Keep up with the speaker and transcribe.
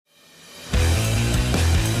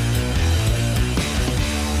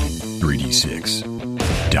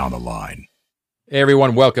3D6 Down the Line. Hey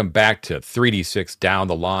everyone, welcome back to 3D6 Down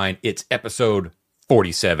the Line. It's episode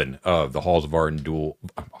 47 of the Halls of Arden Vool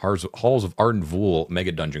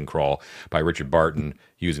Megadungeon crawl by Richard Barton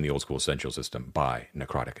using the old school essential system by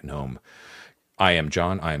Necrotic Gnome. I am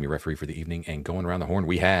John. I am your referee for the evening, and going around the horn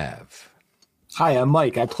we have... Hi, I'm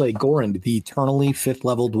Mike. I play Goran, the eternally 5th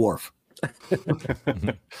level dwarf.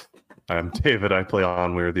 I'm David. I play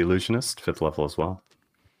Onweir, the illusionist, 5th level as well.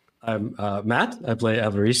 I'm Matt. I play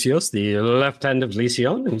Avaricios, the left hand of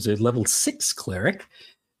Lysion, who's a level 6 cleric,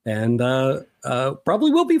 and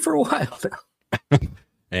probably will be for a while now.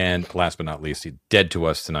 And last but not least, dead to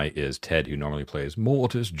us tonight is Ted, who normally plays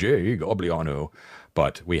Mortis J. Gobliano,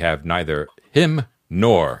 but we have neither him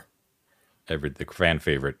nor the fan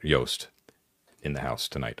favorite Yost in the house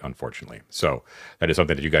tonight, unfortunately. So that is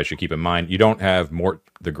something that you guys should keep in mind. You don't have Mort,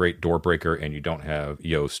 the great doorbreaker, and you don't have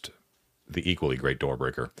Yost, the equally great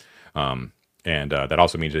doorbreaker. And that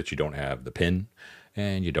also means that you don't have the pin,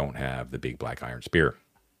 and you don't have the big black iron spear.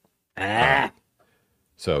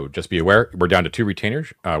 So just be aware, we're down to 2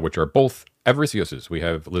 retainers, which are both Avaricios's. We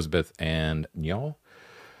have Elizabeth and Njal.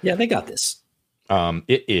 Yeah, they got this.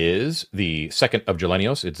 It is the 2nd of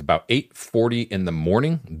Gelenios. It's about 8:40 in the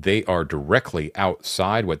morning. They are directly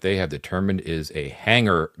outside. What they have determined is a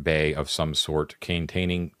hangar bay of some sort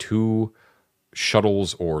containing 2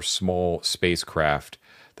 shuttles or small spacecraft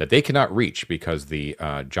that they cannot reach because the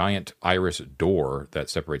giant iris door that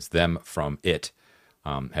separates them from it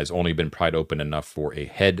has only been pried open enough for a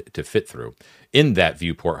head to fit through. In that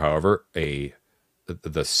viewport, however,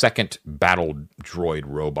 the second battle droid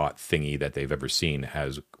robot thingy that they've ever seen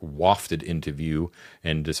has wafted into view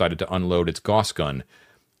and decided to unload its Gauss gun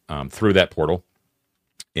through that portal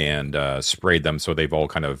and sprayed them, so they've all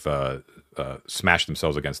kind of smashed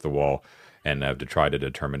themselves against the wall and have to try to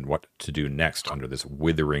determine what to do next under this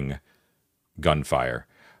withering gunfire.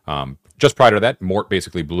 Just prior to that, Mort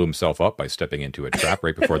basically blew himself up by stepping into a trap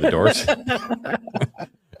right before the doors.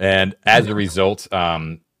 And as a result,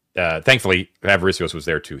 thankfully, Avaricios was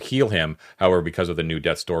there to heal him. However, because of the new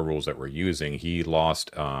Death's Door rules that we're using, he lost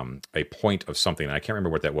a point of something. And I can't remember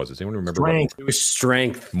what that was. Does anyone remember? Strength. It was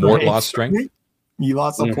strength. Mort lost strength? You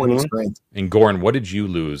lost a point of strength. And Goran, what did you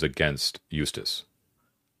lose against Eustace?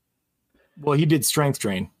 Well, he did strength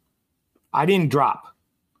drain. I didn't drop.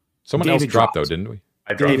 Someone David else dropped, dropped. though, didn't we?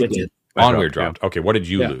 I dropped David it. did. Onweir dropped. Okay, what did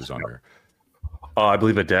you lose, Onweir? I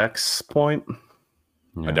believe a dex point.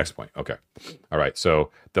 A dex point. Okay. All right. So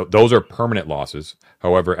those are permanent losses.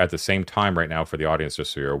 However, at the same time right now, for the audience,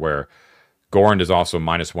 just so you're aware, Goran is also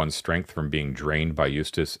 -1 strength from being drained by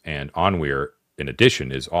Eustace, and Onweir, in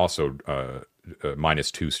addition, is also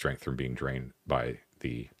 -2 strength from being drained by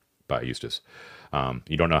Eustace.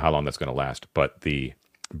 You don't know how long that's going to last, but the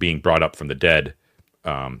being brought up from the dead,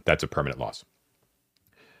 that's a permanent loss.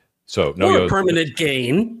 So Or a permanent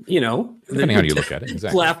gain, depending how you look at it.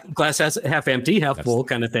 Exactly. Glass has half empty, half full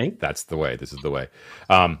kind of thing. That's the way. This is the way.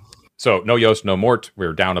 So no Yost, no Mort.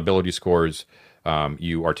 We're down ability scores.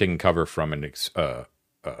 You are taking cover from a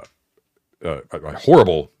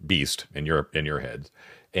horrible beast in your heads,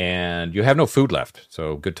 and you have no food left.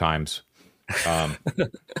 So good times.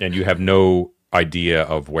 And you have no idea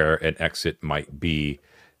of where an exit might be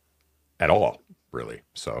at all, really.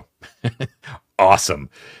 So awesome.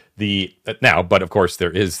 But of course,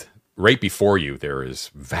 there is right before you. There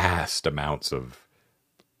is vast amounts of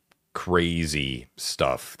crazy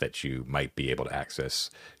stuff that you might be able to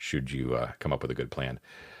access should you come up with a good plan.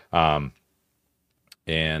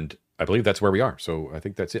 And I believe that's where we are. So I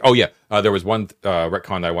think that's it. Oh, yeah. There was one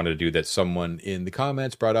retcon that I wanted to do that someone in the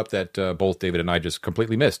comments brought up that both David and I just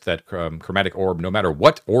completely missed. That chromatic orb, no matter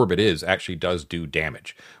what orb it is, actually does do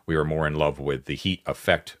damage. We are more in love with the heat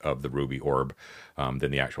effect of the ruby orb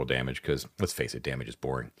than the actual damage because, let's face it, damage is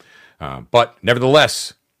boring. But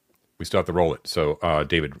nevertheless, we still have to roll it. So,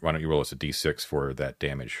 David, why don't you roll us a d6 for that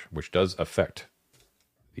damage, which does affect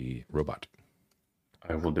the robot.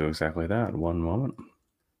 I will do exactly that. One moment.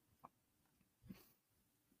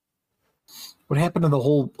 What happened to the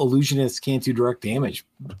whole illusionist can't do direct damage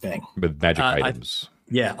thing? With magic items.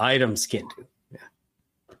 Items can't do. Yeah.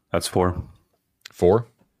 That's 4. 4?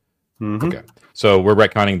 Mm-hmm. Okay. So we're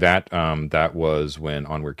retconning that. That was when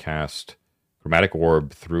Onward cast Chromatic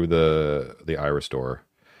Orb through the Iris door.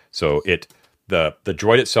 So the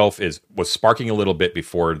droid itself was sparking a little bit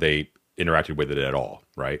before they interacted with it at all,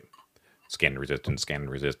 right? Scan and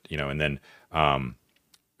resist, and then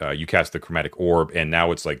you cast the Chromatic Orb, and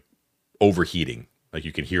now it's like overheating. Like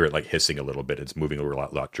you can hear it like hissing a little bit. It's moving a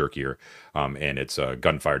lot jerkier, and its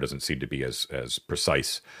gunfire doesn't seem to be as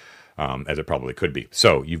precise as it probably could be.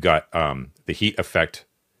 So you've got the heat effect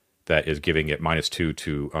that is giving it -2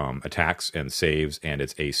 to attacks and saves and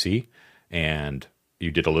its AC. And you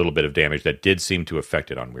did a little bit of damage that did seem to affect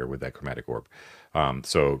it on Weir with that chromatic orb.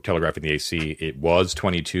 So telegraphing the AC, it was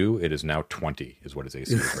 22. It is now 20 is what its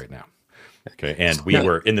AC is right now. Okay, and we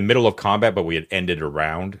were in the middle of combat, but we had ended a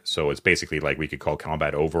round. So it's basically like we could call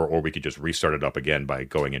combat over, or we could just restart it up again by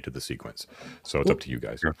going into the sequence. So it's up to you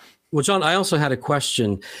guys. Well, John, I also had a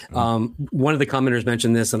question. One of the commenters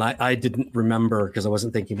mentioned this, and I didn't remember because I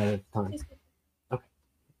wasn't thinking about it at the time.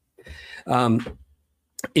 Okay.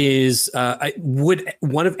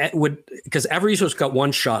 Because Avariceos got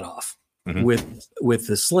one shot off with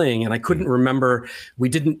the sling, and I couldn't remember. We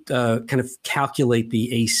didn't kind of calculate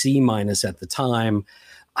the AC minus at the time.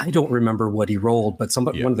 I don't remember what he rolled, but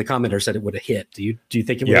one of the commenters said it would have hit. Do you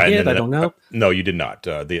think it would have hit? I don't know. No, you did not.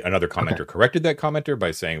 Another commenter corrected that commenter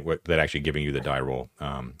by saying that actually giving you the die roll.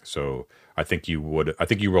 So I think you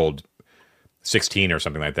rolled 16 or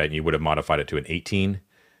something like that, and you would have modified it to an 18.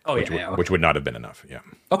 Which would not have been enough. Yeah.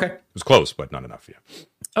 Okay. It was close, but not enough. Yeah.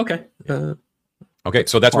 Okay. Okay.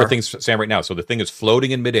 So that's where things stand right now. So the thing is floating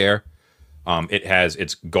in midair. It has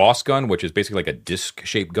its Gauss gun, which is basically like a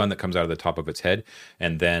disc-shaped gun that comes out of the top of its head,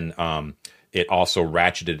 and then it also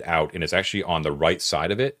ratcheted out, and it's actually on the right side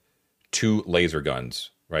of it, 2 laser guns,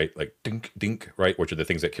 right? Like dink, dink, right? Which are the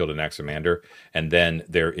things that killed an Anaximander. And then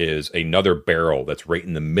there is another barrel that's right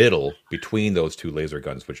in the middle between those 2 laser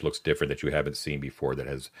guns, which looks different, that you haven't seen before, that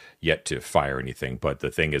has yet to fire anything. But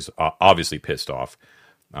the thing is obviously pissed off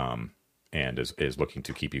and is looking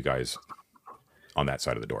to keep you guys on that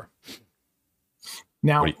side of the door.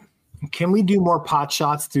 Now, can we do more pot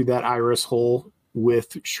shots through that iris hole with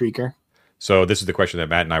Shrieker? So this is the question that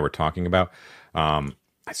Matt and I were talking about.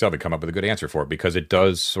 I still haven't come up with a good answer for it because it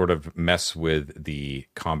does sort of mess with the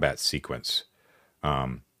combat sequence.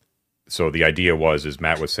 So the idea is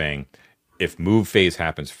Matt was saying, if move phase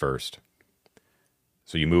happens first,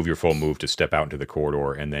 so you move your full move to step out into the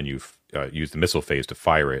corridor, and then you use the missile phase to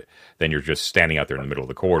fire it, then you're just standing out there in the middle of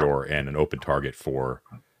the corridor and an open target for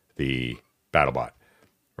the BattleBot,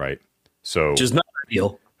 right? So which is not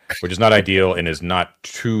ideal. Which is not ideal and is not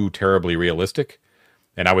too terribly realistic.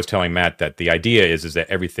 And I was telling Matt that the idea is that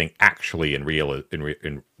everything actually in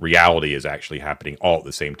reality is actually happening all at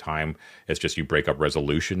the same time. It's just you break up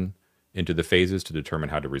resolution into the phases to determine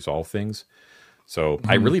how to resolve things. So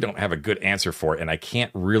I really don't have a good answer for it, and I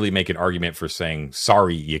can't really make an argument for saying,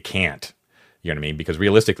 sorry, you can't. You know what I mean? Because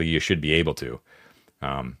realistically, you should be able to.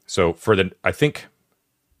 So I think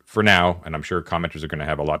for now, and I'm sure commenters are going to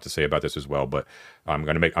have a lot to say about this as well, but I'm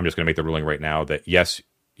just going to make the ruling right now that yes,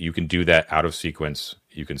 you can do that out of sequence.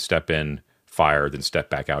 You can step in, fire, then step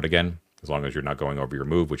back out again, as long as you're not going over your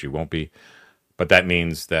move, which you won't be. But that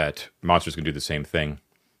means that monsters can do the same thing,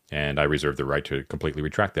 and I reserve the right to completely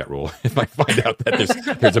retract that rule if I find out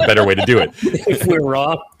that there's a better way to do it. If we're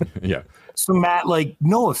wrong. Yeah. So Matt, like,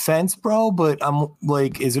 no offense, bro, but I'm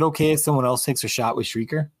like, is it okay if someone else takes a shot with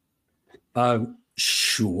Shrieker?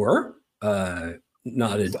 Sure.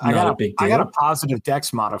 Not a big deal. I got a positive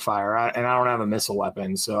dex modifier, and I don't have a missile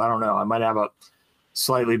weapon, so I don't know. I might have a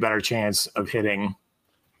slightly better chance of hitting.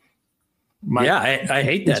 I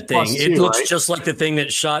hate that thing. It looks just like the thing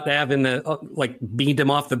that shot Av in the beamed him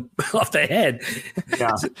off the head.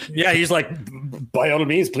 Yeah, yeah. He's like, by all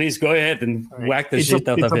means, please go ahead and whack the shit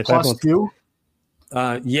out of it.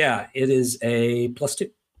 +2? Yeah, it is a +2.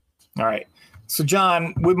 All right. So,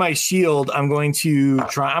 John, with my shield, I'm going to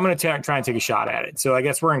try and take a shot at it. So I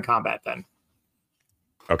guess we're in combat then.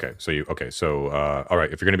 Okay. So all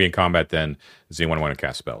right. If you're going to be in combat, then does anyone want to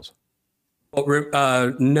cast spells?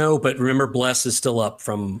 Well, no, but remember, Bless is still up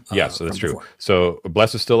from. Yeah, so that's true. So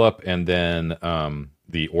Bless is still up, and then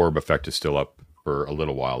the orb effect is still up for a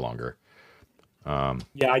little while longer.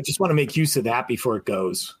 Yeah, I just want to make use of that before it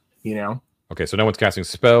goes. Okay, so no one's casting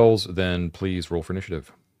spells. Then please roll for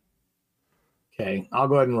initiative. Okay, I'll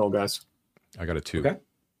go ahead and roll, guys. I got a 2. Okay.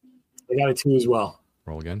 I got a 2 as well.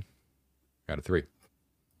 Roll again. Got a 3. I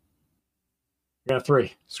got a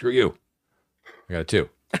 3. Screw you. I got a 2.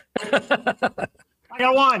 I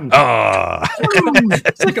got 1.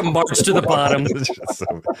 It's like a march to the bottom.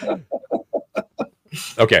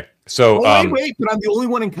 Okay, so wait, but I'm the only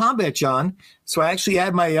one in combat, John. So I actually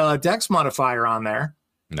add my dex modifier on there.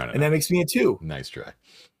 No. And that makes me a 2. Nice try.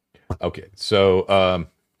 Okay, so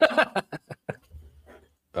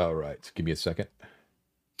all right, give me a second.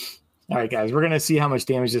 All right, guys, we're gonna see how much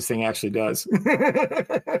damage this thing actually does.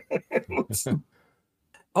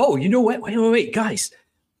 Oh, you know what? Wait, guys.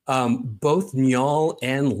 Both Njal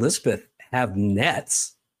and Lisbeth have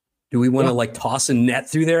nets. Do we want to toss a net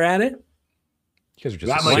through there at it? You guys are just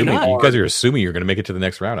That might assuming. be You hard. guys are assuming you're going to make it to the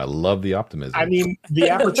next round. I love the optimism. I mean, the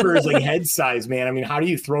aperture is like head size, man. I mean, how do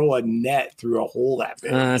you throw a net through a hole that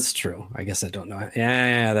big? That's true. I guess I don't know.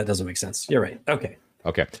 Yeah, that doesn't make sense. You're right. Okay.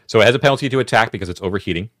 Okay, so it has a penalty to attack because it's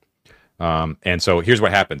overheating. And so here's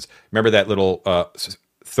what happens. Remember that little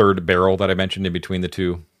third barrel that I mentioned in between the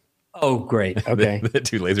two? Oh, great. Okay. the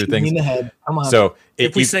two laser Shoot me things. in the head. Come on. So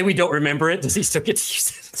If we say we don't remember it, does he still get to use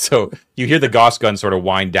it? So you hear the Gauss gun sort of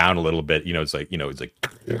wind down a little bit. It's like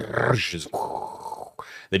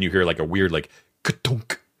then you hear like a weird like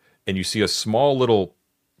ka-tunk, and you see a small little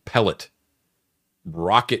pellet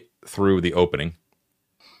rocket through the opening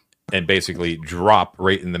and basically drop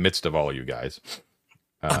right in the midst of all of you guys.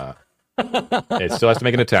 It still has to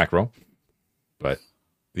make an attack roll, but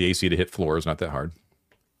the AC to hit floor is not that hard.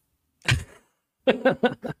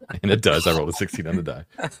 And it does. I rolled a 16 on the die.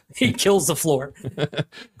 He kills the floor.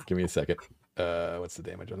 Give me a second. What's the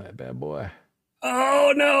damage on that bad boy?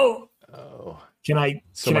 Oh, no. Oh, can I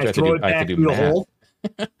so can much I throw it I have back to do through the math. hole?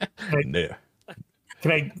 No.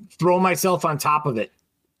 Can I throw myself on top of it?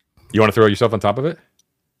 You want to throw yourself on top of it?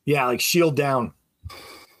 Yeah, like shield down.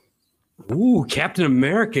 Ooh, Captain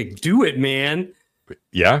America. Do it, man.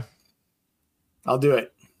 Yeah. I'll do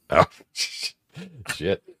it. Oh,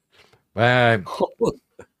 shit. I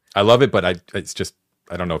love it, but it's just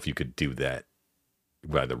I don't know if you could do that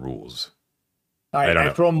by the rules. All right, I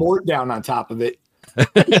throw Mort down on top of it.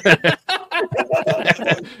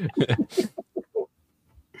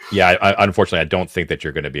 Yeah, unfortunately, I don't think that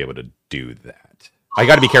you're going to be able to do that. I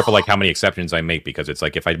got to be careful, like how many exceptions I make, because it's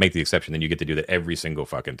like if I make the exception, then you get to do that every single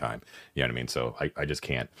fucking time. You know what I mean? So I just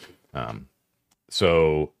can't.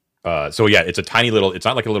 So yeah, it's a tiny little. It's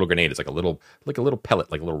not like a little grenade. It's like a little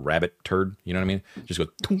pellet, like a little rabbit turd. You know what I mean? Just goes.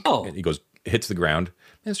 Toonk, and it goes hits the ground.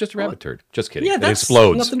 And it's just a rabbit turd. Just kidding. Yeah, it that's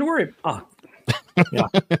explodes. nothing to worry about. Yeah.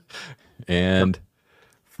 And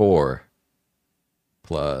 4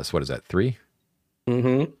 plus what is that? 3.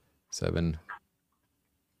 Mm-hmm. 7.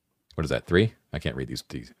 What is that? 3? I can't read these.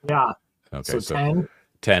 Yeah. Okay, So 10.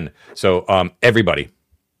 10. So everybody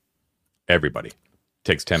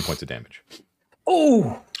takes 10 points of damage.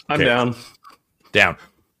 Oh, I'm Okay. down. Down.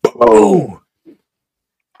 Boom.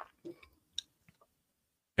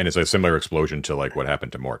 And it's a similar explosion to like what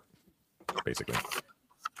happened to Mort, basically.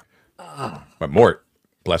 But Mort,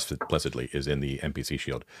 blessedly, is in the NPC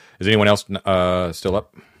shield. Is anyone else still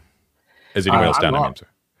up? Is anyone else down? I'm I'm up.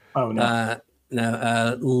 sorry. Oh no.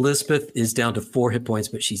 No, Lisbeth is down to 4 hit points,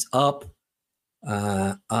 but she's up.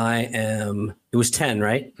 I am. It was 10,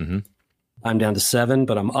 right? Mm-hmm. I'm down to 7,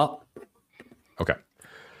 but I'm up.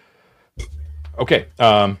 Okay.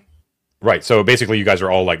 Right. So basically, you guys are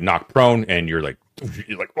all like knocked prone, and you're like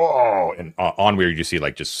oh, and Onweir you see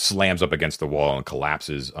like just slams up against the wall and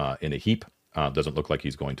collapses in a heap. Doesn't look like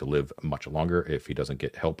he's going to live much longer if he doesn't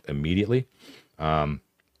get help immediately. And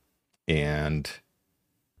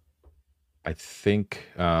I think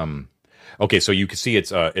okay, so you can see it's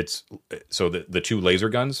so the two laser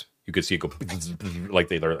guns, you could see it go like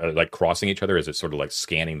they're like crossing each other as it's sort of like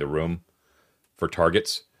scanning the room for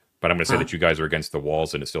targets. But I'm going to say that you guys are against the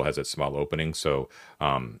walls and it still has that small opening, so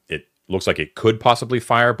it looks like it could possibly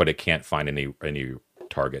fire, but it can't find any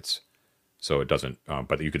targets, so it doesn't.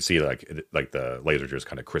 But you can see like the lasers just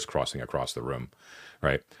kind of crisscrossing across the room.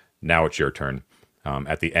 Right now, it's your turn.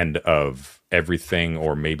 At the end of everything,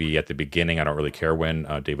 or maybe at the beginning, I don't really care when.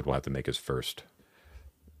 David will have to make his first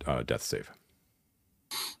death save.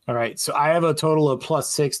 All right. So I have a total of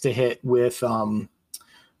 +6 to hit with the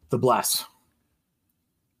bless.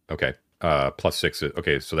 Okay. +6.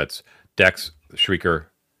 Okay, so that's Dex, Shrieker,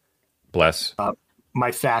 Bless.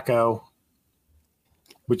 My Thaco,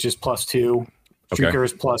 which is +2. Okay. Shrieker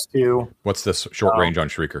is +2. What's the short range on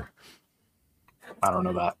Shrieker? I don't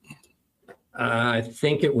know that. I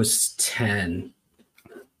think it was 10.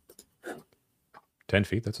 10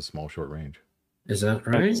 feet? That's a small short range Is that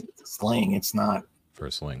right? It's a sling. It's not. for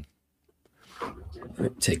a sling.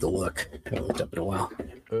 Take a look. I haven't looked up in a while.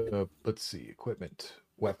 Let's see. Equipment,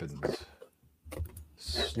 weapons,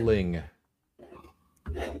 sling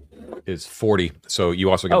is 40. So you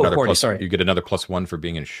also get another 40, plus. sorry. You get another +1 for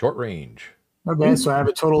being in short range. Okay. So I have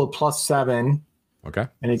a total of +7, Okay.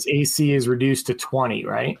 and its AC is reduced to 20,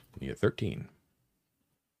 right? You get 13.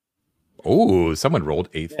 Oh, someone rolled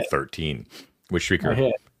a 13 with I Shrieker.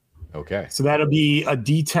 hit. Okay. So that'll be a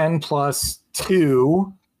D10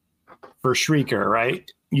 +2 for Shrieker, right?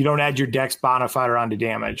 You don't add your Dex modifier onto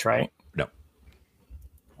damage, right? No.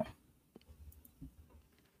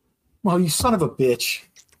 Well, you son of a bitch.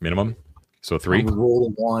 Minimum. So 3. I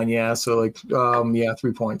rolled a 1, yeah. So like,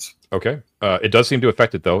 3 points. Okay. It does seem to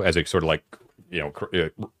affect it though, as it sort of like,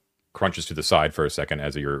 crunches to the side for a second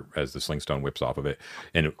as the sling stone whips off of it,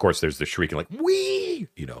 and of course there's the shrieking like wee,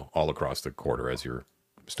 all across the corridor as your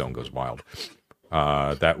stone goes wild.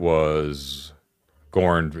 That was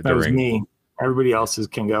Gorn. That was me. Everybody else's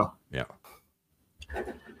can go. Yeah.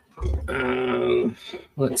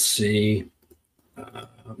 Let's see.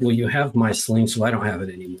 Well, you have my sling, so I don't have it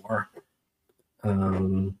anymore.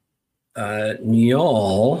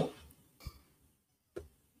 Njal,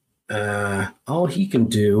 all he can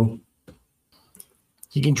do.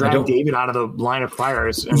 He can drag David out of the line of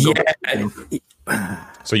fire. So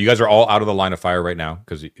you guys are all out of the line of fire right now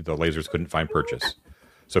because the lasers couldn't find purchase.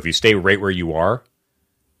 So if you stay right where you are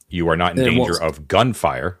not in danger of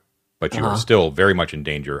gunfire, but you are still very much in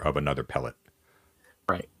danger of another pellet.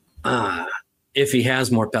 Right. If he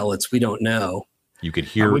has more pellets, we don't know. You could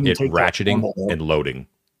hear it ratcheting and loading.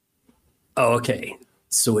 Oh, okay.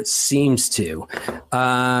 So it seems to.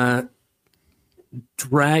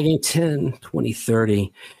 Dragging 10, 20,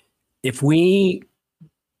 30. If we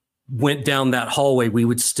went down that hallway, we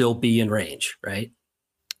would still be in range, right?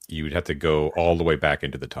 You would have to go all the way back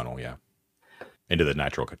into the tunnel, yeah. Into the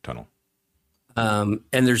natural tunnel. And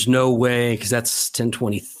there's no way, because that's 10,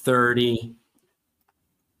 20, 30.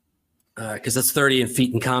 Because that's 30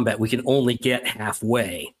 feet in combat. We can only get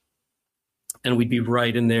halfway. And we'd be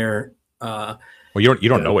right in there. Well, you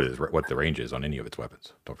don't know what the range is on any of its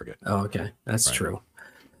weapons. Don't forget. Oh, okay. That's true.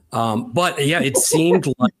 But yeah, it seemed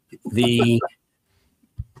like the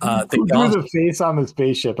the face on the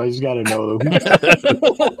spaceship. I just got to know.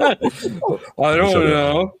 I don't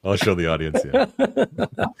know. I'll show the audience. Yeah.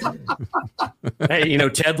 Hey,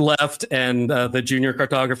 Ted left and the junior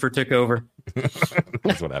cartographer took over.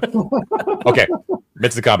 That's what happened. Okay,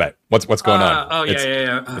 midst of combat. What's going on?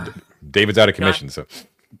 Yeah. David's out of commission. So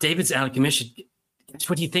David's out of commission.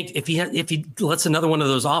 What do you think if he lets another one of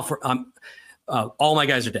those off? All my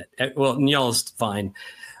guys are dead. Well, Njal's fine.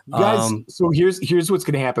 Guys, so here's what's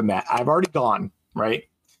going to happen, Matt. I've already gone, right?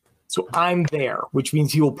 So I'm there, which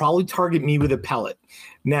means he will probably target me with a pellet.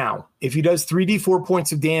 Now, if he does 3d4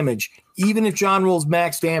 points of damage, even if John rolls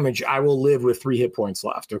max damage, I will live with 3 hit points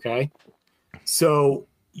left, okay? So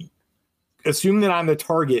assume that I'm the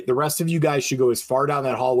target. The rest of you guys should go as far down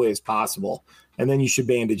that hallway as possible, and then you should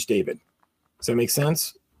bandage David. Does that make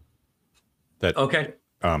sense? Okay.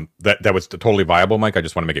 That was totally viable, Mike. I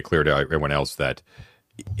just want to make it clear to everyone else that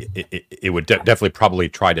it would definitely probably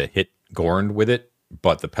try to hit Gorn with it,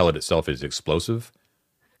 but the pellet itself is explosive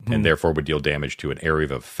and therefore would deal damage to an area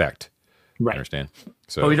of effect. Right. Understand?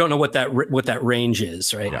 So we don't know what that range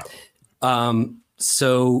is, right? Yeah.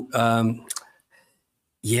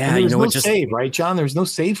 Yeah, there's no save, right, John? There's no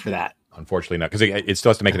save for that. Unfortunately not, because it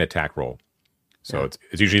still has to make an attack roll. So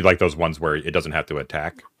it's usually like those ones where it doesn't have to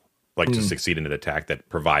attack, like to succeed in an attack that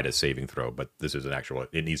provide a saving throw. But this is an actual;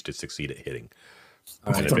 it needs to succeed at hitting.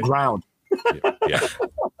 It's the ground. Yeah,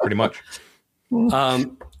 pretty much.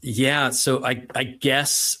 Yeah. So I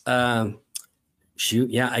guess. I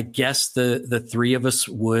guess the three of us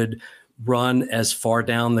would run as far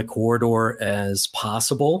down the corridor as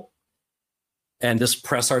possible, and just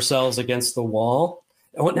press ourselves against the wall.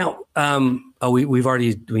 Oh, now,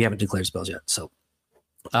 we haven't declared spells yet. So,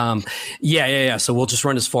 yeah. So we'll just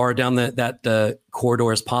run as far down that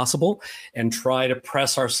corridor as possible and try to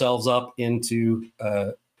press ourselves up into,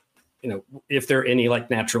 if there are any like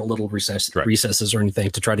natural little recesses or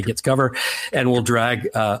anything to try to get to cover, and we'll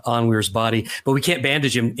drag Onweir's body, but we can't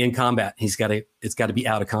bandage him in combat. It's got to be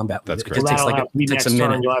out of combat. That's correct. It takes a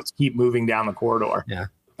minute. You'll have to keep moving down the corridor. Yeah.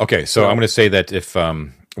 Okay. So I'm going to say that if,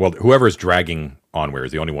 whoever's dragging Onweir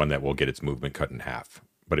is the only one that will get its movement cut in half.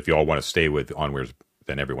 But if you all want to stay with Onweir's,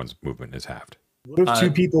 then everyone's movement is halved. What if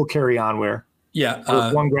two people carry Onweir? Yeah. So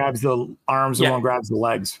if one grabs the arms and one grabs the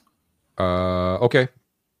legs. Okay.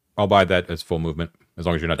 I'll buy that as full movement as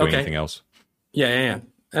long as you're not doing anything else. Yeah.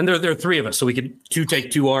 And there are three of us, so we could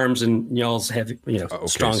take two arms and y'all's heavy,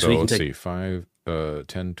 strong. So let's see, 5,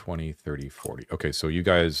 10, 20, 30, 40. Okay, so you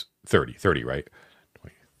guys 30, right?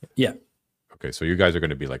 20. Yeah. Okay, so you guys are going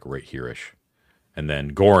to be like right here-ish. And then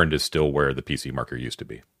Gorn is still where the PC marker used to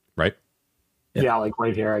be, right? Yeah, like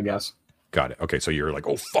right here, I guess. Got it. Okay, so you're like,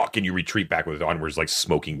 oh fuck, and you retreat back with Onweir's like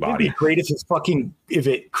smoking body. It'd be great if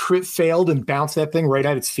it crit failed and bounced that thing right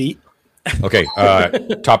at its feet. Okay,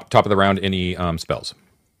 top of the round. Any spells?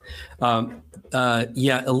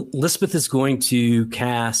 Elizabeth is going to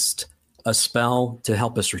cast a spell to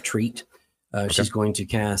help us retreat. She's going to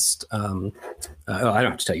cast. I don't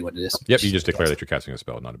have to tell you what it is. Yep, you just declare that you're casting a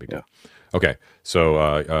spell. Not a big deal. Okay,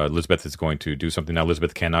 so Elizabeth is going to do something now.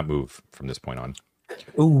 Elizabeth cannot move from this point on.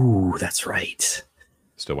 Ooh, that's right.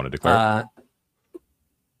 Still want to declare?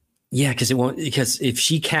 Yeah, because if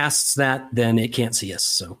she casts that, then it can't see us.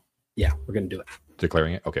 So yeah, we're gonna do it.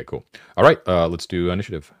 Declaring it. Okay, cool. All right, let's do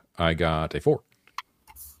initiative. I got a 4.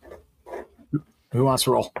 Who wants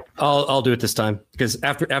to roll? I'll do it this time because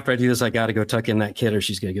after I do this, I got to go tuck in that kid, or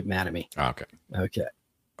she's gonna get mad at me. Okay. Okay.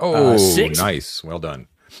 Oh, 6. Nice. Well done.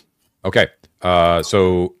 Okay.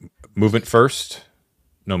 So movement first.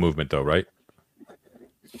 No movement though, right?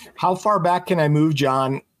 How far back can I move,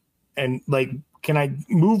 John? And can I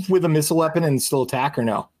move with a missile weapon and still attack or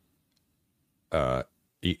no?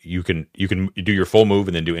 You can do your full move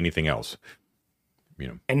and then do anything else.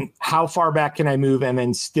 And how far back can I move and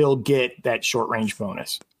then still get that short range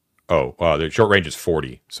bonus? Oh, the short range is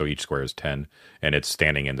 40, so each square is 10, and it's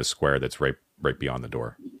standing in the square that's right beyond the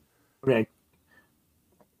door. Okay.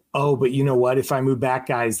 Oh, but you know what? If I move back,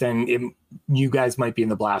 guys, then you guys might be in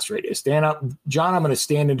the blast radius. Stand up, John. I'm going to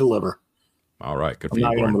stand and deliver. All right, good for I'm you.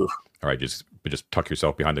 not going to move. All right, just tuck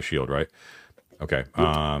yourself behind the shield, right? Okay.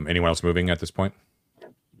 Anyone else moving at this point?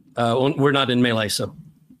 We're not in melee, so.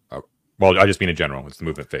 Well, I just mean in general. It's the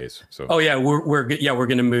movement phase. So. Oh yeah, we're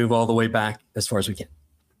going to move all the way back as far as we can.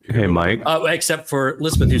 Hey, Mike. Except for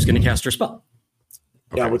Elizabeth, who's going to cast her spell.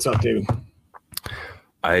 Okay. Yeah, what's up, David?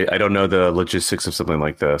 I don't know the logistics of something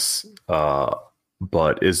like this,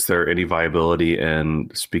 but is there any viability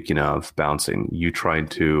in, speaking of bouncing, you trying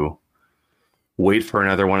to wait for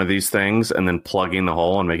another one of these things and then plugging the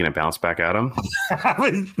hole and making it bounce back at him? I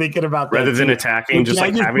was thinking about that rather than attacking, just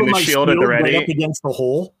like having the shield at the ready right up against the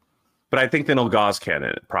hole. But I think then he'll gauze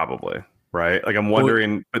cannon it probably, right? Like I'm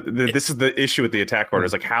wondering, but this is the issue with the attack order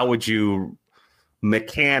is like, how would you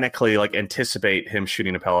mechanically like anticipate him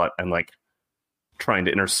shooting a pellet and like trying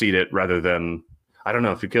to intercede it rather than, I don't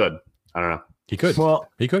know if you could. I don't know. He could. Well,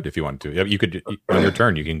 he could if you wanted to. You could on your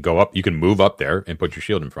turn. You can go up. You can move up there and put your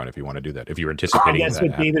shield in front if you want to do that. If you're anticipating, that's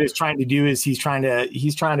what David is trying to do. Is he's trying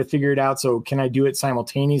to figure it out. So can I do it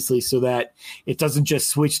simultaneously so that it doesn't just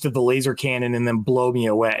switch to the laser cannon and then blow me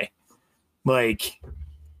away, like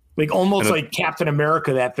almost like Captain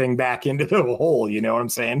America that thing back into the hole. You know what I'm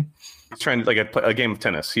saying? He's trying to like a game of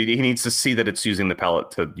tennis. He needs to see that it's using the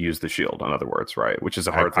pellet to use the shield. In other words, right? Which is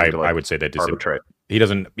a hard thing to I would say that arbitrate. He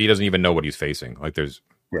doesn't even know what he's facing. Like you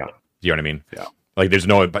know what I mean? Yeah. Like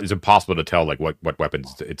it's impossible to tell like what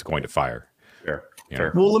weapons it's going to fire. Fair.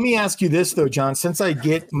 Well, let me ask you this though, John. Since I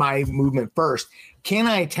get my movement first, can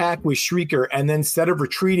I attack with Shrieker and then instead of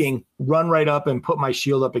retreating, run right up and put my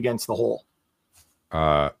shield up against the hole?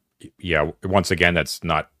 Yeah. Once again, that's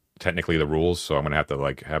not technically the rules, so I'm gonna have to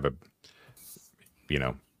like have a.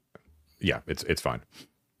 Yeah, it's fine.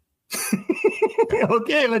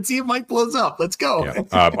 Okay, let's see if Mike blows up. Let's go. Yeah.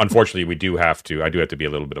 Unfortunately, I do have to be a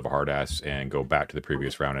little bit of a hard ass and go back to the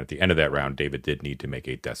previous round. And at the end of that round, David did need to make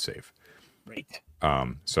a death save. Great.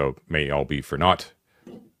 So may all be for naught.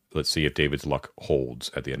 Let's see if David's luck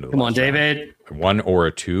holds at the end of the Come on, round. David. 1 or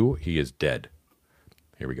a 2, he is dead.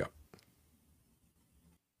 Here we go.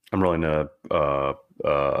 I'm rolling a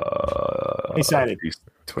 20-sided.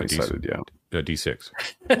 20-sided, yeah. D6.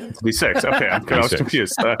 D6. Okay, I was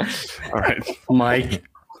confused. All right, Mike.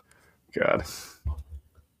 God.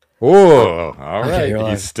 Oh, all right. you're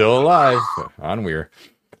alive. He's still alive. On Weir.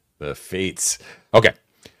 The fates. Okay.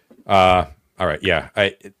 All right. Yeah.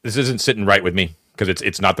 This isn't sitting right with me because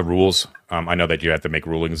it's not the rules. I know that you have to make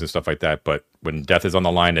rulings and stuff like that, but when death is on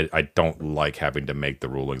the line, I don't like having to make the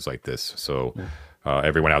rulings like this. So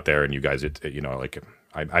everyone out there and you guys,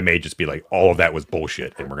 I may just be like, all of that was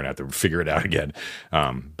bullshit and we're going to have to figure it out again.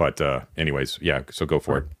 But anyways, yeah, so go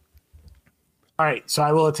for it. All right, so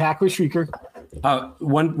I will attack with Shrieker.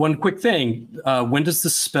 One quick thing. When does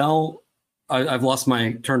the spell, I've lost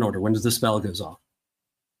my turn order. When does the spell goes off?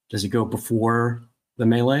 Does it go before the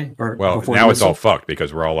melee? Or before now it's all fucked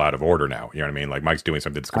because we're all out of order now. You know what I mean? Like Mike's doing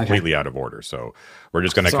something that's completely out of order. So we're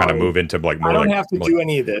just going to kind of move into like more. I don't like, have to do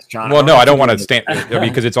any of this, John. Well, no, I don't want to stand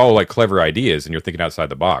because it's all like clever ideas and you're thinking outside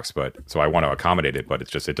the box. But so I want to accommodate it, but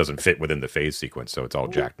it doesn't fit within the phase sequence. So it's all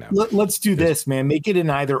jacked now. Let's do this, man. Make it an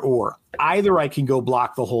either or. Either I can go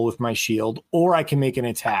block the hole with my shield, or I can make an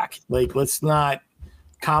attack. Like let's not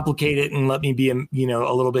complicate it and let me be a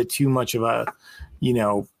little bit too much of a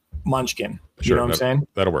munchkin. Sure, you know what I'm saying?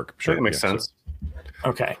 That'll work. Sure, that makes sense.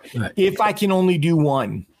 Okay. If I can only do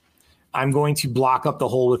one, I'm going to block up the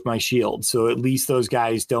hole with my shield, so at least those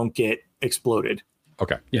guys don't get exploded.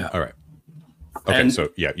 Okay. Yeah. All right. Okay. So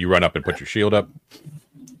yeah, you run up and put your shield up.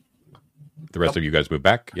 The rest of you guys move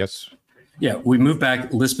back. Yes. Yeah, we move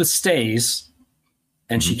back. Elizabeth stays,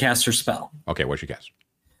 and she casts her spell. Okay. What'd she cast?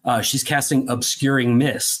 She's casting Obscuring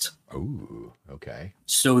Mist. Oh. Okay.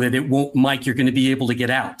 So that it won't, Mike, you're going to be able to get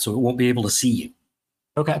out, so it won't be able to see you.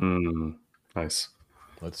 Okay. Nice.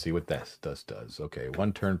 Let's see what that does. Okay,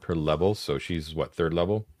 1 turn per level. So she's what, 3rd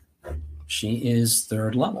level? She is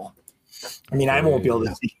 3rd level. I mean, I won't be able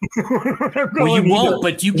to see. Well, you won't,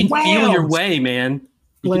 but you can feel your way, man.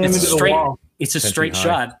 It's a straight. It's a 10 straight feet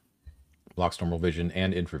high. shot. Blocks normal vision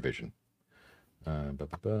and infravision.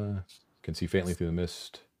 Can see faintly through the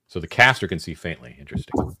mist. So the caster can see faintly.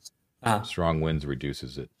 Interesting. Strong winds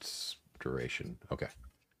reduces its duration. Okay.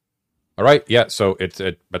 All right. Yeah. So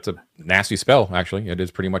that's a nasty spell. Actually, it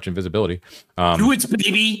is pretty much invisibility. Do it,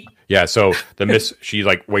 baby. Yeah. So the mist. She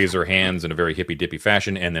like waves her hands in a very hippy dippy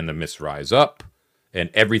fashion, and then the mist rise up,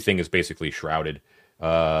 and everything is basically shrouded.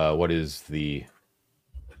 What is the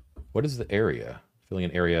area? Filling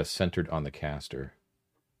an area centered on the caster.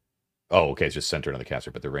 Oh, okay. It's just centered on the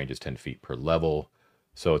caster, but the range is 10 feet per level.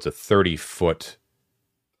 So it's a 30-foot.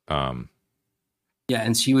 Yeah,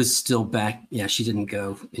 and she was still back. Yeah, she didn't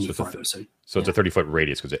go any farther. So it's a 30-foot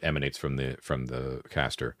radius because it emanates from the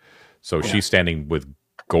caster. So she's standing with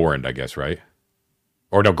Gorn, I guess, right?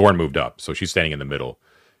 Or no, Gorn moved up, so she's standing in the middle.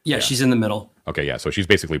 Yeah, she's in the middle. Okay, yeah. So she's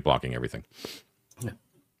basically blocking everything. Yeah.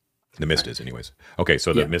 The mist is, anyways. Okay,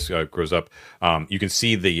 so the mist grows up. You can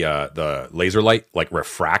see the laser light like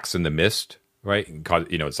refracts in the mist, right?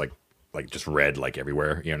 It's like just red, like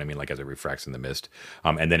everywhere. You know what I mean? Like as it refracts in the mist.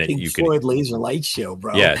 And then you can laser light show,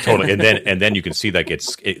 bro. Yeah, totally. And then you can see like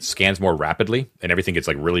it scans more rapidly, and everything gets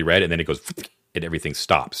like really red, and then it goes, and everything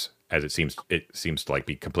stops as it seems to like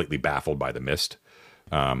be completely baffled by the mist.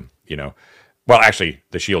 Well, actually,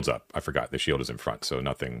 the shield's up. I forgot the shield is in front, so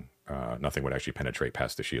nothing would actually penetrate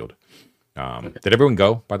past the shield. Did everyone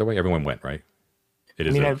go? By the way, everyone went, right?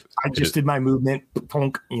 I just did my movement.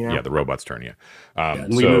 Punk, Yeah, the robot's turn. Yeah.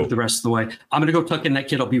 And we moved the rest of the way. I'm gonna go tuck in that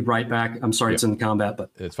kid. I'll be right back. I'm sorry, it's in combat, but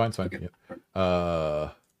it's fine. It's fine. Okay. Yeah.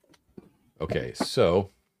 Okay. So.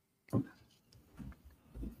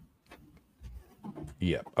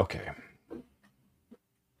 Yeah. Okay.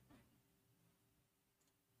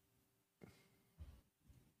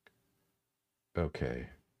 Okay.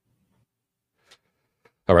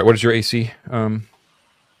 All right. What is your AC?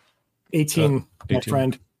 18, my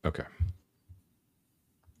friend. Okay.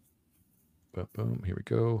 Boom. Here we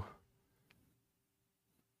go.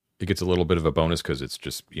 It gets a little bit of a bonus because it's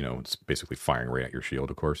just, it's basically firing right at your shield,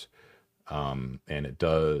 of course. And it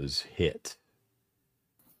does hit.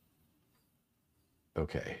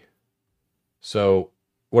 Okay. So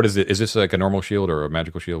what is it? Is this like a normal shield or a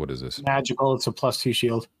magical shield? What is this? Magical. It's a +2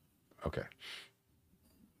 shield. Okay.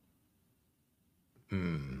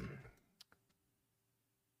 You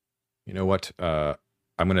know what? I'm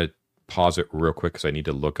going to pause it real quick because I need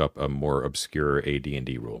to look up a more obscure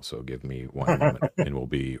AD&D rule. So give me 1 moment and we'll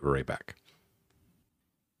be right back.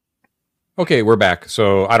 Okay, we're back.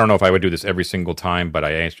 So I don't know if I would do this every single time, but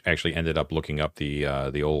I actually ended up looking up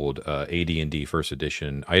the old AD&D first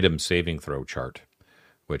edition item saving throw chart,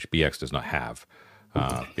 which BX does not have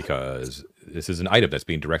because this is an item that's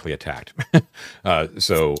being directly attacked.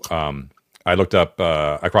 So I looked up,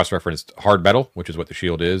 I cross-referenced hard metal, which is what the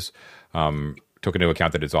shield is. Took into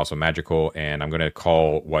account that it's also magical, and I'm going to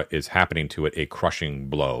call what is happening to it a crushing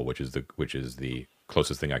blow, which is the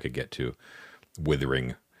closest thing I could get to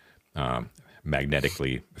withering,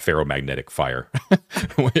 ferromagnetic fire,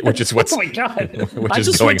 which is what's. Oh my god! I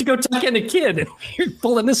just went to go tuck in a kid, and you're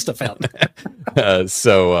pulling this stuff out.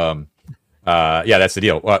 Yeah, that's the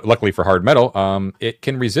deal. Luckily for hard metal, it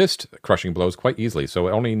can resist crushing blows quite easily. So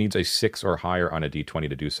it only needs a 6 or higher on a d20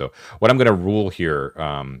 to do so. What I'm going to rule here,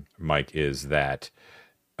 Mike, is that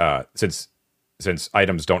since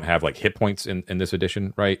items don't have like hit points in this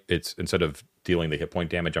edition, right? It's instead of dealing the hit point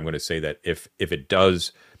damage, I'm going to say that if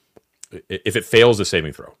it fails the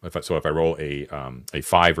saving throw, if I roll a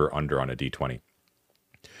 5 or under on a d20,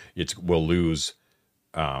 it will lose.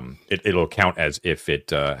 It'll count as if it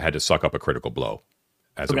had to suck up a critical blow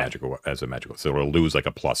as a magical. So it'll lose like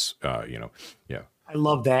a plus. Yeah. I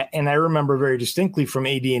love that, and I remember very distinctly from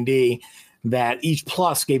AD&D that each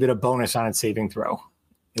plus gave it a bonus on its saving throw.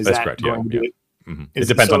 That's correct. Yeah. Mm-hmm. It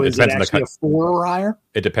depends on the 4 or higher.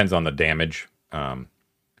 It depends on the damage.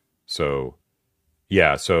 So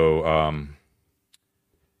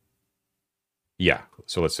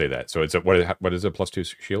let's say that. So it's what is a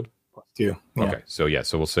 +2 shield? +2. Yeah. Okay. So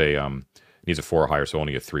we'll say it needs a 4 or higher, so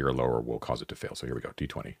only a 3 or lower will cause it to fail. So here we go.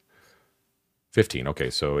 D20. 15. Okay,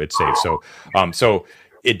 so it's safe. So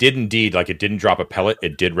it did indeed, like, it didn't drop a pellet.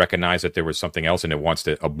 It did recognize that there was something else, and it wants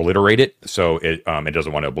to obliterate it. So it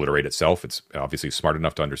doesn't want to obliterate itself. It's obviously smart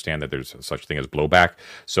enough to understand that there's such thing as blowback.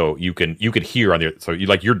 So you could hear on the, so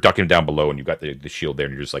you're ducking down below, and you've got the shield there,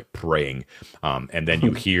 and you're just like praying, and then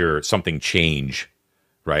you hear something change,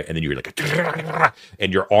 right? And then you're like,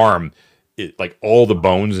 and your arm like all the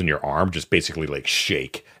bones in your arm just basically like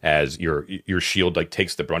shake as your shield like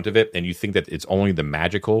takes the brunt of it, and you think that it's only the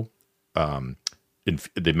magical,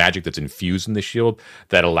 the magic that's infused in the shield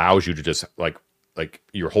that allows you to just like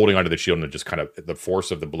you're holding onto the shield and it just kind of the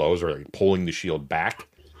force of the blows are like pulling the shield back,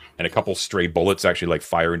 and a couple stray bullets actually like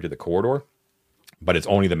fire into the corridor. But it's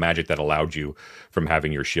only the magic that allowed you from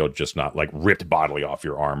having your shield just not like ripped bodily off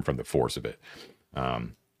your arm from the force of it.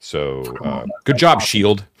 So good job,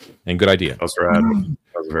 shield, and good idea. That was rad. That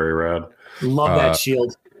was very rad. Love that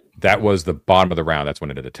shield. That was the bottom of the round. That's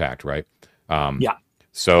when it had attacked, right? Yeah.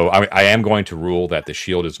 So I am going to rule that the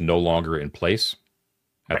shield is no longer in place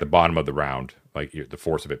at the bottom of the round. Like the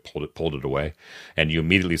force of it pulled it away, and you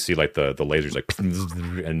immediately see like the lasers like,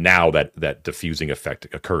 and now that diffusing effect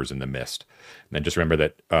occurs in the mist. And then just remember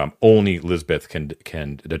that only Lisbeth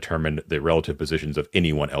can determine the relative positions of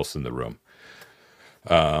anyone else in the room.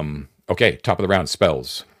 Okay, top of the round,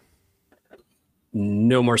 spells.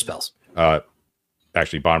 No more spells.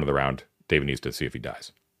 Actually, bottom of the round, David needs to see if he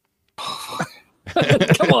dies.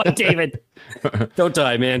 Come on, David. Don't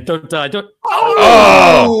die, man. Don't die. Don't.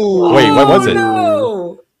 Oh! Wait, what was it?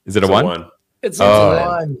 No. Is it a one? It's It's a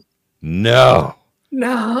one. No.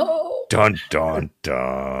 No. Dun, dun,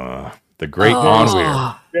 dun. The great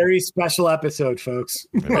Onweir. Very special episode, folks.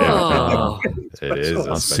 Oh. It is.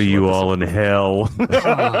 I'll see you all in hell.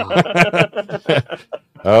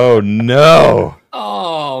 Oh, no.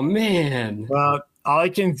 Oh, man. Well, all I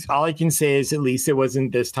can say is at least it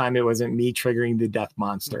wasn't this time. It wasn't me triggering the death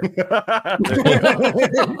monster.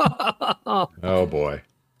 Oh, boy.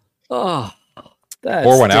 Oh, that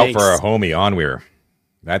Pour one out stinks. for our homie Onweir.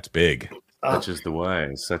 That's big. Such is the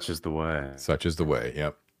way. Such is the way. Such is the way.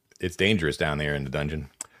 Yep. It's dangerous down there in the dungeon.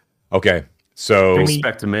 Okay. So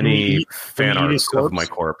Expect many fan can we eat arts his of my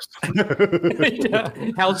corpse.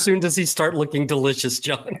 How soon does he start looking delicious,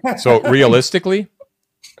 John? So realistically,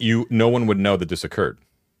 no one would know that this occurred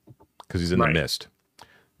because he's in the mist,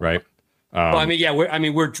 right? Well, I mean, yeah,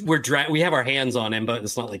 we have our hands on him, but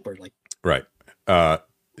it's not like we're like Right.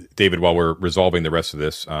 David, while we're resolving the rest of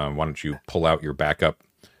this, why don't you pull out your backup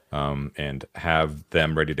and have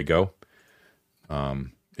them ready to go?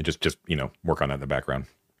 And just work on that in the background.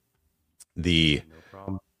 No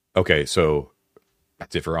problem. Okay, so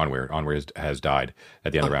that's it for Onweir. Onweir has died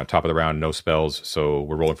at the end of the round. Top of the round, no spells, so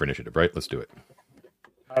we're rolling for initiative, right? Let's do it.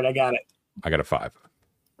 All right, I got it. I got a 5.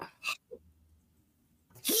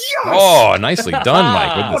 Yes! Oh, nicely done,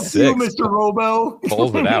 Mike, with the 6. You, Mr. Robo.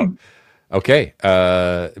 Pulls it out. Okay,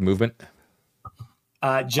 movement.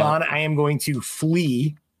 John, I am going to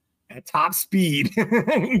flee at top speed,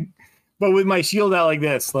 but with my shield out like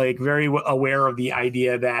this, like very aware of the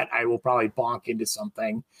idea that I will probably bonk into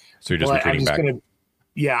something. So you're just retreating back.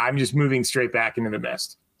 I'm just moving straight back into the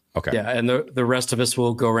mist. Okay. Yeah, and the rest of us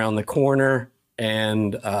will go around the corner,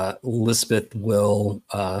 and Lisbeth will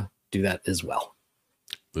do that as well.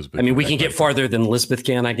 Elizabeth, I mean, we can get farther than Lisbeth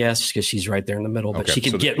can, I guess, because she's right there in the middle, but Okay, she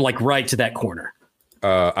can get like right to that corner.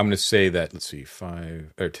 I'm going to say that, let's see,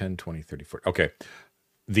 5 or 10, 20, 30, 40. Okay.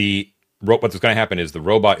 What's going to happen is the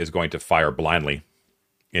robot is going to fire blindly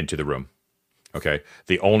into the room. Okay.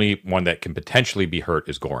 The only one that can potentially be hurt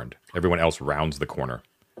is Gorand. Everyone else rounds the corner.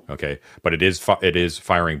 Okay. But it is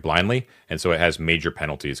firing blindly. And so it has major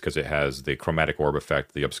penalties because it has the chromatic orb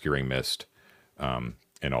effect, the obscuring mist, and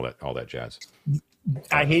all that jazz.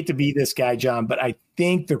 I hate to be this guy, John, but I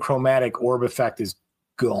think the chromatic orb effect is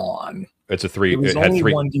gone. It's a 3. It had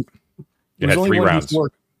three rounds.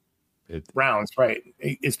 Rounds, right?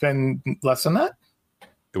 It's been less than that.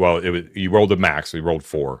 Well, you rolled the max. So you rolled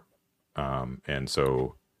 4, and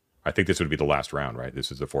so I think this would be the last round, right?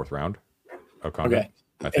 This is the 4th round of combat.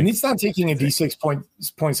 Okay, and it's not taking a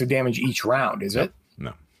d6 points of damage each round, is it?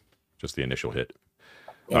 No, just the initial hit.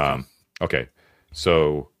 Okay. Okay,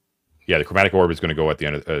 so yeah, the chromatic orb is going to go at the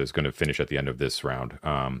end. Is going to finish at the end of this round.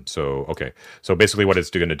 So basically, what it's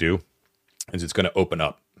going to do is it's going to open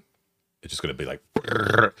up. It's just going to be like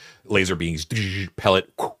laser beams,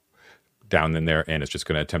 pellet down in there, and it's just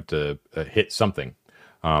going to attempt to hit something.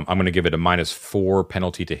 I'm going to give it a -4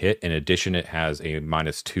 penalty to hit. In addition, it has a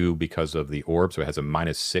 -2 because of the orb, so it has a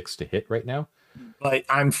 -6 to hit right now. But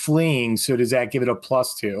I'm fleeing, so does that give it a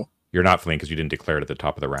 +2? You're not fleeing because you didn't declare it at the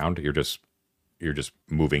top of the round. You're just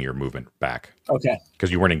moving your movement back. Okay.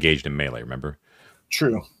 Because you weren't engaged in melee, remember?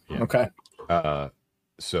 True. Yeah. Okay.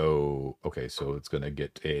 So it's going to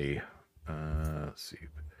get a let's see,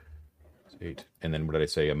 8, and then what did I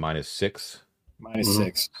say? A -6.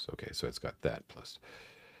 -6. Okay, so it's got that +2.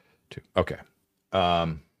 Okay.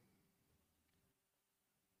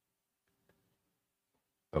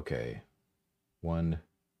 1,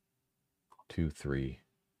 2, 3,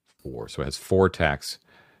 4. So it has 4 attacks.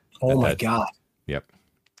 Oh my god. Yep.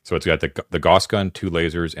 So it's got the Gauss gun, 2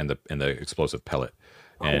 lasers, and the explosive pellet.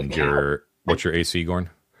 And what's your AC, Gorn?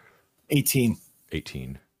 18.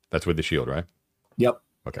 18. That's with the shield, right? Yep.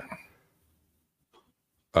 Okay.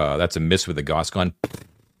 That's a miss with the Gauss gun.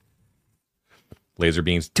 Laser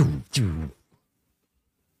beams.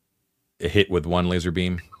 A hit with 1 laser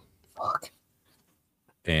beam. Fuck.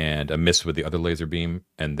 And a miss with the other laser beam,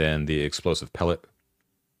 and then the explosive pellet.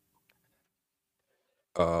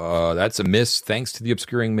 That's a miss thanks to the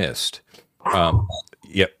obscuring mist.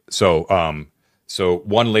 Yep. So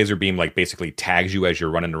 1 laser beam like basically tags you as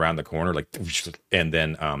you're running around the corner, like, and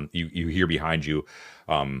then you hear behind you.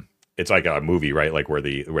 It's like a movie, right? Like where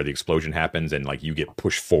the explosion happens, and like you get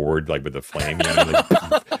pushed forward, like with the flame, you know,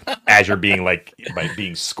 like, as you're being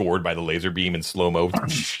being scored by the laser beam in slow mo,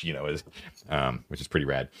 you know, which is pretty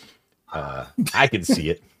rad. I can see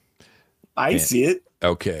it. I see it.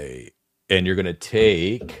 Okay. And you're gonna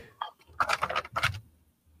take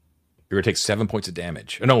 7 points of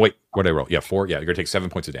damage. Oh, no, wait. What did I roll? Yeah, 4. Yeah, you're gonna take 7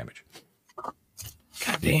 points of damage. God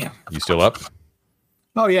damn. You still up?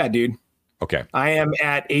 Oh yeah, dude. Okay. I am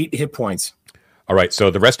at 8 hit points. All right. So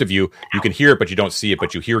the rest of you can hear it, but you don't see it.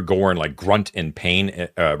 But you hear Gorn like grunt in pain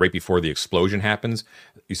right before the explosion happens.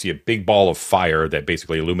 You see a big ball of fire that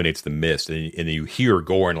basically illuminates the mist, and you hear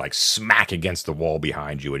Gorn like smack against the wall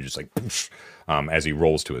behind you, and just like poof, as he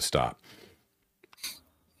rolls to a stop.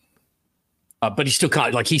 But he's still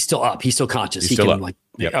he's still up. He's still conscious. He's still up.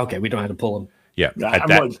 Okay, we don't have to pull him. Yeah, I'm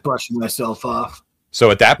like brushing myself off. So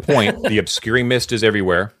at that point, the obscuring mist is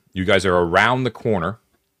everywhere. You guys are around the corner.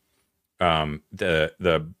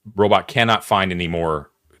 The robot cannot find any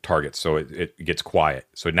more targets, so it gets quiet.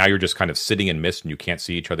 So now you're just kind of sitting in mist, and you can't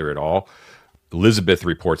see each other at all. Elizabeth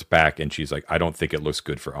reports back, and she's like, "I don't think it looks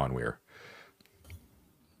good for Onweir."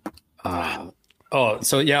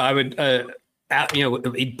 So yeah, I would.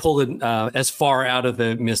 He'd pull it as far out of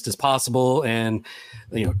the mist as possible, and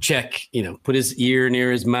check. Put his ear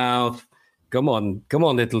near his mouth. Come on,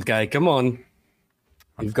 little guy, come on.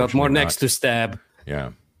 You've got more necks to stab.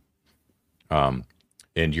 Yeah.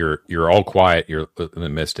 And you're all quiet. You're in the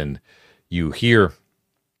mist, and you hear.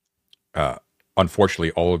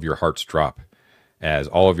 Unfortunately, all of your hearts drop, as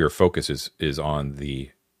all of your focus is on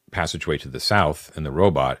the passageway to the south and the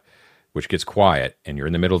robot, which gets quiet, and you're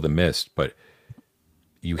in the middle of the mist, but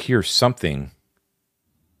you hear something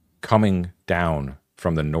coming down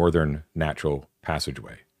from the northern natural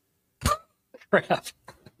passageway. Crap.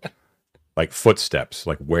 Like footsteps,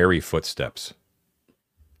 like wary footsteps.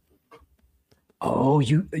 Oh,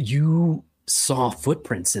 you saw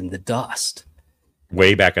footprints in the dust.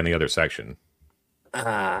 Way back in the other section.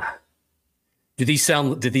 Did these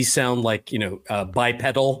sound like,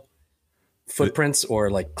 bipedal footprints or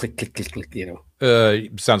like click, click, click,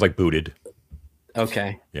 click, Sounds like booted.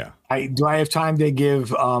 Okay. Yeah. Do I have time to give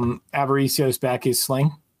Avaricios back his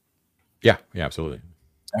sling? Yeah, absolutely.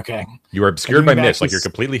 Okay. You are obscured by mist, like you're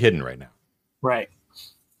completely hidden right now. Right.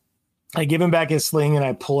 I give him back his sling and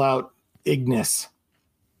I pull out Ignis.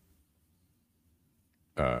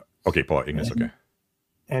 Okay, pull out Ignis, okay.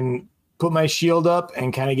 And put my shield up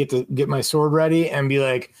and kind of get my sword ready and be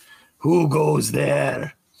like, who goes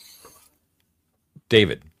there?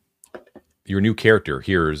 David, your new character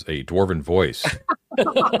hears a dwarven voice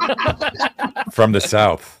from the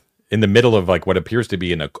south in the middle of like what appears to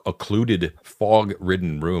be an occluded,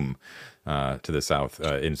 fog-ridden room to the south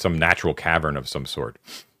in some natural cavern of some sort.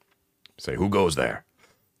 Say, who goes there?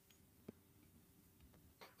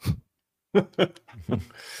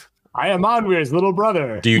 I am Onweir's little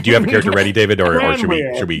brother. Do you have a character ready, David, or should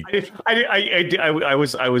we? I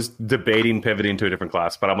was debating pivoting to a different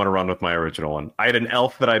class, but I'm going to run with my original one. I had an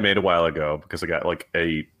elf that I made a while ago because I got like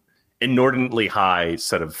a inordinately high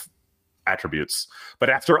set of attributes. But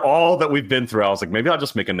after all that we've been through, I was like, maybe I'll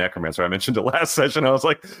just make a necromancer. I mentioned it last session. I was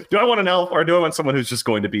like, do I want an elf or do I want someone who's just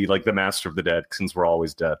going to be like the master of the dead since we're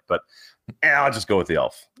always dead? But I'll just go with the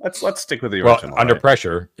elf. Let's stick with the original. Well, under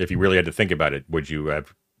pressure, if you really had to think about it, would you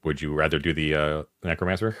rather do the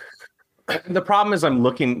necromancer? The problem is the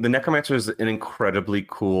necromancer is an incredibly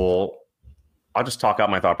cool. I'll just talk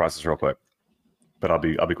out my thought process real quick, but I'll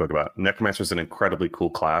be quick about it. Necromancer is an incredibly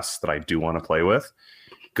cool class that I do want to play with.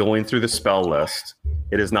 Going through the spell list,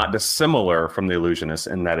 it is not dissimilar from the illusionist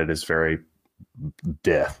in that it is very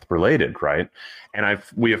death related, right? And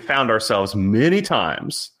we have found ourselves many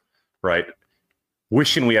times, right,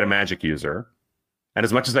 wishing we had a magic user, And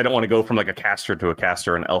as much as I don't want to go from like a caster to a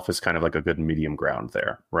caster, an elf is kind of like a good medium ground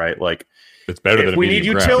there, right? Like it's better than if we need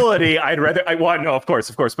medium utility, I'd rather. No, of course,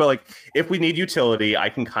 but like if we need utility, I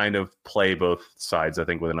can kind of play both sides. I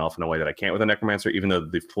think with an elf in a way that I can't with a necromancer. Even though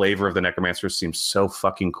the flavor of the necromancer seems so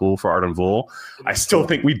fucking cool for Arden Vul, I still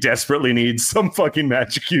think we desperately need some fucking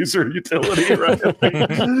magic user utility. Right?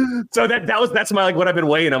 So that's my like what I've been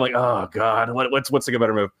weighing. I'm like, oh god, what's a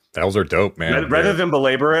better move? Elves are dope, man. Rather than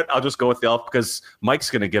belabor it, I'll just go with the elf because Mike's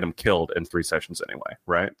gonna get him killed in 3 sessions anyway,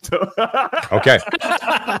 right? Okay.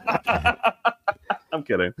 I'm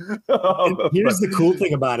kidding. Here's the cool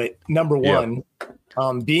thing about it. Number one,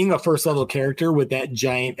 being a first level character with that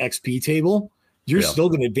giant XP table, you're still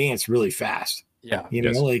going to advance really fast. Yeah. You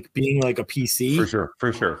know, like being like a PC. For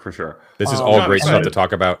sure. This is all great stuff to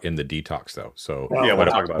talk about in the detox, though. So we'll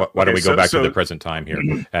talk about it. Why don't we go back to the present time here?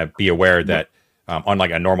 Be aware that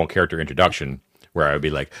unlike a normal character introduction, where I would be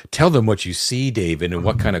like, tell them what you see, David, and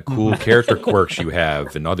what kind of cool character quirks you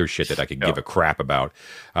have and other shit that I could give a crap about.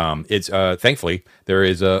 It's thankfully, there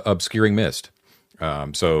is a obscuring mist.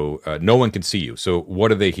 So no one can see you. So what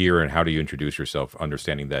do they hear and how do you introduce yourself,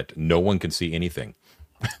 understanding that no one can see anything?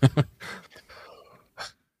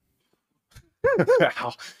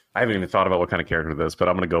 I haven't even thought about what kind of character this, but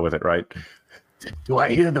I'm going to go with it, right? Do I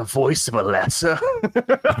hear the voice of a lesser?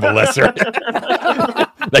 A lesser?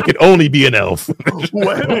 That could only be an elf.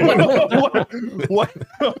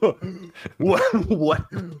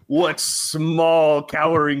 What small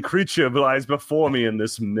cowering creature lies before me in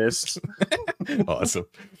this mist? Awesome.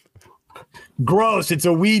 Gross, it's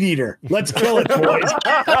a weed eater. Let's kill it, boys.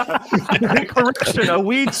 Correction, a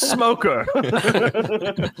weed smoker.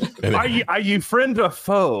 Are you friend or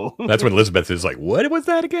foe? That's when Elizabeth is like, what was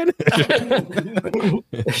that again?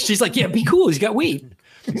 She's like, yeah, be cool. He's got weed.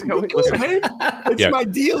 It's my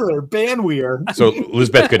dealer, Banweir. So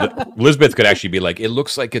Elizabeth could actually be like, it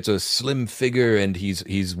looks like it's a slim figure and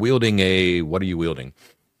he's wielding a, what are you wielding?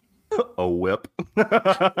 A whip.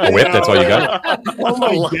 A whip? That's all you got? Oh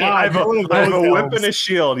my god! I have a whip and a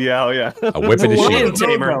shield. Yeah. A whip and a Lion shield.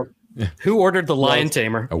 tamer. Who ordered the lion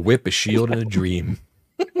tamer? A whip, a shield, and a dream.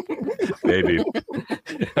 Maybe.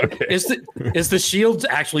 Okay. Is the shield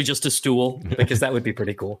actually just a stool? Because that would be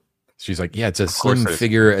pretty cool. She's like, yeah, it's a slim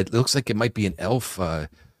figure. It looks like it might be an elf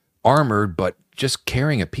armored, but just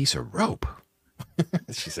carrying a piece of rope.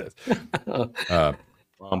 She says.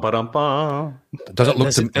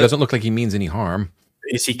 Doesn't look like he means any harm.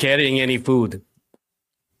 Is he carrying any food?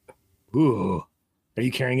 Ooh. Are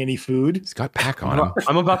you carrying any food? He's got pack on him.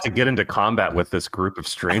 I'm about to get into combat with this group of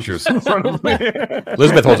strangers in front of me.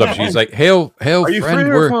 Elizabeth holds up. She's like, hail, Are you friend.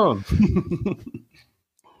 free or phone?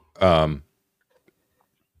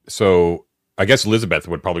 So I guess Elizabeth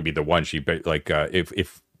would probably be the one. She like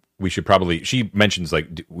if we should probably. She mentions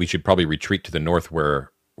like we should probably retreat to the north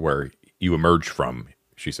where you emerged from.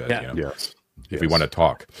 She says, Yeah. you know, if we want to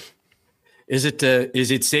talk. Is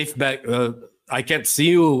it safe back? I can't see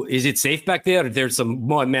you. Is it safe back there? There's some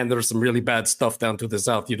really bad stuff down to the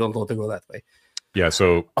south. You don't want to go that way. Yeah.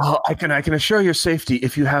 So I can assure your safety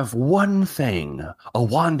if you have one thing, a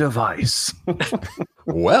wand of ice.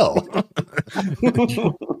 well,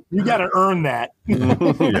 you got to earn that.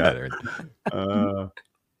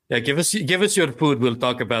 Yeah, give us your food. We'll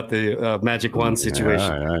talk about the magic wand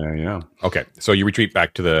situation. Yeah. Okay, so you retreat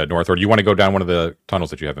back to the north, or do you want to go down one of the tunnels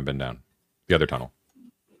that you haven't been down? The other tunnel,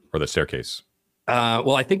 or the staircase?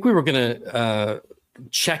 Well, I think we were going to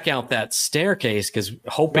check out that staircase because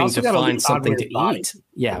hoping to find something to eat.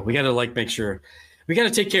 Yeah, we got to make sure. We got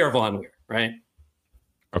to take care of Onweir, right?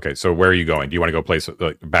 Okay, so where are you going? Do you want to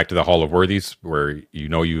go back to the Hall of Worthies, where you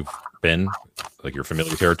know you've been, like your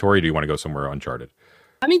familiar territory? Or do you want to go somewhere uncharted?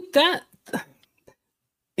 I mean, that,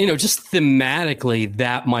 just thematically,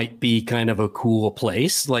 that might be kind of a cool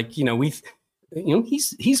place. Like, he's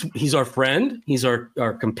our friend. He's our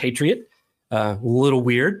compatriot. A little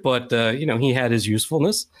weird, but, he had his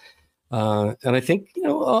usefulness. And I think,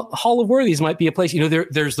 Hall of Worthies might be a place.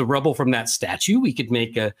 There's the rubble from that statue. We could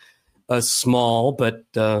make a small but,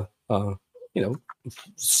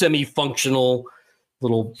 semi-functional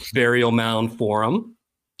little burial mound for him.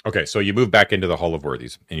 Okay, so you move back into the Hall of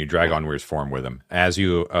Worthies, and you drag Onweir's form with him. As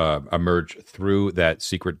you emerge through that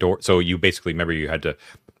secret door, so you basically, remember, you had to,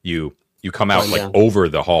 you come out over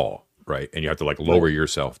the hall, right? And you have to lower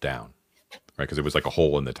yourself down, right? Because it was like a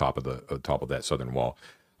hole in the top of that southern wall.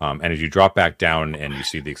 And as you drop back down and you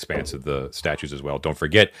see the expanse of the statues as well, don't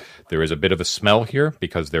forget, there is a bit of a smell here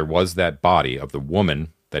because there was that body of the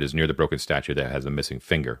woman that is near the broken statue that has a missing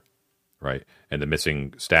finger, right? And the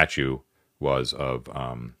missing statue was of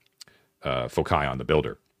Phocaion, the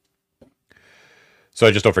builder. So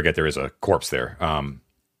just don't forget there is a corpse there.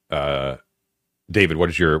 David, what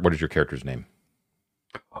is your character's name?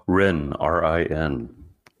 Rin, R-I-N.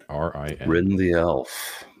 R-I-N. Rin the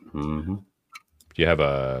elf. Mm-hmm. Do you have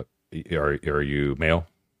are you male?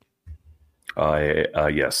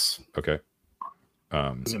 Yes. Okay.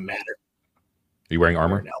 Doesn't matter. Are you wearing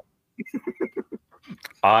armor? No.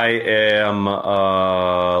 I am.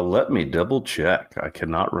 Let me double check. I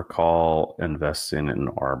cannot recall investing in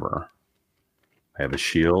armor. I have a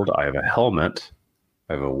shield. I have a helmet.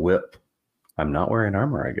 I have a whip. I'm not wearing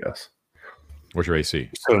armor, I guess. What's your AC?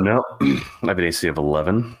 So no, I have an AC of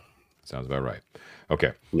 11. Sounds about right.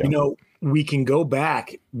 Okay. Yeah. You know, we can go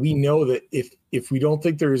back. We know that if we don't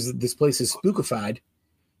think this place is spookified,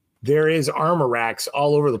 there is armor racks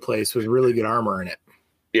all over the place with really good armor in it.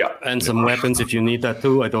 Yeah. And some weapons if you need that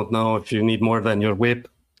too. I don't know if you need more than your whip.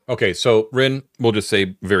 Okay, so Rin, we'll just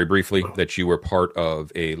say very briefly that you were part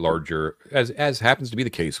of a larger, as happens to be the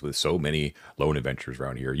case with so many lone adventurers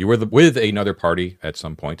around here. You were with another party at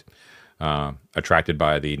some point, attracted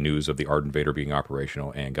by the news of the Arden Vader being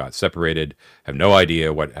operational, and got separated. Have no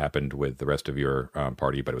idea what happened with the rest of your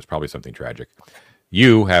party, but it was probably something tragic.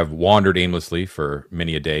 You have wandered aimlessly for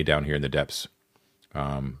many a day down here in the depths,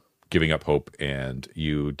 giving up hope, and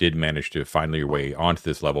you did manage to find your way onto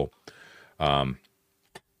this level.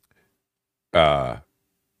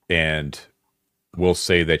 And we'll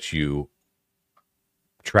say that you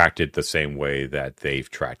tracked it the same way that they've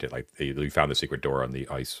tracked it. Like you found the secret door on the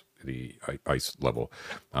ice level.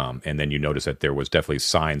 And then you notice that there was definitely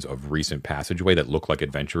signs of recent passageway that look like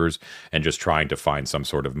adventurers, and just trying to find some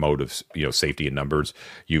sort of mode of, safety in numbers.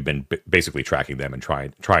 You've been basically tracking them and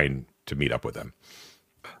trying to meet up with them.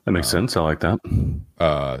 That makes sense. I like that.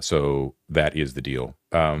 So that is the deal.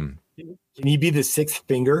 Can he be the sixth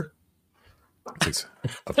finger? It's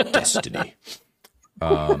of destiny.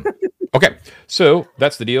 Okay, so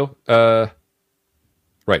that's the deal.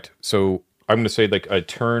 Right. So I'm going to say like a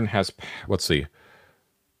turn has. Let's see. I'm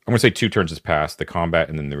going to say 2 turns has passed, the combat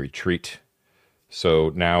and then the retreat.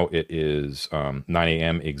 So now it is 9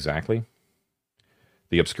 a.m. exactly.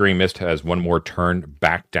 The obscuring mist has one more turn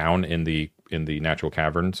back down in the natural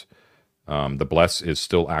caverns. The bless is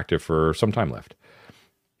still active for some time left.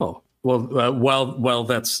 Oh. Well, while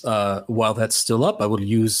that's still up, I will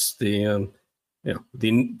use the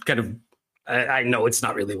kind of. I know it's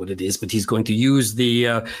not really what it is, but he's going to use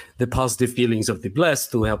the positive feelings of the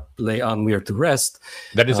blessed to help lay Onweir to rest.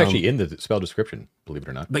 That is actually in the spell description, believe it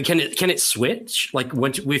or not. But can it switch? Like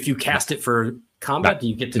if you cast it for combat, do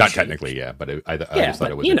you get to not choose? Technically, yeah. But I just thought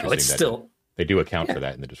it was interesting. It's still. They do account for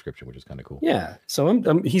that in the description, which is kind of cool. Yeah, so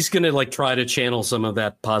he's going to try to channel some of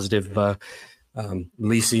that positive.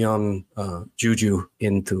 Lycion juju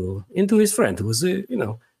into his friend, who was a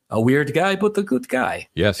weird guy but a good guy.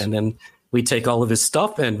 Yes. And then we take all of his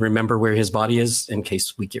stuff and remember where his body is in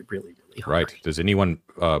case we get really, really hungry. Right. Does anyone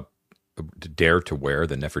dare to wear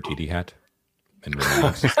the Nefertiti hat? In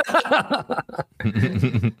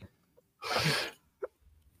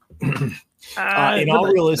all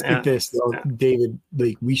realisticness, though, David,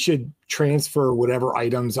 we should transfer whatever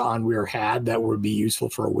items Onweir had that would be useful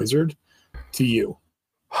for a wizard to you.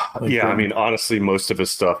 I mean, honestly, most of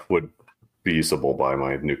his stuff would be usable by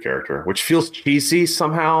my new character, which feels cheesy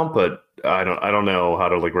somehow, but I don't know how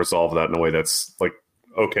to resolve that in a way that's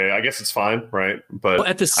okay. I guess it's fine, right? But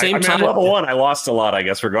at the same time, I'm level 1. I lost a lot, I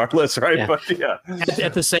guess, regardless, right? Yeah. But yeah,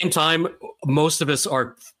 at the same time, most of us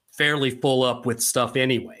are fairly full up with stuff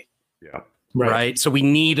anyway. Yeah. Right. So we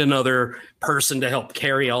need another person to help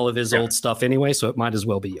carry all of his old stuff anyway. So it might as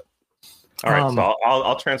well be you. All right, so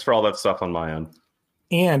I'll transfer all that stuff on my end.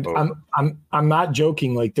 And I'm not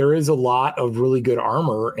joking. There is a lot of really good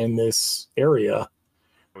armor in this area.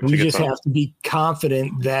 We just have to be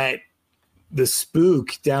confident that the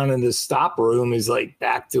spook down in the stop room is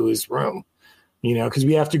back to his room, because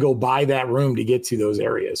we have to go by that room to get to those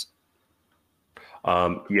areas.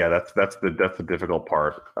 That's the difficult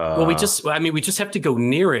part. Well, we just have to go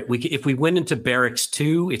near it. If we went into barracks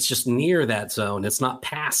 2, it's just near that zone. It's not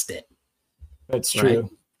past it. That's true.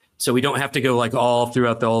 Right? So we don't have to go all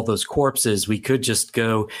throughout all those corpses. We could just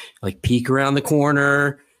go peek around the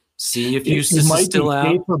corner, see if Eustace is still out. It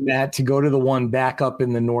might be safer, Matt, to go to the one back up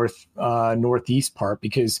in the northeast part,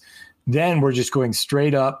 because then we're just going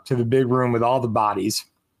straight up to the big room with all the bodies,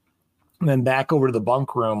 and then back over to the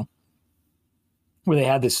bunk room where they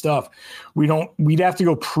had this stuff. We'd have to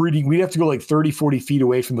go 30, 40 feet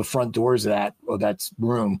away from the front doors of that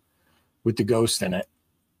room with the ghost in it.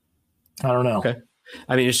 I don't know. Okay.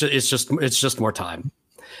 I mean, it's just more time.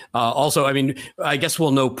 Also, I mean, I guess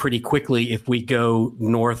we'll know pretty quickly if we go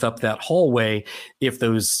north up that hallway if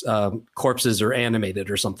those corpses are animated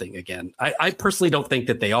or something again. I personally don't think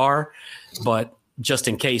that they are, but just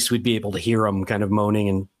in case, we'd be able to hear them kind of moaning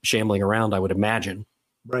and shambling around, I would imagine.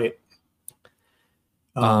 Right.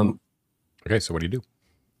 Okay, so what do you do?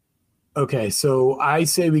 Okay, so I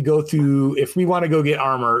say we go through. If we want to go get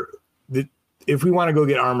armor,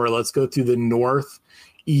 let's go through the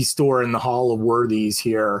northeast door in the Hall of Worthies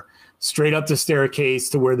here, straight up the staircase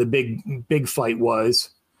to where the big fight was,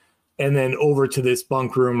 and then over to this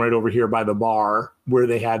bunk room right over here by the bar where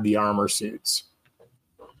they had the armor suits.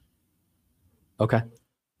 Okay.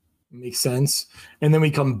 Makes sense. And then we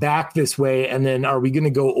come back this way, and then are we going to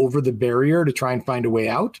go over the barrier to try and find a way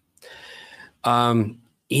out?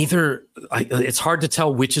 It's hard to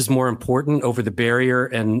tell which is more important, over the barrier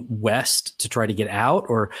and west to try to get out,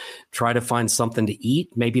 or try to find something to eat.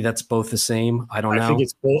 Maybe that's both the same. I don't know. I think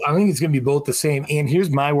it's going to be both the same. And here's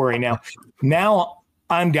my worry now. Now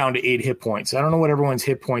I'm down to 8 hit points. I don't know what everyone's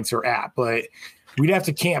hit points are at, but we'd have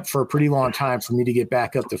to camp for a pretty long time for me to get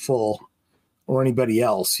back up to full, or anybody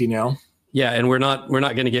else, you know? Yeah, and we're not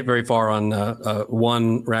going to get very far on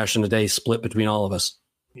one ration a day split between all of us.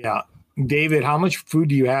 Yeah. David, how much food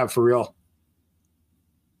do you have for real?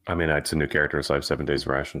 I mean, it's a new character, so I have 7 days of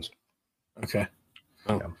rations. Okay.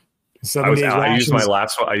 Oh. Yeah. 7 days I rations. used my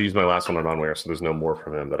last one. I used my last one on Onweir, so there's no more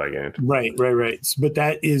from him that I gained. Right. But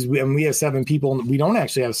that is, and we have 7 people. We don't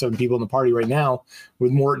actually have 7 people in the party right now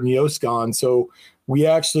with Morton Yost gone. So we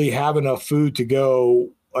actually have enough food to go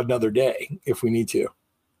another day if we need to.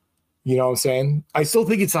 You know what I'm saying? I still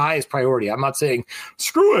think it's the highest priority. I'm not saying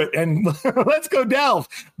screw it and let's go delve,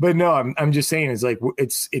 but no, I'm just saying it's like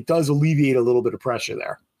it does alleviate a little bit of pressure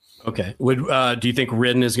there. Okay. Do you think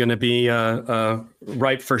Rin is going to be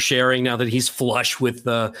ripe for sharing now that he's flush with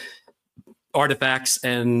artifacts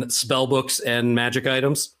and spell books and magic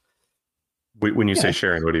items? When you say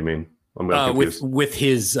sharing, what do you mean? I'm with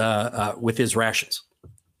his rations.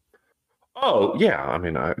 Oh yeah, I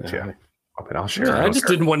mean, I'll share. I just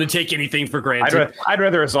didn't want to take anything for granted. I'd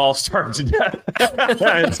rather us all starve to death.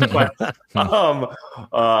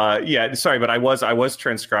 Yeah, sorry, but I was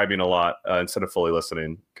transcribing a lot instead of fully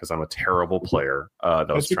listening because I'm a terrible player that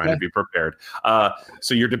was trying to be prepared.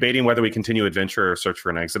 So you're debating whether we continue adventure or search for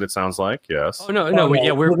an exit. It sounds like yes. Oh no.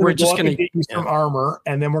 Yeah, we're just going to get you some armor,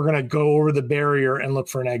 and then we're going to go over the barrier and look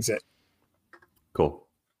for an exit. Cool.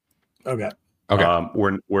 Okay.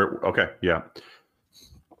 We're okay. Yeah.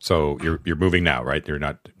 So you're moving now, right? You're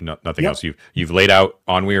nothing else. You've laid out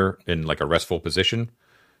Onweir in like a restful position.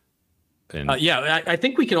 And I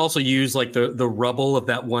think we can also use like the rubble of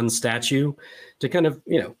that one statue to kind of,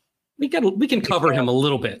 we can cover him a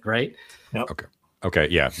little bit, right? Yep. Okay.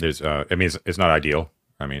 Yeah. There's I mean it's not ideal.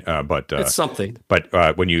 I mean, but it's something. But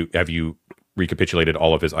have you recapitulated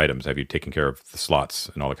all of his items? Have you taken care of the slots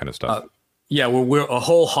and all that kind of stuff? Yeah, we're a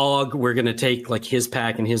whole hog. We're going to take like his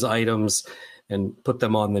pack and his items and put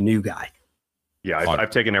them on the new guy. Yeah, I've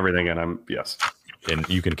taken everything, and yes. And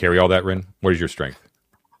you can carry all that, Rin? What is your strength?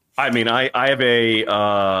 I mean, I have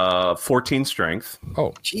a 14 strength.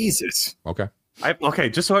 Oh, Jesus. Okay.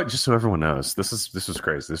 Just so everyone knows, this is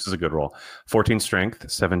crazy. This is a good roll. 14 strength,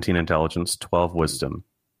 17 intelligence, 12 wisdom,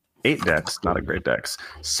 8 dex, not a great dex,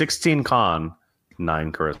 16 con,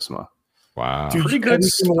 9 charisma. Wow. Dude, pretty good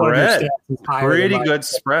spread. Pretty good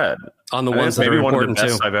spread on the ones that are important one of the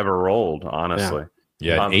best too. I've ever rolled, honestly.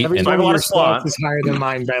 Yeah, every one of your slots is higher than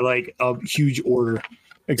mine by like a huge order,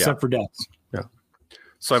 except for dex. Yeah.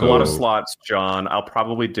 So I have a lot of slots, John. I'll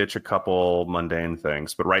probably ditch a couple mundane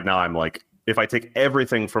things, but right now I'm like, if I take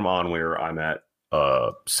everything from Onweir, I'm at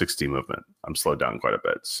 60 movement. I'm slowed down quite a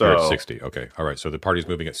bit. So you're at 60. Okay. All right. So the party's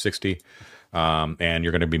moving at 60. And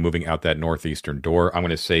you're going to be moving out that northeastern door. I'm going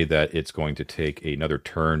to say that it's going to take another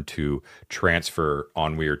turn to transfer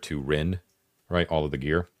Onweir to Rin, right? All of the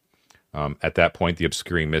gear. At that point, the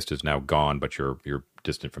obscuring mist is now gone, but you're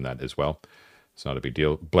distant from that as well. It's not a big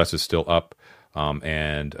deal. Bless is still up.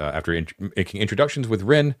 And after making introductions with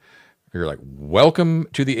Rin, you're like, welcome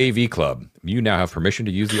to the AV Club. You now have permission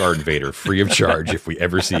to use the Arden Vader free of charge if we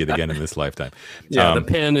ever see it again in this lifetime. Yeah, the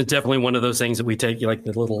pin is definitely one of those things that we take, like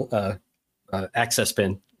the little access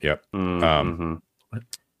pin. Yep. Mm-hmm.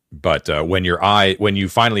 But when you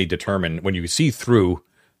finally determine, when you see through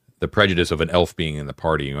the prejudice of an elf being in the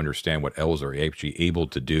party, you understand what elves are actually able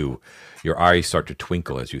to do. Your eyes start to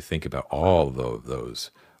twinkle as you think about all of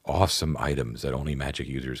those awesome items that only magic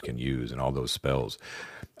users can use and all those spells.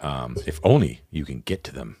 If only you can get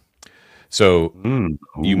to them. So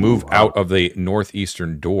you move out of the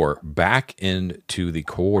northeastern door back into the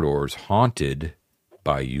corridors haunted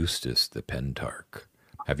by Eustace the Pentarch.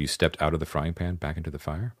 Have you stepped out of the frying pan back into the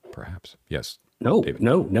fire? Perhaps. Yes. No, David.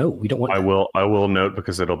 no. We don't want. I will note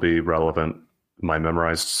because it'll be relevant. My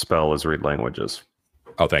memorized spell is read languages.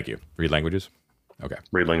 Oh, thank you. Read languages? Okay.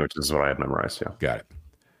 Read languages is what I have memorized. Yeah. Got it.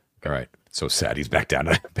 All right. So sad he's back down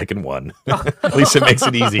to picking one. At least it makes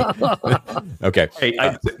it easy. Okay. Hey,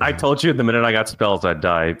 I told you the minute I got spells, I'd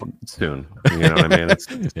die soon. You know what I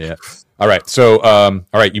mean? Yeah. All right. So, all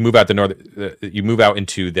right. You move out you move out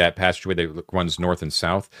into that passageway that runs north and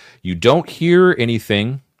south. You don't hear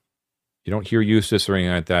anything. You don't hear Eustace or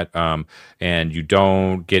anything like that. And you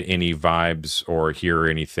don't get any vibes or hear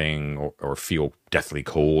anything or feel deathly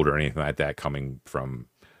cold or anything like that coming from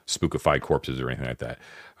spookified corpses or anything like that.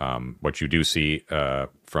 What you do see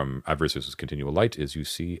from Avaricious' continual light is you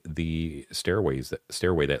see the stairway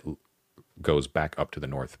that goes back up to the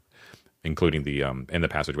north, including the and the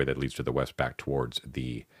passageway that leads to the west back towards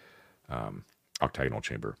the octagonal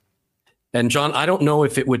chamber. And John, I don't know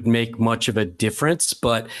if it would make much of a difference,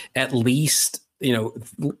 but at least,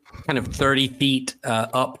 kind of 30 feet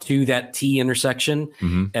up to that T intersection,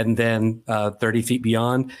 and then 30 feet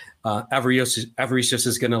beyond, Avaricious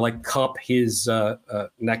is going to cup his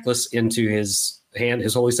necklace into his hand,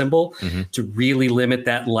 his holy symbol, to really limit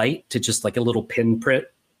that light to just like a little pinprick,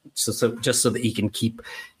 just so that he can keep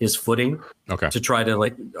his footing. Okay. To try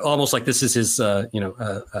to almost like this is his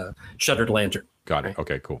shuttered lantern. Got it.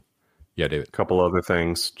 Okay. Cool. Yeah, David. A couple other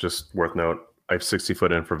things just worth note. I have 60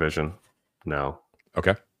 foot infravision now.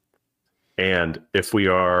 Okay. And if we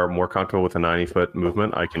are more comfortable with a 90 foot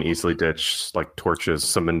movement, I can easily ditch torches,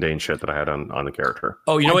 some mundane shit that I had on the character.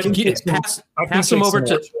 Oh, you know what? Pass him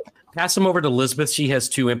over to Elizabeth. She has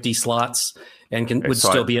 2 empty slots and would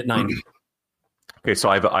still be at 90. Okay, so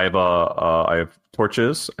I have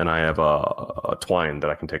torches and I have a twine that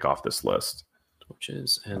I can take off this list.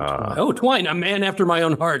 Torches and Twine. Twine, a man after my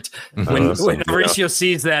own heart. When Horatio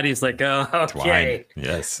sees that, he's like, "Oh, okay, Twine.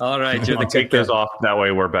 Yes, all right." I'll take those off. That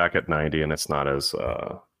way, we're back at 90, and it's not as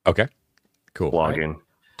okay, cool. Blogging. Right.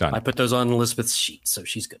 Done. I put those on Elizabeth's sheet, so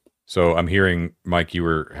she's good. So I'm hearing, Mike,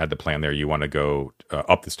 you had the plan there. You want to go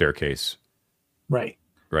up the staircase, Right.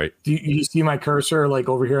 right? Do you see my cursor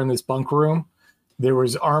over here in this bunk room? There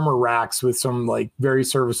was armor racks with some very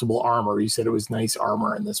serviceable armor. You said it was nice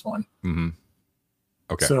armor in this one. Mm-hmm.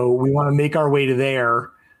 Okay. So we want to make our way to there,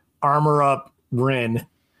 armor up Rin,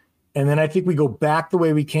 and then I think we go back the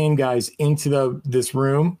way we came, guys, into this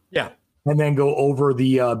room. Yeah. And then go over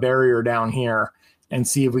the barrier down here and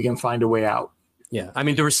see if we can find a way out. Yeah. I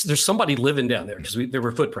mean, there's somebody living down there because there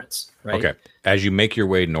were footprints, right? Okay. As you make your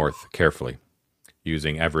way north carefully,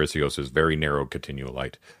 using Avaricios' very narrow continual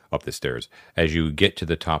light up the stairs, as you get to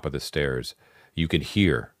the top of the stairs, you can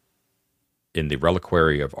hear in the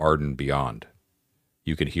reliquary of Arden beyond,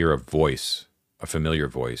 you can hear a voice, a familiar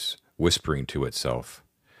voice, whispering to itself,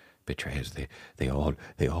 "Betrayers, they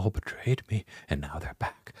all betrayed me, and now they're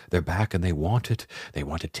back. They're back, and they want it. They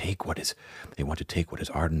want to take what is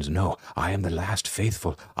Arden's. No, I am the last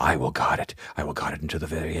faithful. I will guard it. I will guard it until the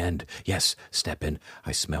very end. Yes, step in.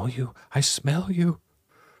 I smell you. I smell you."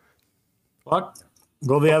 Fuck.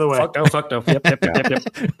 Go the other way. Fuck no. Yep.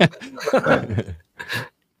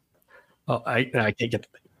 Oh, I can't get the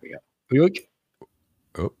thing. Here we go.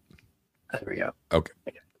 Oh, there we go. okay.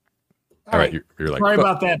 All right, you're like, sorry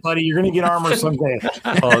about that, buddy. You're gonna get armor someday.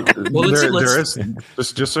 There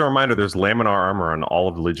is just a reminder. There's laminar armor on all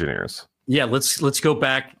of the Legionnaires. Yeah, let's go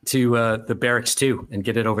back to the barracks too and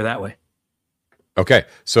get it over that way. Okay,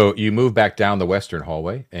 so you move back down the western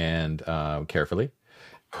hallway and carefully.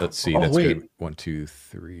 Let's see. That's good. 1, 2,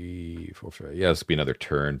 3, 4, 5. Yeah, this will be another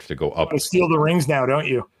turn to go up. You steal the rings now, don't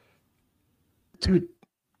you? Dude,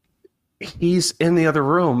 he's in the other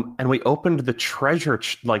room, and we opened the treasure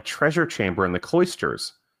chamber in the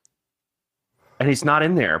cloisters, and he's not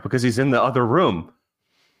in there because he's in the other room.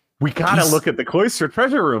 We gotta look at the cloister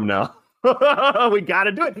treasure room now. We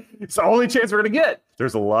gotta do it. It's the only chance we're gonna get.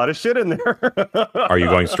 There's a lot of shit in there. Are you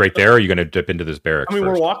going straight there, or are you going to dip into this barracks? I mean,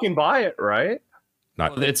 first? we're walking by it, right?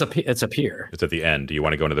 Not. It's a pier. It's at the end. Do you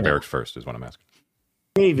want to go into the barracks first? Is what I'm asking.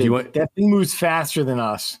 David, that thing moves faster than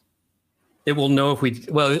us. It will know if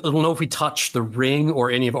we touch the ring or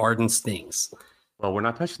any of Arden's things. Well, we're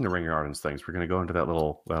not touching the ring of Arden's things. We're going to go into that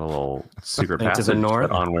little secret passage to the north.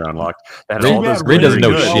 that we're unlocked. Rin doesn't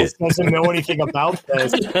know shit. Doesn't know anything about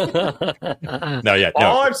this. No.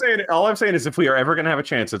 All I'm saying is, if we are ever going to have a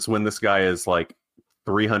chance, it's when this guy is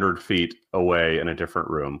 300 feet away in a different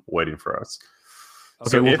room waiting for us. Okay,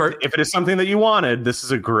 so if it is something that you wanted, this is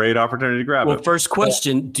a great opportunity to grab it. Well, first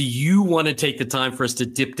question, do you want to take the time for us to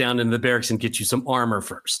dip down into the barracks and get you some armor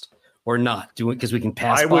first? Or not? Because we can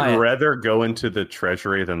pass by. I would rather go into the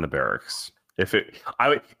treasury than the barracks.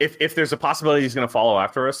 If there's a possibility he's going to follow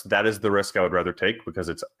after us, that is the risk I would rather take because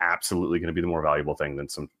it's absolutely going to be the more valuable thing than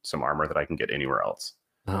some armor that I can get anywhere else.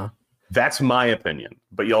 Uh-huh. That's my opinion,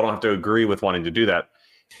 but y'all don't have to agree with wanting to do that.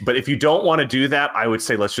 But if you don't want to do that, I would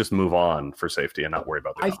say let's just move on for safety and not worry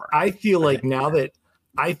about the armor. I feel like now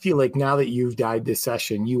that you've died this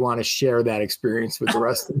session, you want to share that experience with the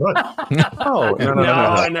rest of us. No.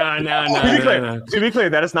 No. To be clear,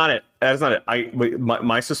 that is not it. That is not it.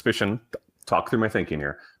 My suspicion. Talk through my thinking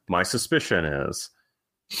here. My suspicion is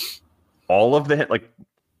all of the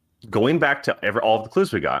going back to all of the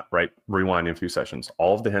clues we got. Right, rewinding a few sessions.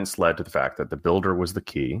 All of the hints led to the fact that the builder was the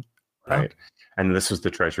key. Right, and this was the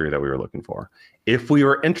treasury that we were looking for. If we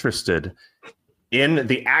were interested in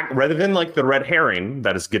the act, rather than like the red herring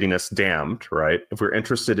that is getting us damned, right? If we're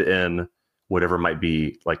interested in whatever might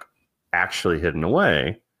be like actually hidden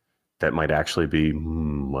away, that might actually be, I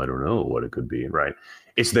don't know what it could be, right?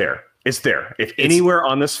 It's there. It's there. If anywhere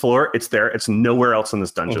on this floor, it's there. It's nowhere else in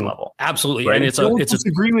this dungeon level. Absolutely. Right? And I don't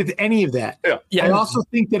disagree with any of that. Yeah. I also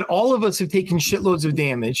think that all of us have taken shitloads of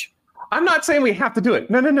damage. I'm not saying we have to do it.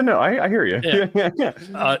 No. I hear you. Yeah. Yeah.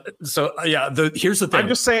 Here's the thing. I'm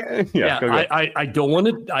just saying. Yeah. I don't want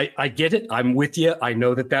to. I get it. I'm with you. I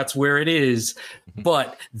know that's where it is,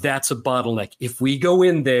 but that's a bottleneck. If we go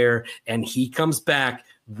in there and he comes back,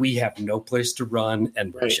 we have no place to run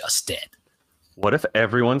and we're just dead. What if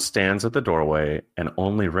everyone stands at the doorway and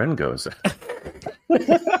only Ren goes in?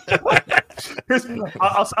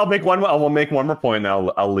 I'll make one. I will make one more point.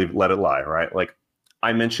 And I'll let it lie. Right, like.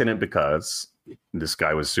 I mention it because this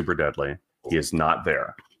guy was super deadly. He is not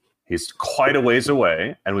there. He's quite a ways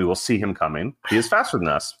away, and we will see him coming. He is faster than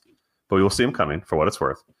us, but we will see him coming for what it's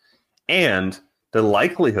worth. And the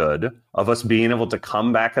likelihood of us being able to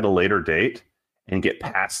come back at a later date and get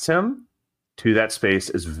past him to that space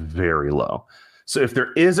is very low. So if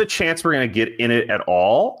there is a chance we're going to get in it at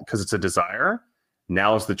all, because it's a desire,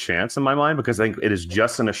 now is the chance in my mind, because I think it is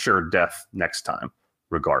just an assured death next time,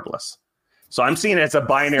 regardless. So I'm seeing it as a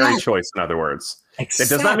binary choice, in other words. It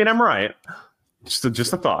does not mean I'm right. Just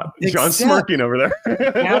a thought. John's smirking over there.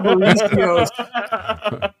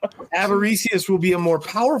 Avaricius will be a more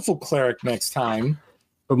powerful cleric next time.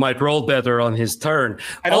 But might roll better on his turn.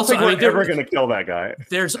 I don't think we're ever going to kill that guy.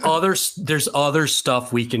 There's other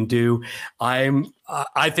stuff we can do.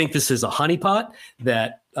 I think this is a honeypot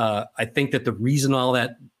that I think that the reason all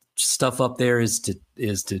that stuff up there is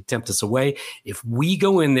to tempt us away. If we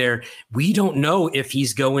go in there, we don't know if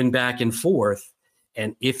he's going back and forth,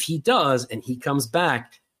 and if he does and he comes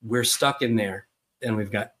back, we're stuck in there and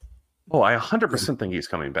we've got I 100% think he's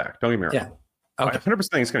coming back. Don't get me wrong. Yeah, okay. I 100%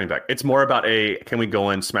 think he's coming back. It's more about can we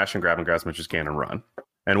go in, smash and grab as much as can and run,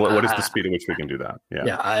 and what is the speed at which we can do that?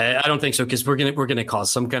 I don't think so, because we're gonna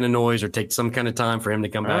cause some kind of noise or take some kind of time for him to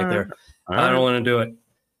come back there. I don't want to do it.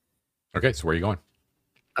 Okay, so where are you going?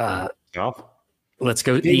 Let's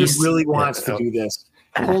go David east. really wants to do this.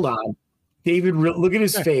 Hold on. David, look at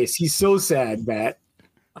his face. He's so sad, Matt.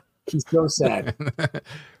 He's so sad.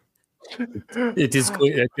 It is.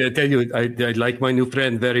 I tell you, I like my new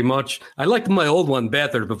friend very much. I liked my old one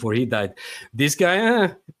better before he died. This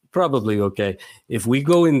guy, probably okay. If we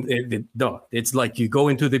go in, no, it's like you go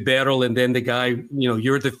into the barrel and then the guy,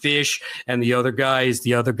 you're the fish and the other guy is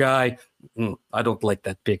the other guy. I don't like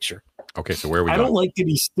that picture. Okay, so where are we I going? don't like that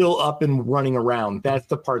he's still up and running around. That's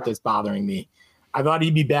the part that's bothering me. I thought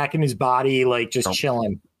he'd be back in his body, like just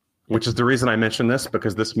chilling. Which is the reason I mentioned this,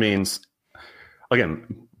 because this means,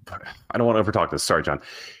 again, I don't want to overtalk this. Sorry, John.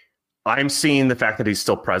 I'm seeing the fact that he's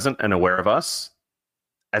still present and aware of us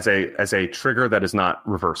as a trigger that is not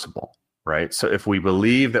reversible, right? So if we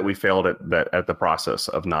believe that we failed at the process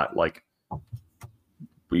of not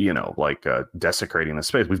desecrating the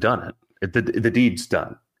space, we've done it. The deed's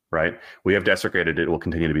done. Right, we have desecrated it. Will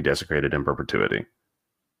continue to be desecrated in perpetuity,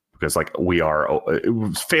 because we are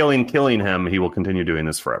failing killing him. He will continue doing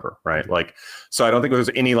this forever. Right, so I don't think there's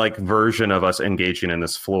any version of us engaging in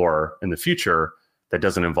this floor in the future that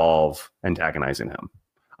doesn't involve antagonizing him.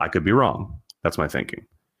 I could be wrong. That's my thinking.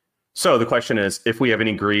 So the question is, if we have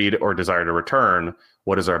any greed or desire to return,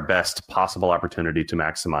 what is our best possible opportunity to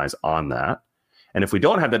maximize on that? And if we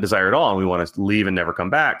don't have that desire at all and we want to leave and never come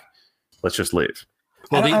back, let's just leave.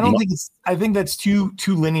 Well, I think that's too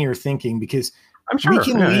linear thinking, because I'm sure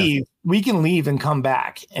we can leave and come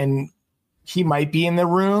back, and he might be in the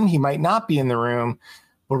room, he might not be in the room,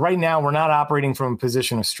 but right now we're not operating from a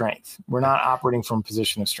position of strength.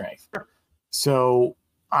 So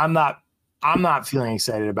I'm not feeling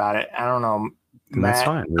excited about it. I don't know. That's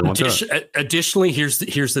fine. Additionally, here's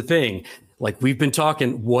the thing. We've been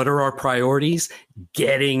talking, what are our priorities?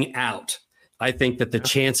 Getting out. I think that the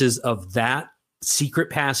chances of that secret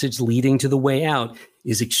passage leading to the way out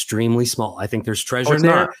is extremely small. I think there's treasure in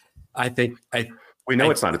there. Not. We know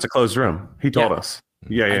it's not. It's a closed room. He told us.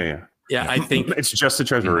 Yeah. I think it's just a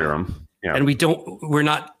treasury room. Yeah. And we're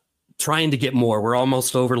not trying to get more. We're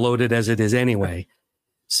almost overloaded as it is anyway.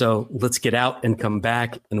 So let's get out and come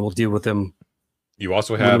back, and we'll deal with them. You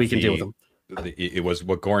also have we can deal with them. It was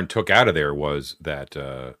what Goran took out of there was that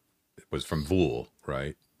it was from Vul,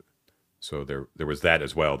 right? So there was that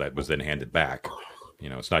as well that was then handed back.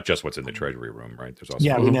 It's not just what's in the treasury room, right? There's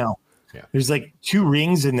also we know. Yeah. There's like 2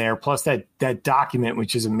 rings in there plus that document,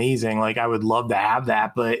 which is amazing. Like I would love to have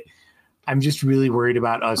that, but I'm just really worried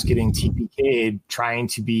about us getting TPK'd trying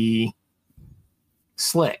to be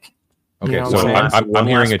slick. Okay, so I'm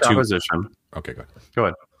hearing a proposition. Okay, go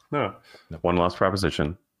ahead. No. One last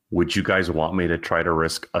proposition. Would you guys want me to try to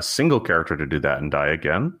risk a single character to do that and die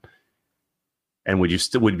again? And would you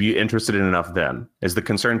be interested in enough then? Is the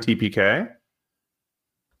concern TPK?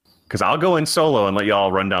 Because I'll go in solo and let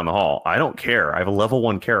y'all run down the hall. I don't care. I have a level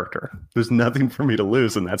 1 character. There's nothing for me to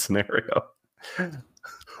lose in that scenario.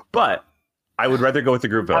 But I would rather go with the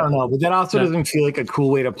group vote. I don't know, but that also doesn't feel like a cool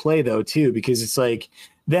way to play though, too, because it's like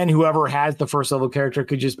then whoever has the first level character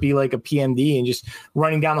could just be like a PMD and just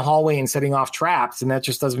running down the hallway and setting off traps, and that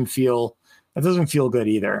just doesn't feel good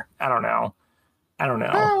either. I don't know.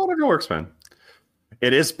 Oh, whatever works, man.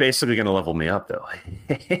 It is basically going to level me up, though.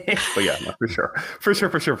 But yeah, no, for sure.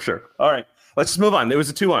 All right, let's just move on. It was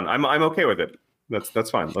a 2-1. I'm okay with it. That's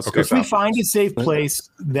fine. Let's go. If we find a safe place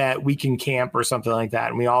that we can camp or something like that,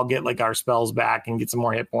 and we all get like our spells back and get some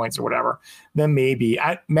more hit points or whatever, then maybe.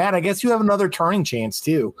 Matt, I guess you have another turning chance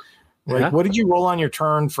too. Like, what did you roll on your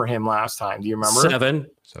turn for him last time? Do you remember? 7.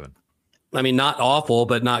 I mean, not awful,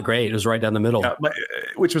 but not great. It was right down the middle. Yeah,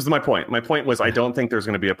 which was my point. My point was I don't think there's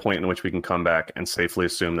going to be a point in which we can come back and safely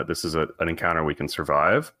assume that this is an encounter we can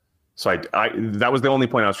survive. So I that was the only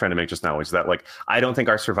point I was trying to make just now, is that like I don't think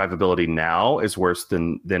our survivability now is worse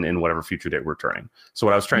than in whatever future date we're returning. So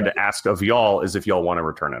what I was trying to ask of y'all is if y'all want to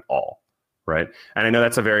return at all, right? And I know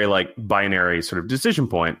that's a very like binary sort of decision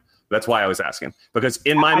point. That's why I was asking, because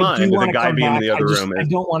in my mind, the guy being in the other room, I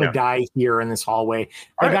don't want to die here in this hallway.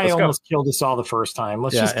 That guy almost killed us all the first time.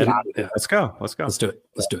 Let's just get out of here. Let's go. Let's do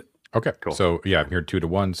it. Okay, cool. So yeah, I'm here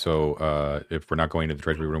 2-1. So if we're not going to the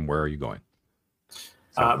treasury room, where are you going?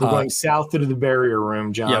 We're going south to the barrier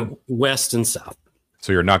room, John. Yeah, west and south.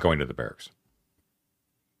 So you're not going to the barracks?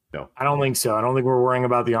 No, I don't think so. I don't think we're worrying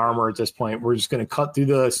about the armor at this point. We're just going to cut through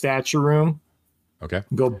the statue room. Okay.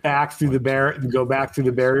 Go back through the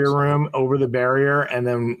barrier room, over the barrier, and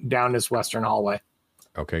then down this western hallway.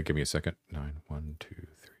 Okay, give me a second. 9, 1, 2, 3,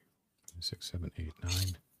 6, 7, 8,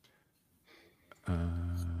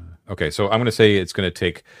 9. Okay, so I'm going to say it's going to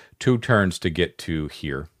take 2 turns to get to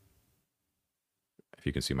here. If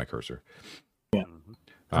you can see my cursor.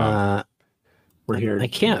 Yeah. We're here. I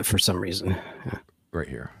can't for some reason. Right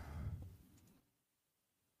here.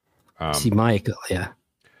 See Mike, yeah.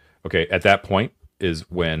 Okay, at that point is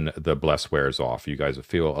when the bless wears off. You guys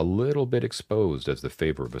feel a little bit exposed as the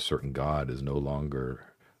favor of a certain god is no longer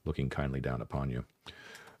looking kindly down upon you.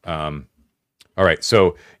 All right,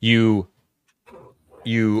 so you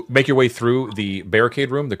make your way through the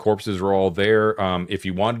barricade room. The corpses are all there. If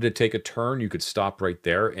you wanted to take a turn, you could stop right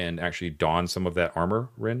there and actually don some of that armor,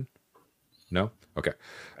 Rin. No? Okay.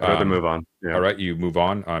 I'd rather move on. Yeah. All right, you move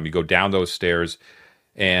on. You go down those stairs,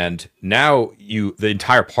 and now the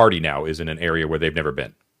entire party now is in an area where they've never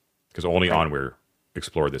been, because only Onweir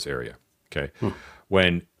explored this area. Okay.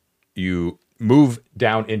 When you move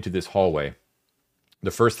down into this hallway,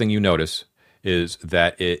 the first thing you notice is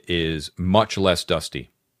that it is much less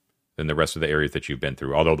dusty than the rest of the areas that you've been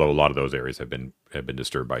through. Although a lot of those areas have been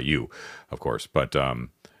disturbed by you, of course. But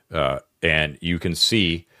and you can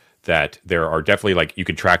see that there are definitely, like, you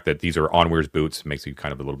can track that these are Onweir's boots. It makes you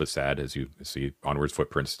kind of a little bit sad as you see Onweir's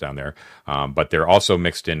footprints down there. But they're also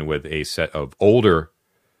mixed in with a set of older,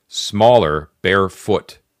 smaller, bare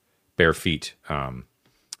feet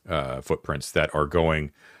footprints that are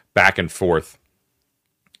going back and forth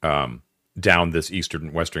down this eastern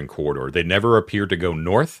and western corridor. They never appear to go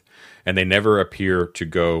north, and they never appear to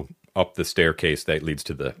go up the staircase that leads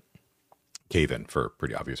to the cave-in for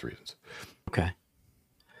pretty obvious reasons. Okay.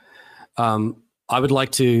 I would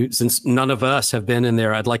like to, since none of us have been in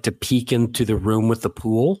there, I'd like to peek into the room with the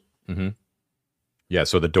pool. Mm-hmm. Yeah,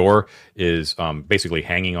 so the door is basically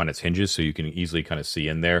hanging on its hinges, so you can easily kind of see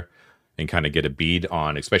in there and kind of get a bead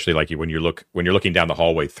on, especially like when you're looking down the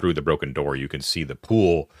hallway through the broken door, you can see the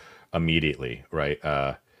pool immediately, right?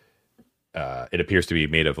 It appears to be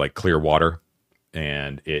made of like clear water,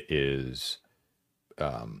 and it is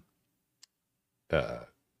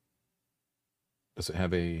does it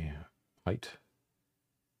have a height?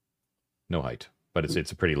 No height, but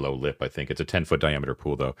it's a pretty low lip. I think it's a 10-foot diameter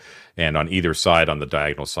pool though, and on either side, on the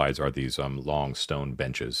diagonal sides, are these long stone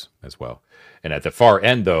benches as well. And at the far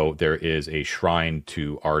end though, there is a shrine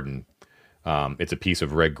to Arden. It's a piece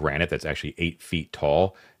of red granite that's actually 8 feet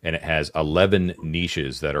tall, and it has 11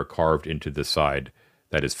 niches that are carved into the side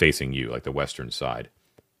that is facing you, like the western side.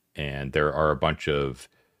 And there are a bunch of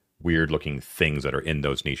weird-looking things that are in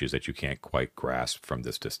those niches that you can't quite grasp from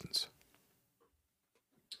this distance.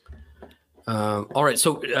 All right,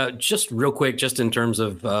 so just real quick, just in terms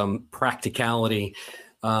of practicality,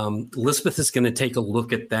 Elizabeth is going to take a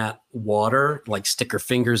look at that water, like stick her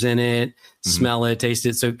fingers in it, smell it, taste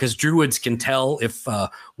it. So, because druids can tell if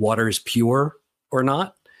water is pure or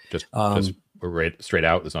not. Just right straight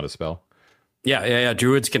out. It's not a spell. Yeah.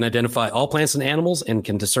 Druids can identify all plants and animals and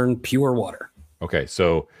can discern pure water. Okay,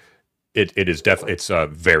 so it is definitely, it's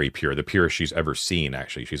very pure, the purest she's ever seen.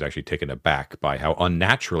 Actually, she's actually taken aback by how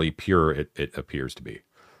unnaturally pure it appears to be.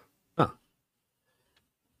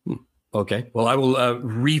 Okay. Well, I will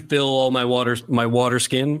refill all my water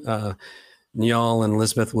skin. Niall and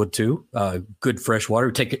Elizabeth would too. Good fresh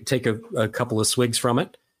water. Take a couple of swigs from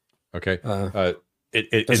it. Okay.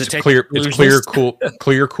 It's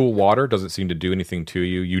clear, cool water. Doesn't seem to do anything to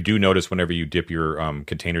you. You do notice whenever you dip your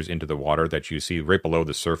containers into the water that you see right below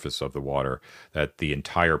the surface of the water that the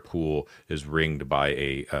entire pool is ringed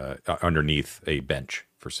by underneath a bench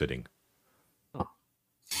for sitting.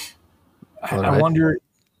 I wonder,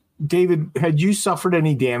 David, had you suffered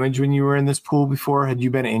any damage when you were in this pool before? Had you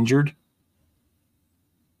been injured?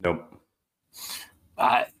 Nope.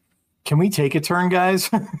 Can we take a turn, guys?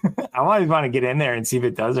 I always want to get in there and see if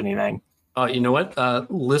it does anything. You know what?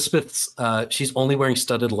 Lisbeth's, she's only wearing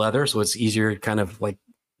studded leather, so it's easier kind of like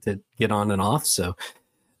to get on and off. So,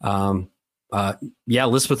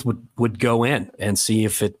 Lisbeth would go in and see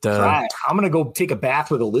if it. Right. I'm going to go take a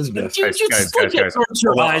bath with Elizabeth. Guys.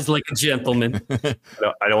 Your eyes like a gentleman.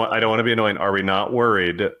 I don't want to be annoying. Are we not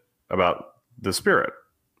worried about the spirit?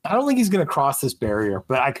 I don't think he's going to cross this barrier,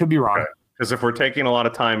 but I could be wrong. Because if we're taking a lot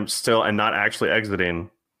of time still and not actually exiting,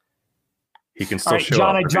 he can still show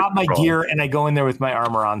John, up. I drop my gear and I go in there with my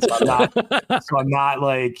armor on, so I'm not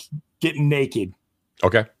like getting naked.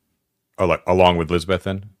 Okay. Along with Lisbeth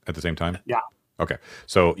then at the same time? Yeah. Okay.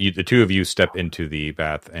 So the two of you step into the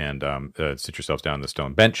bath and sit yourselves down on the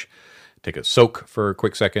stone bench. Take a soak for a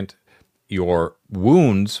quick second. Your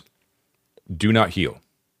wounds do not heal.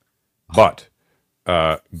 But,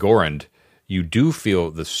 Gorand, you do feel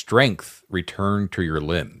the strength return to your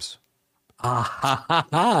limbs.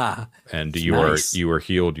 And you are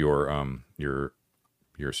healed your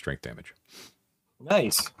strength damage.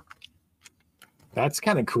 Nice. That's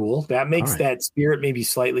kind of cool. That makes that spirit maybe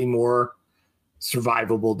slightly more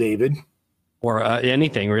survivable, David. Or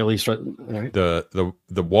anything really. Right. The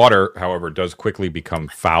water, however, does quickly become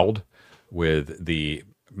fouled with the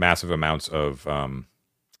massive amounts of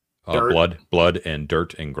blood and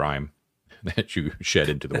dirt and grime that you shed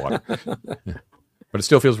into the water. But it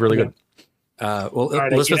still feels really good.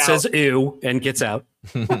 Elizabeth says ew and gets out.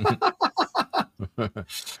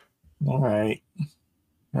 All right.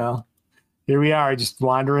 Well, here we are, just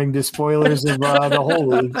wandering the spoilers of the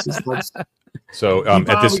holy. So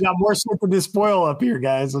at this, we got more stuff to despoil up here,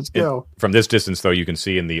 guys. Let's go. From this distance, though, you can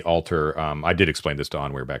see in the altar. I did explain this to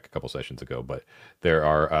Onweir back a couple sessions ago, but there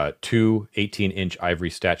are two 18-inch ivory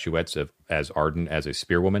statuettes as Arden as a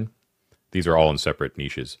spearwoman. These are all in separate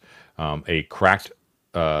niches. A cracked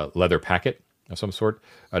leather packet of some sort,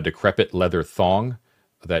 a decrepit leather thong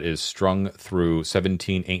that is strung through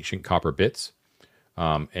 17 ancient copper bits,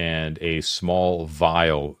 and a small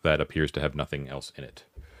vial that appears to have nothing else in it.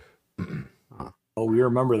 Oh, we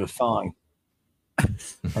remember the thong.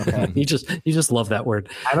 Okay. you just love that word.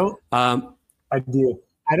 I don't. I do.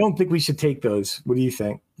 I don't think we should take those. What do you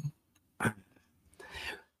think?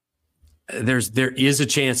 There is a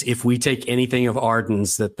chance if we take anything of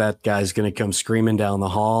Arden's that guy's going to come screaming down the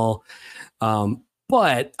hall.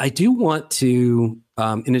 But I do want to,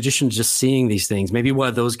 in addition to just seeing these things, maybe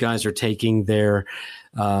while those guys are taking their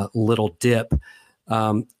little dip,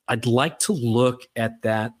 I'd like to look at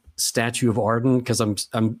that statue of Arden because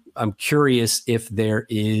I'm curious if there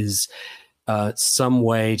is some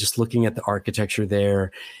way, just looking at the architecture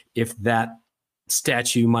there, if that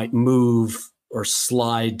statue might move or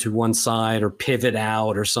slide to one side or pivot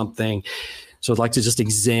out or something. So I'd like to just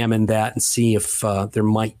examine that and see if there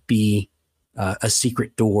might be a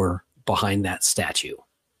secret door behind that statue.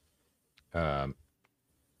 Okay.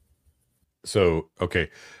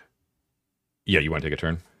 Yeah, you want to take a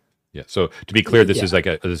turn? Yeah. So to be clear, this is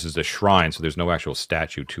a shrine, so there's no actual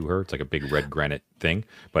statue to her. It's like a big red granite thing.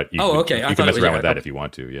 But you can mess around with that if you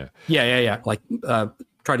want to. Yeah. Yeah. Like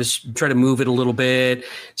try to move it a little bit,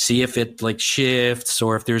 see if it like shifts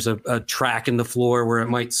or if there's a track in the floor where it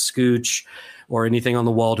might scooch or anything on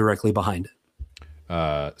the wall directly behind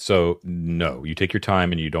it. So no, you take your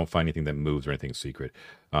time and you don't find anything that moves or anything secret.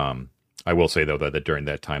 I will say, though, that during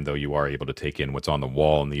that time, though, you are able to take in what's on the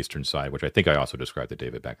wall on the eastern side, which I think I also described to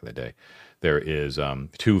David back in the day. There is 2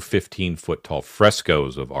 15-foot tall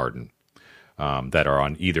frescoes of Arden that are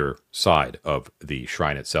on either side of the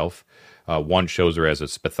shrine itself. One shows her as a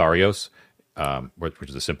Spitharios, which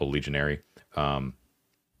is a simple legionary.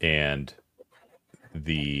 And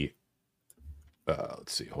the,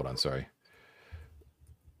 let's see, hold on, sorry.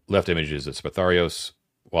 Left image is a Spitharios,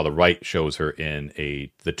 while the right shows her in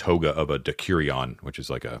the toga of a decurion, which is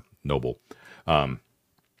like a noble. And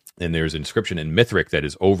there's an inscription in Mithric that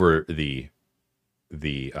is over the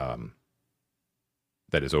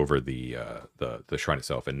shrine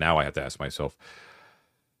itself. And now I have to ask myself,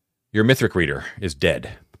 your Mithric reader is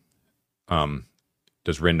dead.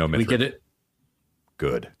 Does Rin know Mithric? We get it.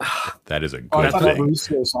 Good. That is a good I thought thing.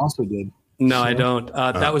 Lucius also did. No, I don't.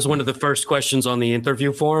 That was one of the first questions on the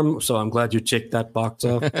interview form, so I'm glad you checked that box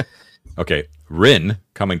off. Okay, Rin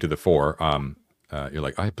coming to the fore. You're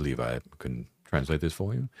like, I believe I can translate this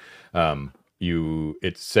for you.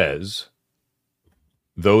 It says,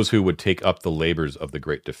 those who would take up the labors of the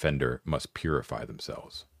great defender must purify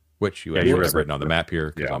themselves, which you have written on the map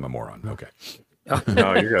here because I'm a moron. Okay.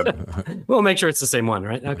 No, you're good. We'll make sure it's the same one,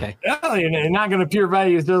 right? Okay. Oh, you're not going to purify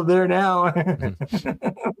yourself there now.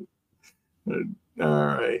 All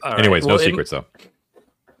right. Anyways, no secrets though.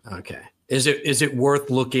 Okay. Is it worth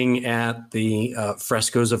looking at the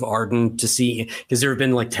frescoes of Arden to see? Because there have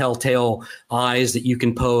been like telltale eyes that you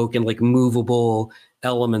can poke and like movable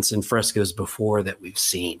elements in frescoes before that we've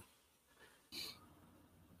seen.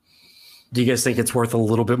 Do you guys think it's worth a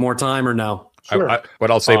little bit more time or no? Sure. What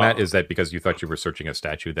I'll say, Matt, is that because you thought you were searching a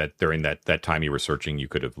statue, that during that time you were searching, you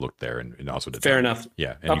could have looked there and also did. Fair enough.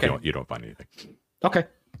 Yeah, and okay. you don't find anything. Okay.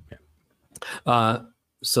 Yeah.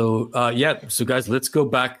 So guys, let's go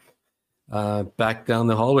back down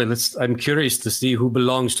the hallway. I'm curious to see who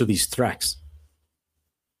belongs to these tracks.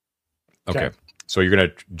 Okay. So you're going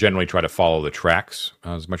to generally try to follow the tracks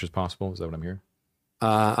as much as possible. Is that what I'm hearing?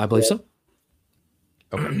 I believe so.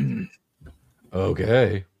 Okay.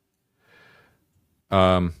 Okay.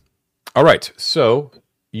 All right. So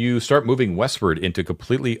you start moving westward into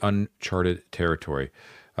completely uncharted territory.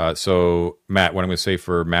 So Matt, what I'm going to say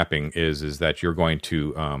for mapping is that you're going to,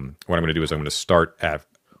 what I'm going to do is I'm going to start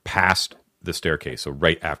past the staircase. So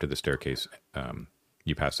right after the staircase,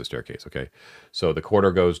 you pass the staircase. Okay. So the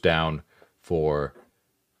corridor goes down for,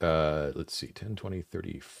 let's see, 10, 20,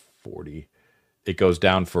 30, 40. It goes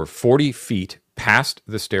down for 40 feet past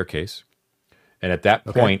the staircase. And at that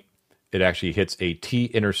point, it actually hits a T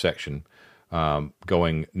intersection,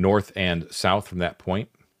 going north and south from that point.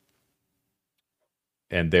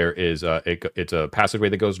 And there is it's a passageway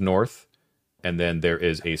that goes north, and then there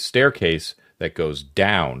is a staircase that goes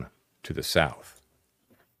down to the south.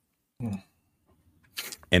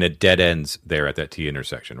 And it dead ends there at that T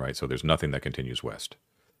intersection, right? So there's nothing that continues west.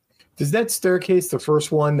 Does that staircase, the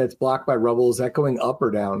first one that's blocked by rubble, is that going up or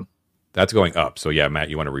down? That's going up. So yeah, Matt,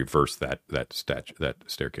 you want to reverse that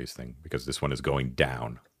staircase thing because this one is going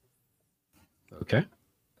down. Okay.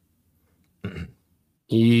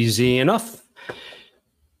 Easy enough.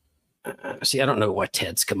 See, I don't know why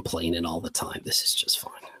Ted's complaining all the time. This is just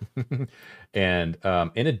fine. And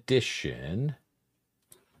in addition,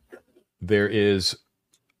 there is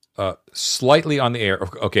slightly on the air.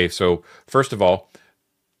 Okay, so first of all,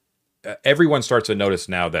 everyone starts to notice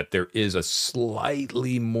now that there is a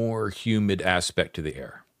slightly more humid aspect to the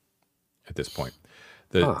air at this point.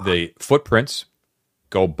 The footprints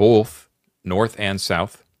go both north and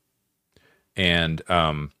south. And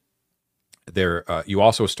there, you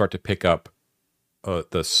also start to pick up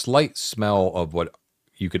the slight smell of what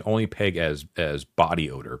you can only peg as body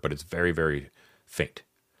odor, but it's very, very faint.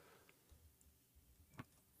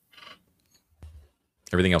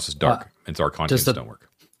 Everything else is dark, and so our conjunctions don't work.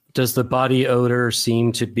 Does the body odor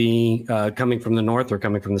seem to be coming from the north or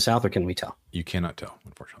coming from the south, or can we tell? You cannot tell,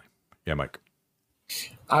 unfortunately. Yeah, Mike.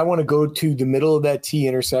 I want to go to the middle of that T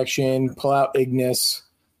intersection, pull out Ignis,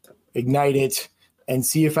 ignite it, and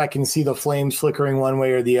see if I can see the flames flickering one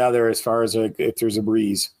way or the other as far as if there's a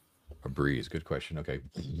breeze. A breeze. Good question. Okay.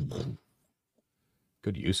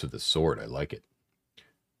 Good use of the sword. I like it.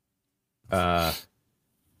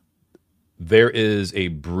 There is a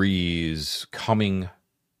breeze coming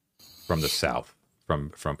from the south,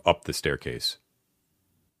 from up the staircase.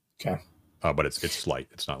 Okay. But it's slight.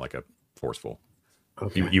 It's not like a forceful.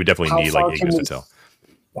 Okay. You would definitely need like Ignis to tell.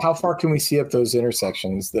 How far can we see up those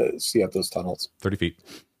intersections? See up those tunnels? 30 feet.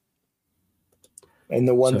 And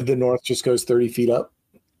the one to the north just goes 30 feet up.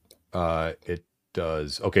 It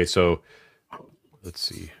does. Okay, so let's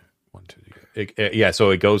see. 1, 2, 3. Yeah, so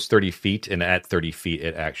it goes 30 feet, and at 30 feet,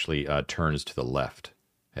 it actually turns to the left,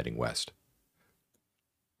 heading west.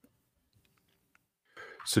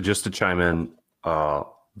 So just to chime in,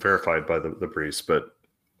 verified by the priest, but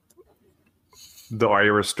the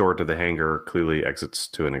iris door to the hangar clearly exits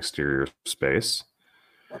to an exterior space.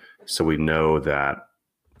 So we know that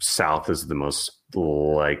south is the most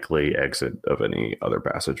likely exit of any other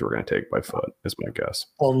passage we're going to take by foot, is my guess.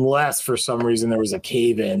 Unless for some reason there was a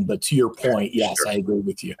cave in. But to your point, yes, sure. I agree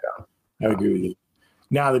with you. Yeah. I agree with you.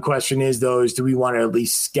 Now the question is, though, do we want to at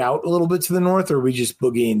least scout a little bit to the north, or are we just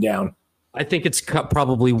boogieing down? I think it's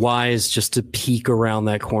probably wise just to peek around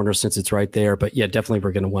that corner since it's right there. But yeah, definitely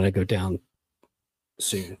we're going to want to go down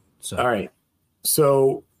soon. So. All right.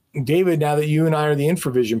 So, David, now that you and I are the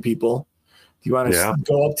infravision people, do you want to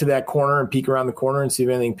go up to that corner and peek around the corner and see if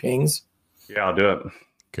anything pings? Yeah, I'll do it.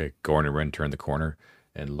 Okay, go on and run, turn the corner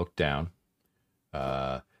and look down.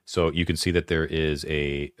 So you can see that there is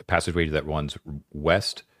a passageway that runs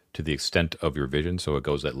west to the extent of your vision. So it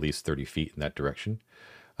goes at least 30 feet in that direction.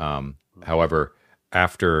 However,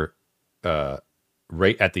 after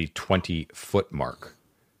right at the 20-foot mark,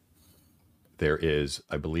 there is,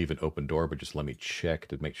 I believe, an open door, but just let me check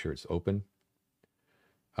to make sure it's open.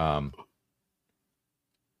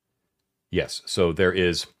 Yes, so there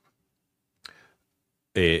is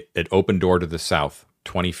an open door to the south,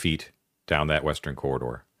 20 feet down that western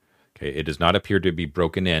corridor. Okay, it does not appear to be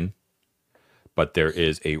broken in, but there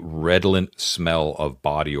is a redolent smell of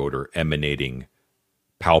body odor emanating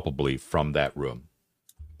palpably from that room.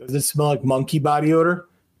 Does it smell like monkey body odor?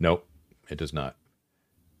 Nope, it does not.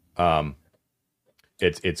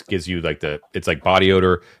 It gives you like it's like body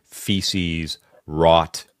odor, feces,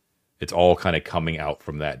 rot. It's all kind of coming out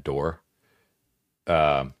from that door.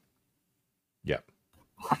 Yeah. I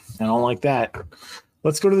don't like that.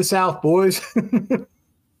 Let's go to the south, boys.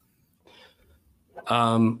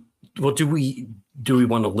 Well, do we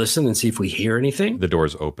want to listen and see if we hear anything? The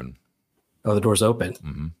door's open. Oh, the door's open.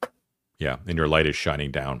 Mm-hmm. Yeah, and your light is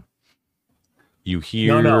shining down. You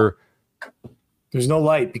hear? No. There's no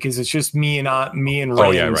light because it's just me and Rams.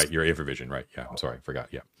 Oh yeah, right. Your infravision, right? Yeah, I'm sorry, I forgot.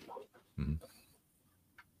 Yeah. Mm-hmm.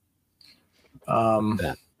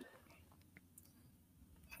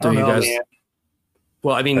 Do you guys? Man.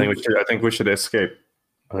 Well, I mean, I think we should escape.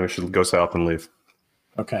 I think we should go south and leave.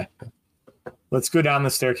 Okay. Let's go down the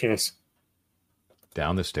staircase.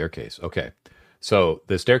 Down the staircase. Okay. So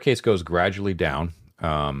the staircase goes gradually down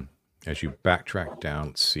as you backtrack down.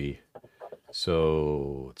 Let's see.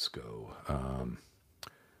 So let's go.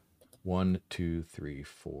 1, 2, 3,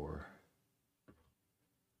 4.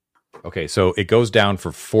 Okay, so it goes down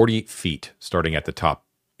for 40 feet, starting at the top.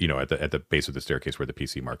 You know, at the base of the staircase where the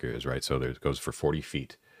PC marker is, right? So there it goes for 40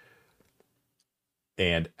 feet.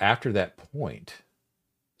 And after that point,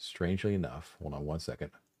 strangely enough, hold on 1 second.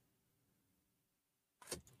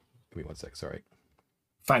 Give me 1 second, sorry.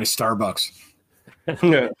 Find a Starbucks.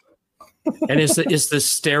 And is the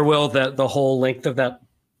stairwell the whole length of that?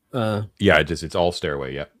 Yeah, it's all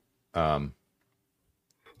stairway. Yep.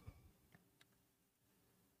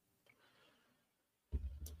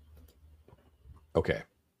 Okay.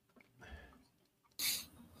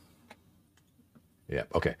 Yeah.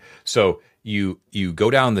 Okay. So you go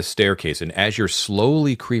down the staircase, and as you're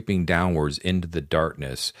slowly creeping downwards into the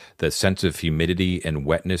darkness, the sense of humidity and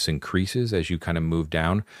wetness increases as you kind of move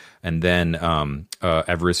down. And then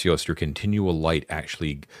Avaricios, your continual light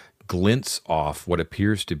actually glints off what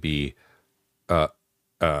appears to be a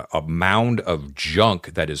mound of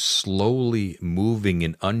junk that is slowly moving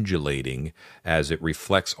and undulating as it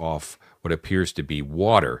reflects off what appears to be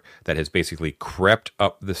water that has basically crept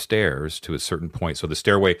up the stairs to a certain point. So the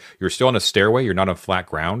stairway, you're still on a stairway, you're not on flat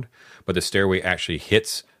ground, but the stairway actually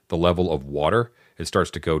hits the level of water. It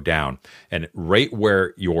starts to go down. And right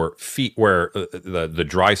where your feet, where the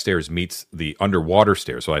dry stairs meets the underwater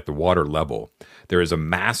stairs, so at the water level, there is a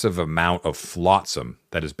massive amount of flotsam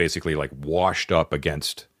that is basically like washed up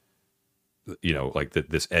against, you know, like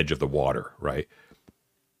this edge of the water, right?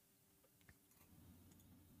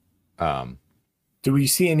 Do we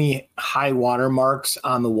see any high water marks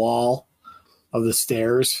on the wall of the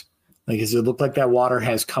stairs? Like, does it look like that water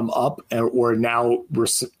has come up or now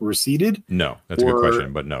receded? No, that's a good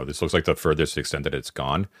question. But no, this looks like the furthest extent that it's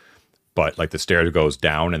gone. but like the stair goes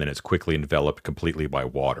down and then it's quickly enveloped completely by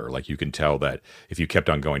water. Like you can tell that if you kept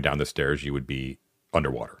on going down the stairs, you would be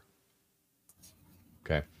underwater.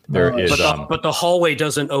 Okay. There is, but the hallway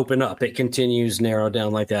doesn't open up. It continues narrow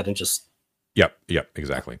down like that and just. Yep,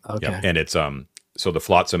 exactly. Okay. Yep. And it's so the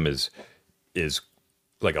flotsam is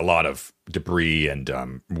like a lot of debris and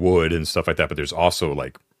wood and stuff like that, but there's also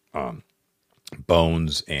like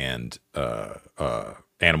bones and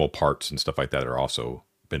animal parts and stuff like that are also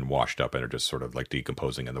been washed up and are just sort of like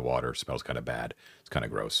decomposing in the water. It smells kind of bad. It's kind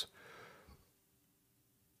of gross.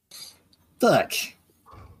 Fuck.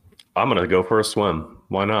 I'm gonna go for a swim.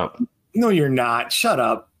 Why not? No, you're not. Shut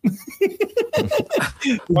up.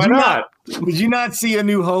 Why not? Did you not see A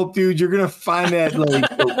New Hope, dude? You're gonna find that like.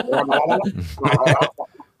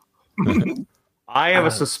 I have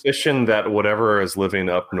a suspicion that whatever is living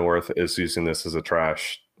up north is using this as a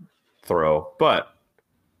trash throw, but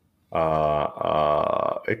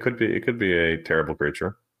it could be a terrible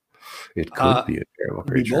creature. It could be a terrible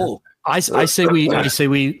creature. I say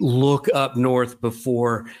we look up north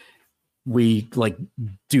before we like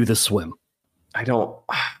do the swim.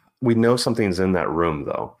 We know something's in that room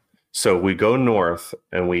though. So we go north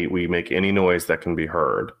and we make any noise that can be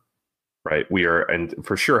heard, right? We are, and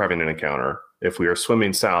for sure, having an encounter. If we are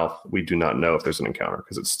swimming south, we do not know if there's an encounter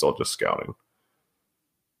because it's still just scouting.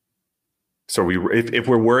 So if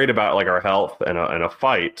we're worried about like our health and a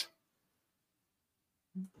fight,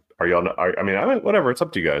 whatever. It's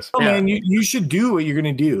up to you guys. Oh man, you should do what you're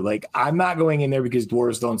gonna do. Like I'm not going in there because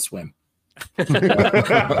dwarves don't swim.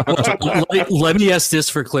 Let me ask this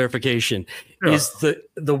for clarification. Sure. Is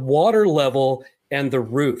the water level and the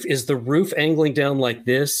roof angling down like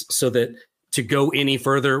this so that to go any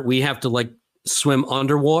further we have to like swim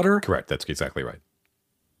underwater? Correct. That's exactly right.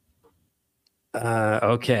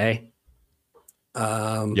 Okay.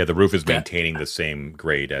 The roof is maintaining the same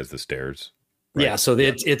grade as the stairs. Right? Yeah, so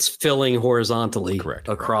it's filling horizontally correct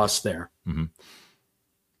across there. Mm-hmm.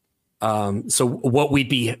 So what we'd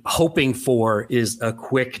be hoping for is a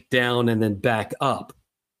quick down and then back up.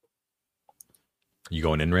 You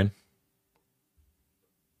going in, Rin?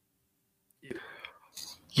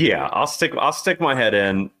 Yeah, I'll stick my head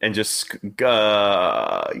in and just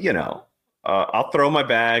I'll throw my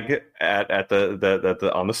bag at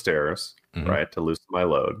the on the stairs, mm-hmm. right, to loosen my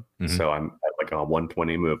load. Mm-hmm. So I'm at like a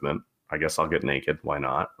 120 movement. I guess I'll get naked. Why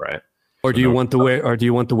not, right? Or do you want to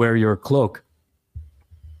wear your cloak?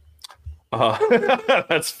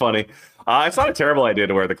 That's funny. It's not a terrible idea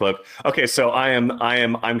to wear the cloak. Okay, so I'm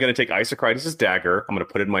going to take Isocritus' dagger. I'm going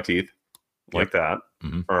to put it in my teeth like that.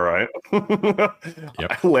 Mm-hmm. All right.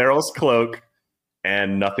 Yep. Laro's cloak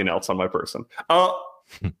and nothing else on my person.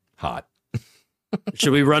 Hot.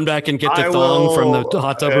 Should we run back and get the thong from the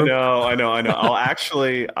hot tub room? I know.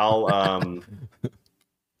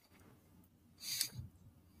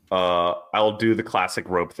 I'll do the classic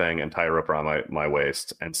rope thing and tie a rope around my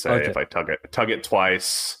waist and say, okay. If I tug it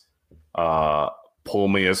twice, pull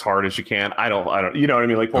me as hard as you can. I don't, you know what I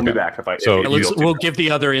mean? Like pull me back we'll give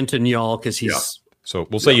the other into Njal because he's. Yeah. So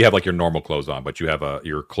we'll say you have like your normal clothes on, but you have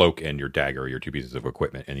your cloak and your dagger, your two pieces of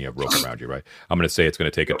equipment, and you have rope around you, right? I'm going to say it's going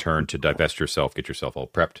to take a turn to divest yourself, get yourself all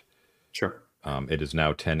prepped. Sure. It is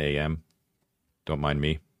now 10 a.m. Don't mind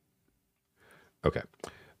me. Okay.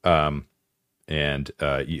 And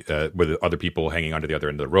with other people hanging onto the other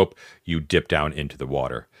end of the rope, you dip down into the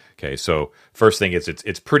water. Okay, so first thing is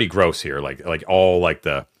it's pretty gross here, like all like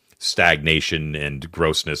the stagnation and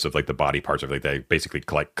grossness of like the body parts of like that basically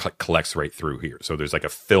collects right through here. So there's like a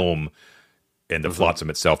film in the mm-hmm.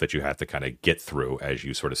 flotsam itself that you have to kind of get through as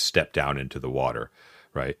you sort of step down into the water,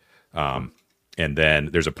 right? And then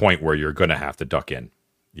there's a point where you're going to have to duck in.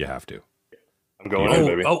 You have to. I'm going in,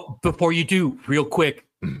 baby. Oh, before you do, real quick.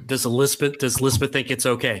 Does Lisbeth think it's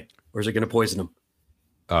okay, or is it going to poison him?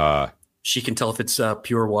 She can tell if it's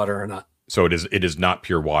pure water or not. So it is not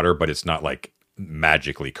pure water, but it's not like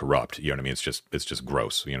magically corrupt. You know what I mean? It's just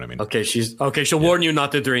gross. You know what I mean? Okay, she'll warn you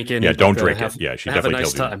not to drink it. Yeah, don't drink it. Yeah, she definitely have a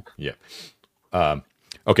nice time. Yeah.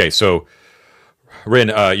 Okay, so Rin,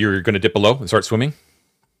 you're going to dip below and start swimming.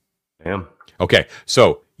 I am. Okay,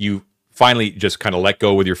 so you finally just kind of let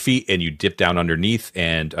go with your feet and you dip down underneath,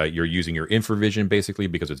 and you're using your infravision basically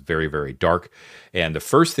because it's very, very dark. And the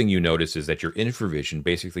first thing you notice is that your infravision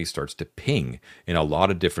basically starts to ping in a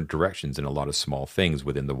lot of different directions and a lot of small things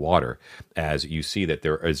within the water, as you see that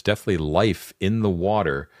there is definitely life in the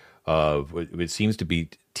water. It seems to be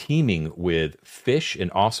teeming with fish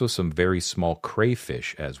and also some very small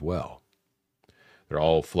crayfish as well. They're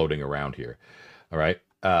all floating around here. All right.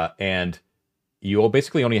 And you will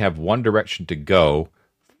basically only have one direction to go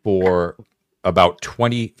for about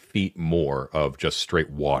 20 feet more of just straight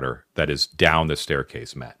water that is down the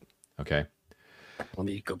staircase, Matt. Okay. Let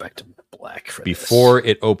me go back to black for Before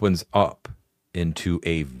this. it opens up into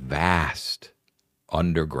a vast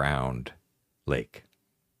underground lake.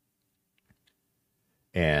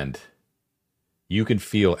 And you can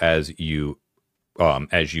feel as you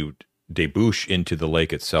debouche into the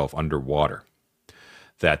lake itself underwater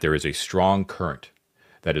that there is a strong current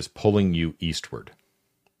that is pulling you eastward.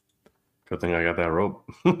 Good thing I got that rope.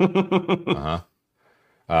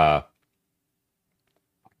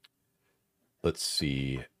 Let's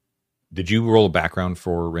see. Did you roll a background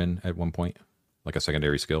for Rin at one point? Like a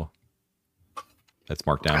secondary skill? That's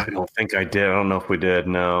marked down. I don't think I did. I don't know if we did.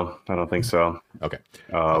 No, I don't think so. Okay.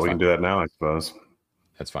 We can do that now, I suppose.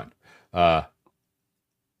 That's fine.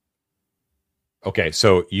 Okay,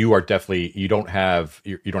 so you are definitely you don't have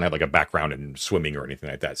like a background in swimming or anything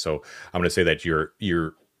like that. So I'm going to say that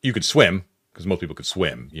you could swim because most people could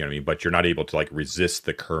swim, you know what I mean, but you're not able to like resist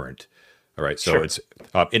the current. All right, so it's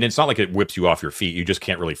and it's not like it whips you off your feet. You just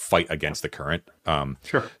can't really fight against the current.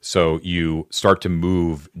 Sure. So you start to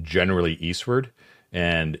move generally eastward,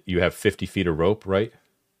 and you have 50 feet of rope, right?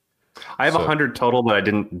 I have 100 total, but I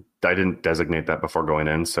didn't designate that before going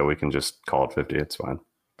in, so we can just call it 50. It's fine.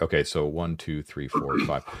 Okay, so 1, 2, 3, 4,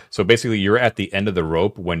 5. So basically, you're at the end of the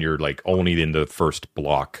rope when you're like only in the first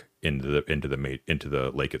block into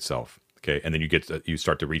the lake itself. Okay, and then you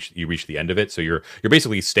reach the end of it. So you're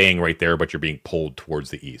basically staying right there, but you're being pulled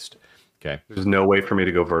towards the east. Okay, there's no way for me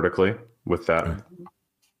to go vertically with that.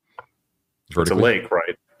 Vertically? It's a lake,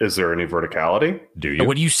 right? Is there any verticality? Do you?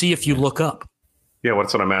 What do you see if you look up? Yeah,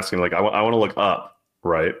 that's what I'm asking. Like, I want to look up,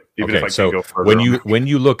 right? Even if I can't go further. When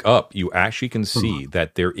you look up, you actually can see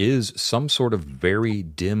that there is some sort of very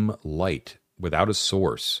dim light without a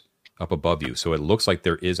source up above you. So it looks like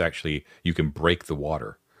there is actually you can break the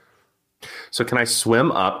water. So can I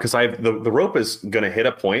swim up? Because the rope is going to hit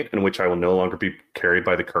a point in which I will no longer be carried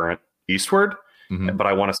by the current eastward, but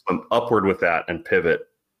I want to swim upward with that and pivot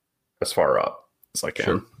as far up as I can.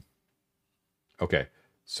 Sure. Okay,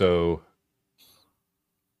 so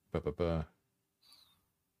let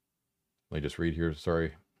me just read here.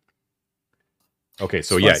 Sorry. Okay,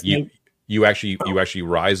 so you actually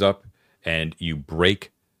rise up and you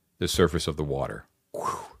break the surface of the water.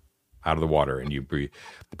 Out of the water, and you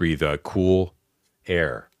breathe cool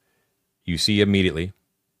air. You see immediately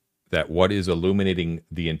that what is illuminating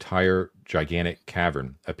the entire gigantic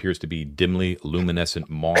cavern appears to be dimly luminescent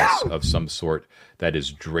moss of some sort that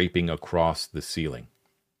is draping across the ceiling.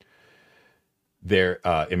 There,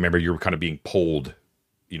 and remember, you're kind of being pulled,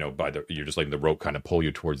 you're just letting the rope kind of pull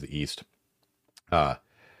you towards the east.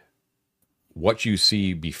 What you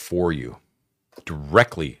see before you,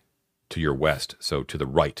 directly to your west, so to the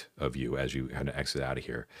right of you as you kind of exit out of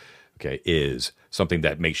here, okay, is something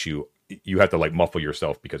that makes you have to like muffle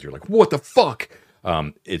yourself because you're like, what the fuck?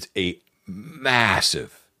 It's a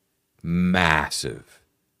massive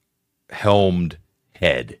helmed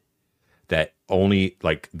head that only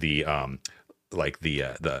like the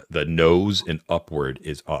nose and upward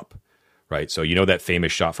is up. Right. So that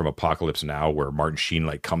famous shot from Apocalypse Now where Martin Sheen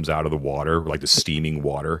like comes out of the water, like the steaming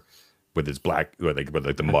water, with his black, with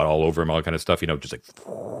the mud all over him, all that kind of stuff, just like,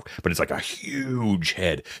 but it's like a huge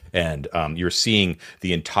head. And you're seeing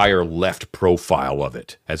the entire left profile of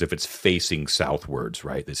it as if it's facing southwards,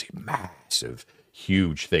 right? This massive,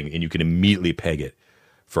 huge thing. And you can immediately peg it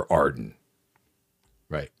for Arden,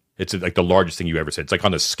 right? It's like the largest thing you ever said. It's like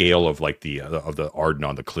on the scale of like the Arden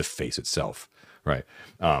on the cliff face itself, right?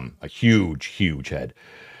 A huge head.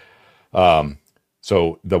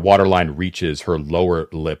 So the waterline reaches her lower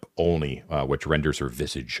lip only, which renders her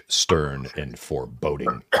visage stern and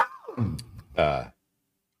foreboding.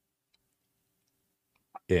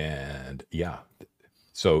 And yeah,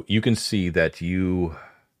 so you can see that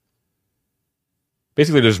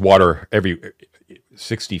basically there's water every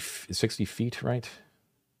 60 feet, right?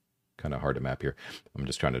 Kind of hard to map here. I'm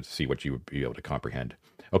just trying to see what you would be able to comprehend.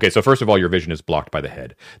 Okay, so first of all, your vision is blocked by the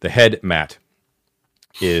head. The head, Matt,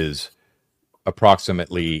 is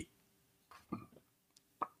approximately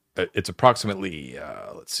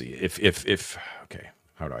let's see if okay,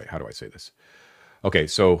 how do I say this? Okay,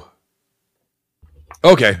 so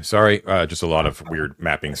sorry, just a lot of weird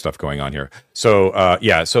mapping stuff going on here. So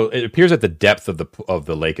so it appears that the depth of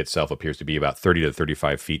the lake itself appears to be about 30 to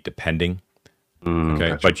 35 feet depending. Okay,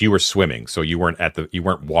 gotcha. But you were swimming, so you weren't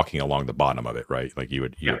walking along the bottom of it, right? Like you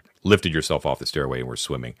lifted yourself off the stairway and were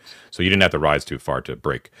swimming, so you didn't have to rise too far to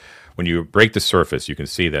break. When you break the surface, you can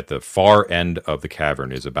see that the far end of the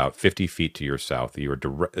cavern is about 50 feet to your south. You are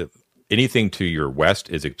anything to your west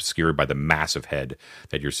is obscured by the massive head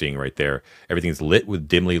that you're seeing right there. Everything's lit with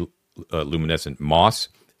dimly luminescent moss,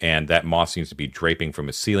 and that moss seems to be draping from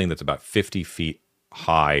a ceiling that's about 50 feet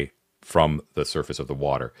high from the surface of the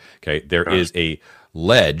water. Okay, there is a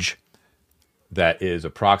ledge that is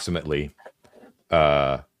approximately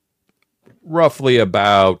roughly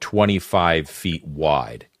about 25 feet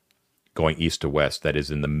wide going east to west that is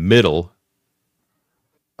in the middle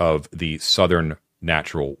of the southern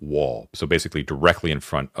natural wall. So basically directly in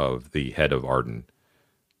front of the head of Arden.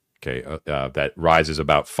 Okay, that rises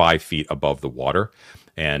about 5 feet above the water.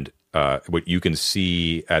 And what you can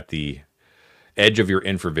see at the edge of your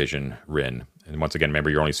infravision, Rin, and once again, remember,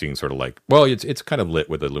 you're only seeing sort of like, well, it's kind of lit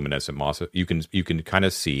with a luminescent moss. You can kind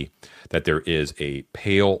of see that there is a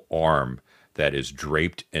pale arm that is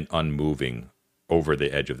draped and unmoving over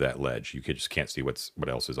the edge of that ledge. You just can't see what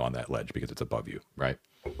else is on that ledge because it's above you, right?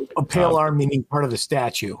 A pale arm meaning part of the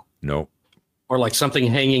statue. No. Or like something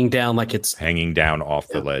hanging down, like it's hanging down off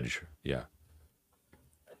the ledge. Yeah.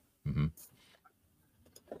 Mm-hmm.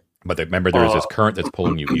 But remember, there is this current that's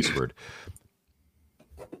pulling you eastward.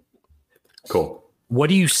 Cool. What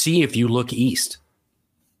do you see if you look east?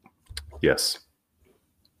 Yes.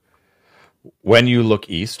 When you look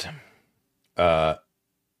east,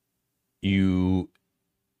 you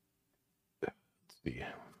let's see.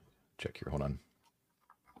 Check here. Hold on.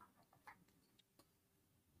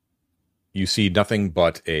 You see nothing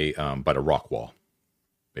but a rock wall,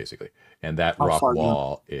 basically, and that rock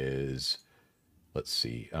wall is, let's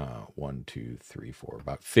see, 1, 2, 3, 4,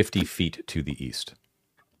 about 50 feet to the east.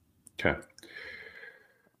 Okay.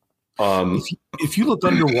 If you look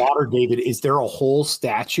underwater, David, is there a whole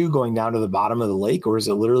statue going down to the bottom of the lake, or is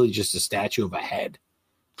it literally just a statue of a head?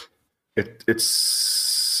 It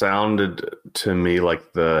sounded to me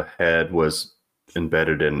like the head was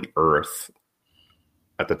embedded in earth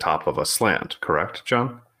at the top of a slant, correct,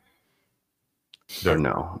 John? Or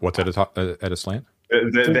no? What's at a slant?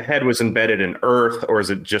 The head was embedded in earth, or is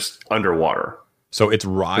it just underwater? So it's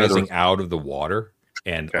rising out of the water,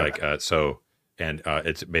 and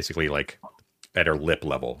it's basically like at her lip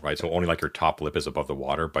level, right? So only like your top lip is above the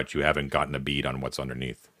water, but you haven't gotten a bead on what's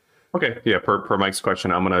underneath. Okay, yeah. Per Mike's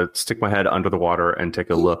question, I'm gonna stick my head under the water and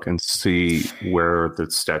take a look and see where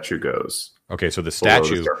the statue goes. Okay, so the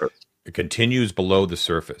statue continues below the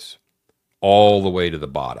surface, all the way to the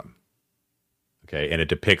bottom. Okay, and it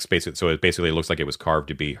depicts basically, so it basically looks like it was carved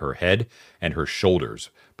to be her head and her shoulders,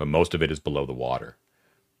 but most of it is below the water.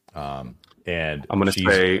 And I'm going to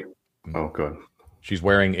say, oh, good. She's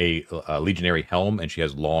wearing a legionary helm, and she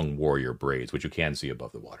has long warrior braids, which you can see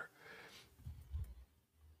above the water.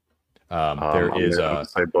 There is a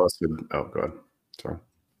say blessed. Oh, good. Sorry.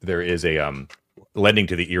 There is a lending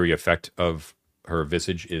to the eerie effect of her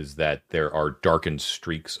visage is that there are darkened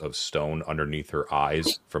streaks of stone underneath her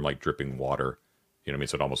eyes from like dripping water. You know what I mean?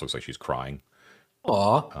 So it almost looks like she's crying.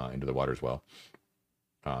 Into the water as well.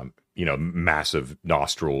 Massive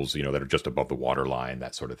nostrils, that are just above the water line,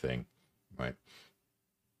 that sort of thing. Right.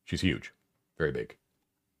 She's huge. Very big.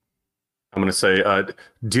 I'm going to say,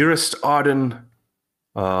 dearest Arden,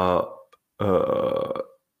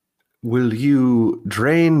 will you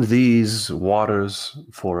drain these waters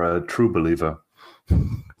for a true believer?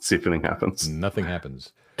 See if anything happens. Nothing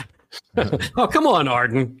happens. Oh, come on,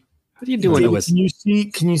 Arden. What are you doing to us?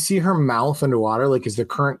 Can you see her mouth underwater? Like, is the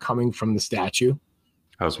current coming from the statue?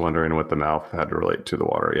 I was wondering what the mouth had to relate to the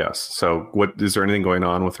water. Yes. So is there anything going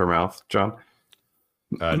on with her mouth, John?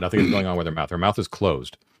 Nothing is going on with her mouth. Her mouth is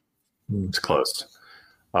closed. It's closed.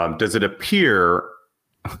 Does it appear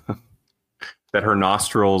that her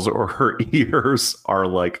nostrils or her ears are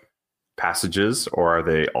like passages, or are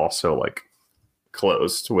they also like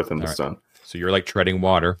closed within the sun? So you're like treading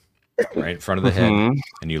water right in front of the head,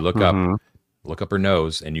 and you look up her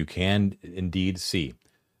nose, and you can indeed see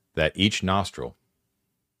that each nostril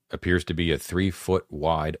appears to be a 3-foot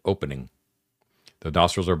wide opening. The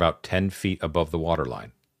nostrils are about 10 feet above the water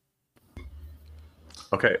line.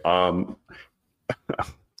 Okay. Do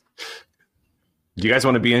you guys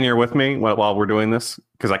want to be in here with me while we're doing this?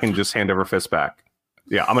 Because I can just hand over fists back.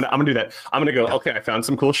 Yeah, I'm gonna do that. I'm gonna go. Okay, I found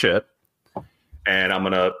some cool shit, and I'm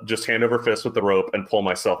gonna just hand over fists with the rope and pull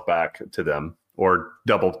myself back to them, or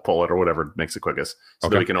double pull it, or whatever makes it quickest, so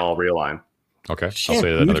that we can all realign. Okay, I'll say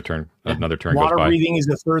that another turn. Another turn Water goes by. breathing is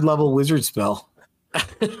a 3rd level wizard spell.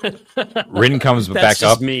 Rin comes back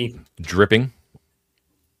up, me dripping.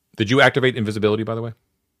 Did you activate invisibility, by the way?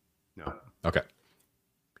 No. Okay.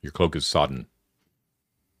 Your cloak is sodden.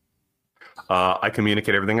 I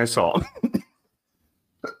communicate everything I saw.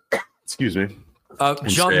 Excuse me.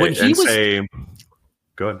 John, when he was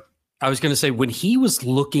good. I was going to say, when he was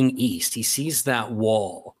looking east, he sees that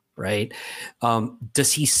wall, right?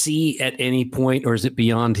 Does he see at any point, or is it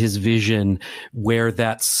beyond his vision, where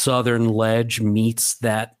that southern ledge meets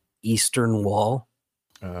that eastern wall?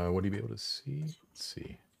 Would he be able to see? Let's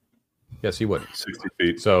see. Yes, he would. 60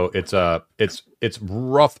 feet. So it's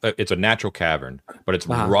rough. It's a natural cavern, but it's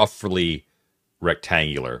roughly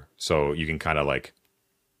rectangular. So you can kind of like,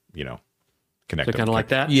 connect. So kind of like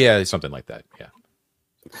that? Yeah, something like that. Yeah.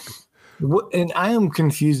 And I am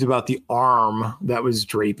confused about the arm that was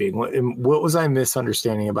draping. What was I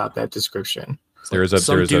misunderstanding about that description?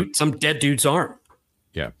 Some dead dude's arm.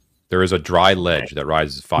 Yeah, there is a dry ledge that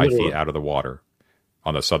rises 5 feet out of the water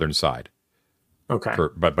on the southern side. Okay,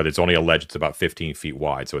 but it's only a ledge. It's about 15 feet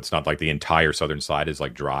wide, so it's not like the entire southern side is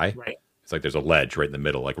like dry. Right. It's like there's a ledge right in the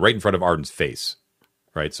middle, like right in front of Arden's face.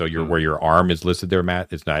 Right. So where your arm is listed there,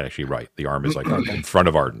 Matt, it's not actually right. The arm is like in front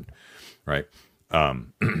of Arden. Right.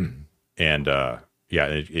 And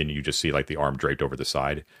you just see like the arm draped over the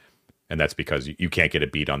side, and that's because you can't get a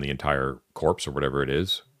beat on the entire corpse or whatever it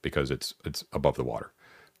is because it's above the water.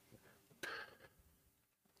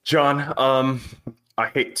 John, I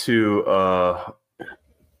hate to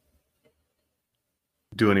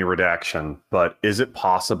do any redaction, but is it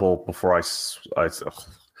possible before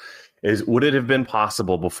would it have been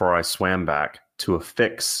possible before I swam back to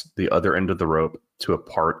affix the other end of the rope to a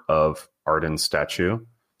part of Arden's statue,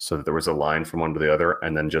 so that there was a line from one to the other,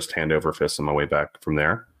 and then just hand over fists on my way back from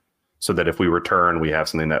there, so that if we return, we have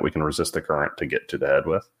something that we can resist the current to get to the head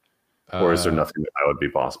with? Or is there nothing that would be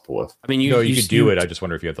possible with? I mean, you could do it. I just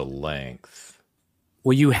wonder if you have the length.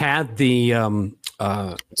 Well, you had the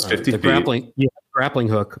 50 feet. grappling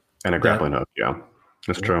hook. And a grappling hook, yeah.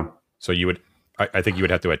 That's true. So you would, I think you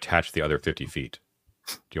would have to attach the other 50 feet.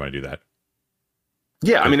 Do you want to do that?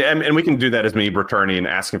 Yeah, I mean, and we can do that as me returning and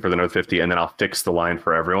asking for the another 50, and then I'll fix the line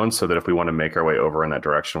for everyone so that if we want to make our way over in that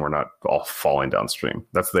direction, we're not all falling downstream.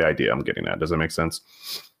 That's the idea I'm getting at. Does that make sense?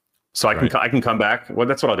 So I can come back. Well,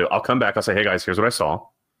 that's what I'll do. I'll come back. I'll say, hey, guys, here's what I saw.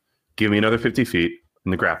 Give me another 50 feet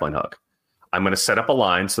in the grappling hook. I'm going to set up a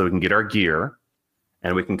line so we can get our gear,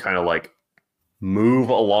 and we can kind of like move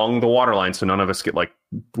along the water line so none of us get like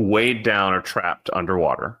weighed down or trapped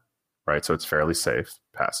underwater, right? So it's fairly safe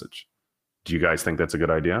passage. Do you guys think that's a good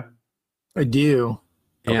idea? I do.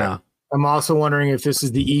 Yeah. Okay. I'm also wondering if this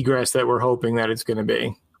is the egress that we're hoping that it's going to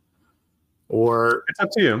be. Or it's up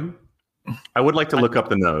to you. I would like to look up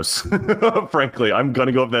the nose. Frankly, I'm going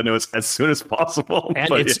to go up that nose as soon as possible. And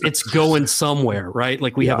it's going somewhere, right?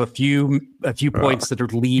 Like we have a few points that are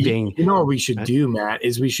leading. You know what we should do, Matt,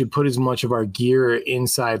 is we should put as much of our gear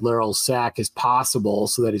inside Laryl's sack as possible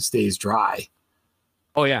so that it stays dry.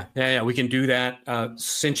 Oh, yeah. We can do that.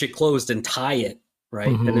 Cinch it closed and tie it, right?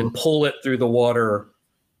 And then pull it through the water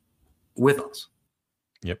with us.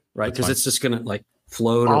 Yep. Right? Because it's just going to like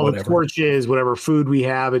float all or whatever. The torches, whatever food we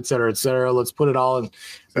have, et cetera, et cetera. Let's put it all in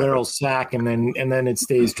Laryl's sack, and then it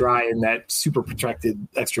stays dry in that super protected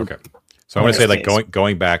extra. Okay. So I want to say, like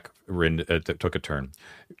going back, took a turn.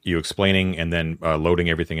 You explaining and then loading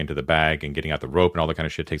everything into the bag and getting out the rope and all that kind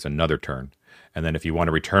of shit takes another turn. And then if you want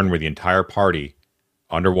to return with the entire party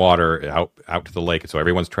underwater out to the lake, so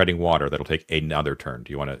everyone's treading water, that'll take another turn.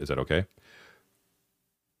 Do you want to? Is that okay?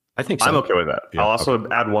 I think so. I'm okay with that. Yeah, I'll also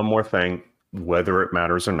add one more thing, whether it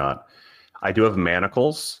matters or not. I do have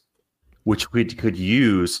manacles, which we could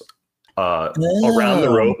use around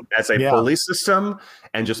the rope as a pulley system,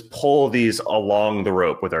 and just pull these along the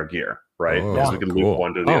rope with our gear, right? Because we can loop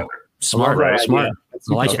one to the other. Smart, right? Smart.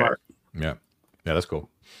 I like it. Yeah, that's cool.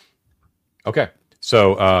 Okay.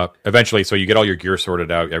 So eventually, you get all your gear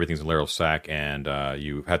sorted out, everything's in Laryl's sack, and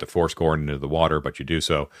you had to force Gordon into the water, but you do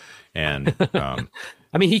so. And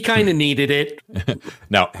I mean, he kind of needed it.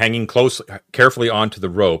 Now, hanging carefully onto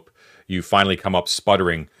the rope, you finally come up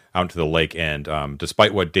sputtering out into the lake. And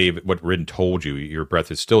despite what Ridden told you, your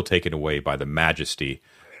breath is still taken away by the majesty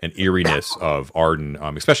and eeriness of Arden,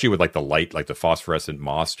 especially with like the light, like the phosphorescent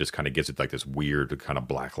moss just kind of gives it like this weird kind of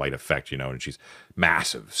black light effect, and she's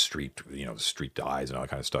massive streaked eyes and all that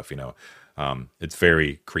kind of stuff, it's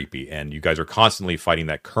very creepy. And you guys are constantly fighting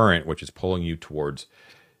that current, which is pulling you towards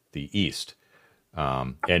the east.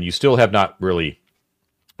 And you still have not really,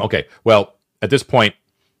 okay. Well, at this point,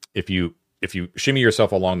 if you shimmy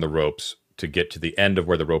yourself along the ropes to get to the end of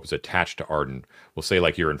where the rope is attached to Arden, we'll say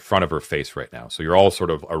like you're in front of her face right now. So you're all sort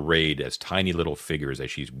of arrayed as tiny little figures as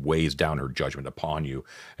she weighs down her judgment upon you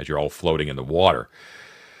as you're all floating in the water.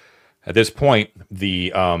 At this point, the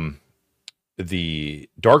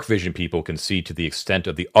dark vision people can see to the extent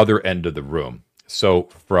of the other end of the room. So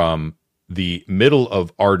from the middle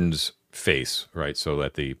of Arden's face, right, so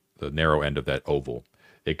at the narrow end of that oval,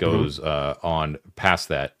 It goes on past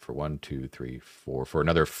that for 1, 2, 3, 4 for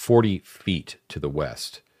another 40 feet to the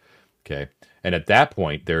west. Okay, and at that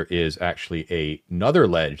point there is actually another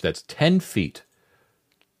ledge that's 10 feet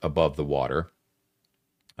above the water.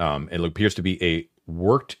 It appears to be a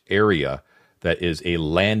worked area that is a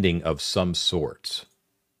landing of some sorts.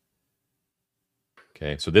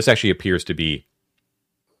 Okay, so this actually appears to be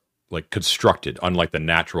like constructed, unlike the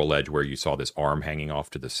natural ledge where you saw this arm hanging off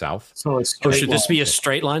to the south. So it's should this be a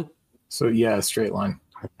straight line? So yeah, a straight line.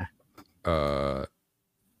 What Does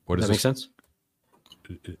is that make this? sense?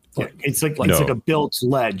 Yeah, it's like No. a built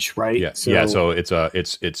ledge, right? Yeah, So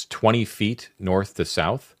it's 20 feet north to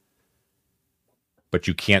south, but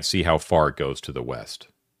you can't see how far it goes to the west,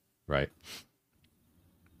 right?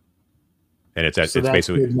 And it's that's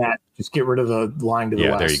basically good, Matt. Just get rid of the line to the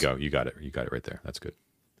west. there you go. You got it right there. That's good.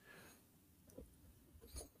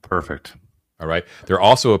 Perfect. All right. There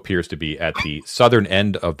also appears to be at the southern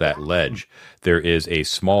end of that ledge, there is a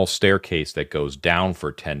small staircase that goes down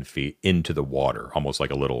for 10 feet into the water, almost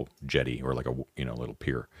like a little jetty or like a little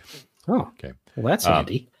pier. Oh, Okay. well, that's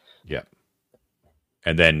handy. Yeah.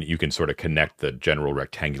 And then you can sort of connect the general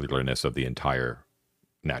rectangularness of the entire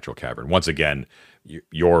natural cavern. Once again,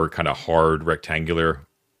 your kind of hard rectangular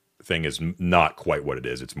thing is not quite what it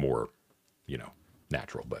is. It's more,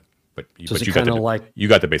 natural, but you got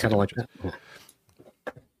the basic Kind of like dimensions.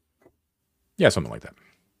 that. Yeah, something like that.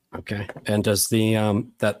 Okay. And does the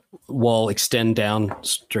that wall extend down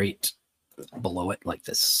straight below it like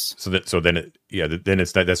this? Then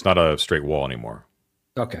that's not a straight wall anymore.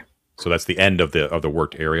 Okay. So that's the end of the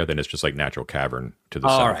worked area. Then it's just like natural cavern to the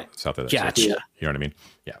All south, right. south of that. Gotcha. So, you know what I mean?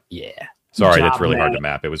 Yeah. Yeah. Sorry, Good that's job, really hard Matt. to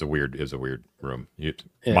map. It was a weird room. My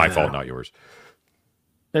Yeah. fault, not yours.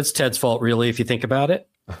 It's Ted's fault, really, if you think about it.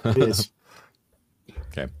 It is.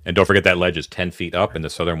 Okay. And don't forget that ledge is 10 feet up and the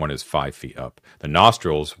southern one is 5 feet up. The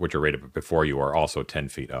nostrils, which are right up before you, are also 10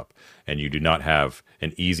 feet up. And you do not have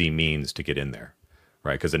an easy means to get in there,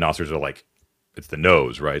 right? Because the nostrils are it's the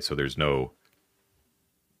nose, right? So there's no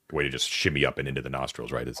way to just shimmy up and into the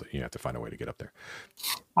nostrils, right? You have to find a way to get up there.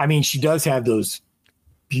 I mean, she does have those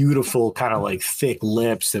beautiful kind of like thick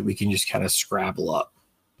lips that we can just kind of scrabble up.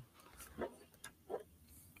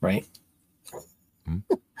 Right?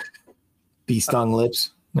 Bee stung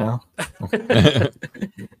lips? No?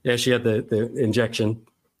 Yeah, she had the injection.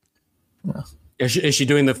 Yeah. Is she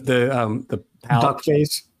doing the palate? Duck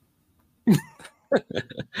face?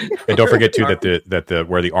 And don't forget too that the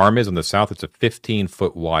where the arm is on the south, it's a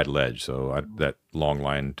 15-foot wide ledge. So that long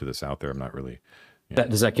line to the south there, I'm not really.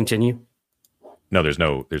 Does that continue? No, there's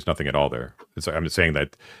nothing at all there. I'm just saying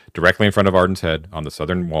that directly in front of Arden's head on the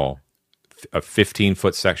southern wall, a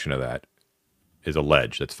 15-foot section of that is a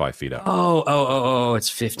ledge that's 5 feet up. Oh, it's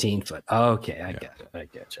 15 foot. Okay, I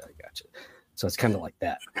got you. So it's kind of like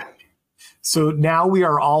that. So now we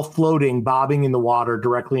are all floating, bobbing in the water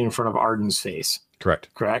directly in front of Arden's face. Correct.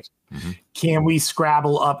 Mm-hmm. Can we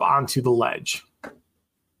scrabble up onto the ledge?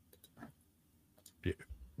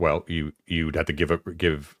 Well, you'd have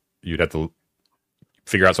to you'd have to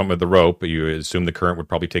figure out something with the rope, but you assume the current would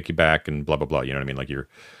probably take you back and blah, blah, blah. You know what I mean? Like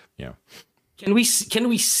Can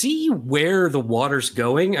we see where the water's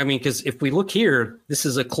going? I mean, because if we look here, this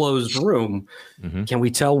is a closed room. Mm-hmm. Can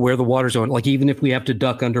we tell where the water's going? Like even if we have to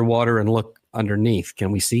duck underwater and look underneath,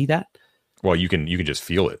 can we see that? Well, you can just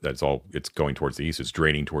feel it. That's all. It's going towards the east. It's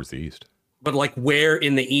draining towards the east. But like where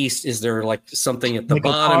in the east is there like something at the Like a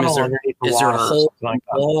bottom? Is tunnel there underneath the a water or hole something like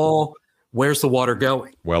that. wall? Where's the water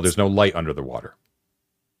going? Well, there's no light under the water,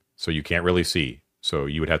 so you can't really see. So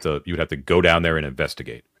you would have to go down there and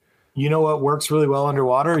investigate. You know what works really well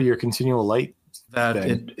underwater? Your continual light. That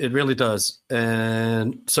thing. it really does.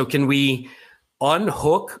 And so can we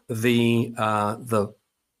unhook the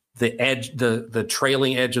edge, the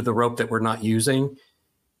trailing edge of the rope that we're not using,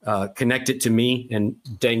 connect it to me and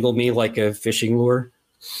dangle me like a fishing lure?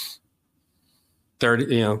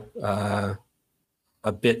 30,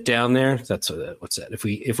 a bit down there. That's what's that?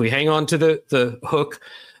 If we hang on to the hook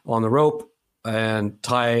on the rope and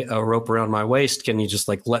tie a rope around my waist, can you just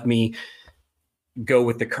like let me go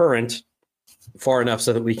with the current far enough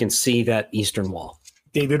so that we can see that eastern wall?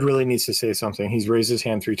 David really needs to say something. He's raised his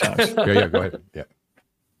hand 3 times. Yeah, go ahead. Yeah.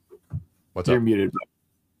 What's You're up? muted.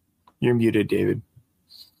 You're muted, David.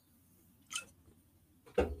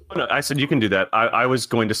 No, I said you can do that. I was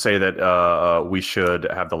going to say that we should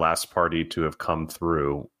have the last party to have come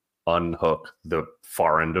through, unhook the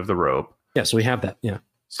far end of the rope. Yeah, so we have that. Yeah.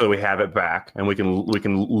 So we have it back, and we can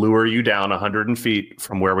lure you down 100 feet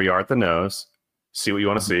from where we are at the nose. See what you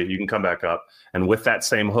want to see. You can come back up, and with that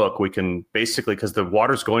same hook, we can basically, because the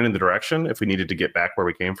water's going in the direction, if we needed to get back where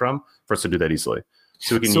we came from, for us to do that easily.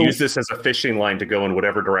 So we can use this as a fishing line to go in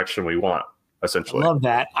whatever direction we want, essentially. I love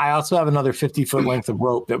that. I also have another 50-foot length of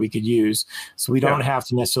rope that we could use, so we don't have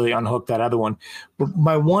to necessarily unhook that other one. But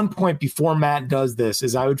my one point before Matt does this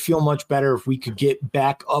is I would feel much better if we could get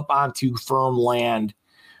back up onto firm land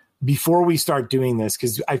before we start doing this,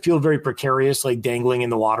 because I feel very precarious, like dangling in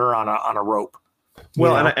the water on a rope.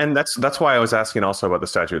 Well, and that's why I was asking also about the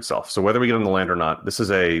statue itself. So whether we get on the land or not, this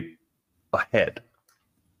is a head,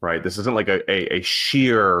 right? This isn't like a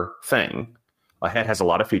sheer thing. A head has a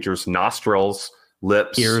lot of features: nostrils,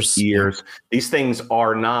 lips, ears. These things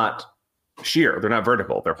are not sheer. They're not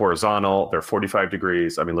vertical. They're horizontal. They're 45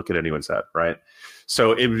 degrees. I mean, look at anyone's head, right?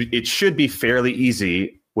 So it should be fairly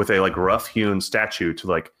easy with a like rough hewn statue to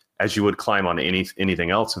like, as you would climb on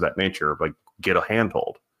anything else of that nature, like get a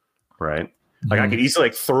handhold, right? Like I could easily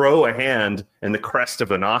like throw a hand in the crest of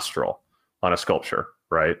the nostril on a sculpture,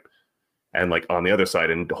 right? And like on the other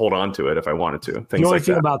side and hold on to it if I wanted to. The only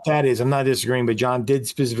thing about that is, I'm not disagreeing, but John did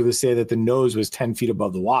specifically say that the nose was 10 feet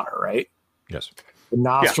above the water, right? Yes. The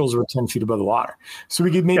nostrils were 10 feet above the water. So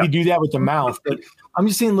we could maybe do that with the mouth. But I'm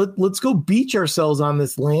just saying, let's go beach ourselves on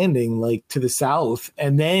this landing, like to the south,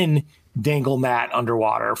 and then dangle Matt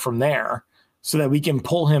underwater from there so that we can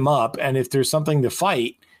pull him up. And if there's something to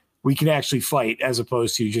fight, we can actually fight as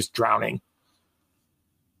opposed to just drowning.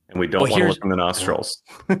 And we don't want to look in the nostrils.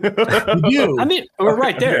 We do. I mean, we're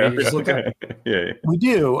right there. You just look at yeah. We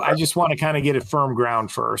do. I just want to kind of get it firm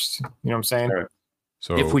ground first. You know what I'm saying? Sure.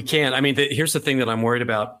 So if we can, I mean, here's the thing that I'm worried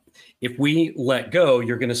about. If we let go,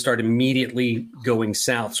 you're going to start immediately going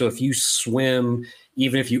south. So if you swim,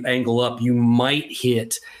 even if you angle up, you might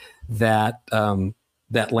hit that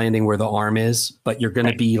that landing where the arm is, but you're going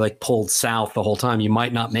to be like pulled south the whole time. You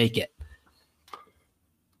might not make it.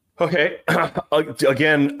 Okay.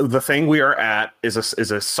 Again, the thing we are at is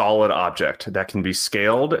a solid object that can be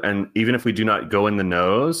scaled, and even if we do not go in the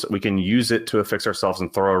nose, we can use it to affix ourselves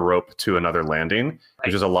and throw a rope to another landing,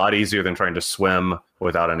 which is a lot easier than trying to swim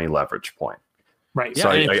without any leverage point. Right. So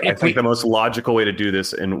I think the most logical way to do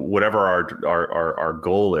this, and whatever our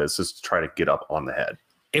goal is to try to get up on the head.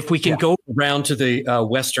 If we can go around to the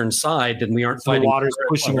western side, then we aren't fighting. The water's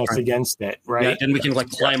pushing us against it, right? Yeah, then we can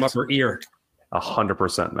like climb up her ear.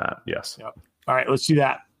 100%, Matt. Yes. Yep. All right, let's do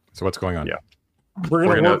that. So what's going on? Yeah. We're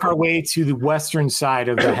going to work our way to the western side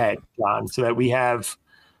of the head, John, so that we have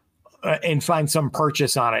and find some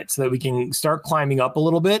purchase on it so that we can start climbing up a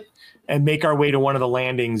little bit and make our way to one of the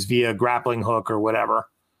landings via grappling hook or whatever.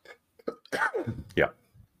 Yeah.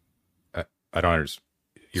 I don't understand.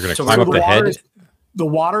 You're going to climb up the head? The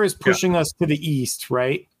water is pushing us to the east,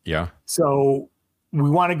 right? Yeah. So we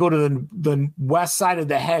want to go to the west side of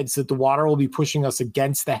the head so that the water will be pushing us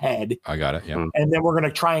against the head. I got it. Yeah. And then we're going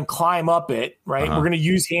to try and climb up it, right? We're going to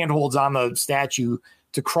use handholds on the statue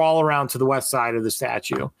to crawl around to the west side of the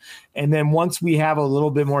statue. And then once we have a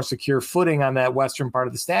little bit more secure footing on that western part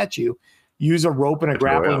of the statue, use a rope and a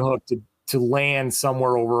grappling hook to land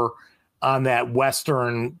somewhere over on that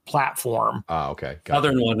western platform. Okay.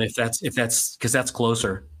 Southern one, if that's because that's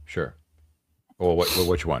closer. Sure. Well,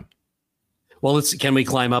 which one? Well, can we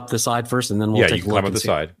climb up the side first, and then we'll take you can climb up the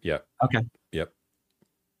side. Yeah. Okay. Yep.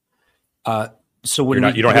 So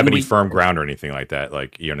you don't have any firm ground or anything like that.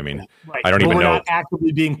 Like, you know what I mean? Right. I don't even know. We're not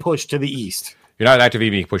actively being pushed to the east. You're not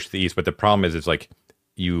actively being pushed to the east, but the problem is, it's like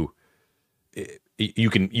you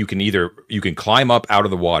can climb up out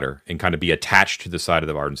of the water and kind of be attached to the side of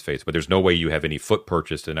the Arden's face, but there's no way you have any foot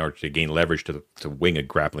purchased in order to gain leverage to wing a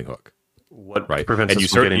grappling hook. What right? prevents And us you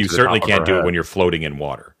from getting to the certainly top of can't our do it head? when you're floating in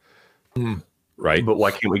water. Right? But why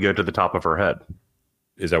can't we go to the top of her head?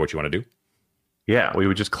 Is that what you want to do? Yeah, we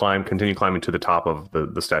would just continue climbing to the top of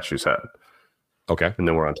the statue's head. Okay. And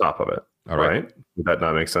then we're on top of it. All right. Would that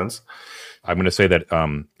not make sense? I'm going to say that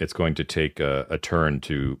it's going to take a turn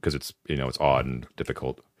because it's odd and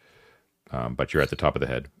difficult. But you're at the top of the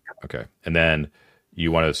head. Okay. And then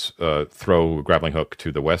you want to throw a grappling hook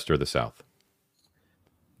to the west or the south?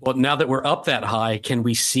 Well, now that we're up that high, can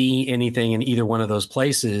we see anything in either one of those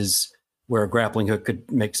places where a grappling hook could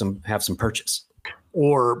have some purchase?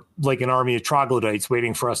 Or like an army of troglodytes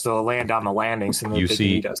waiting for us to land on the landing. So that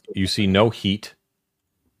you see no heat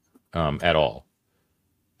at all.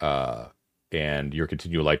 And your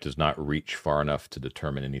continual light does not reach far enough to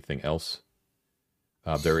determine anything else.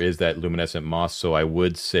 There is that luminescent moss, so I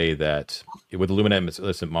would say that with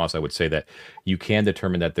luminescent moss, I would say that you can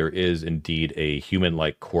determine that there is indeed a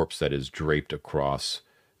human-like corpse that is draped across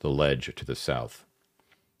the ledge to the south.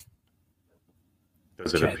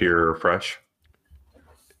 Does it appear fresh?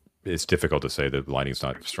 It's difficult to say. The lighting's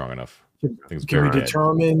not strong enough. Can we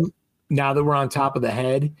determine now that we're on top of the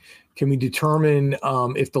head, can we determine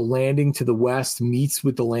if the landing to the west meets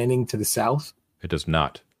with the landing to the south? It does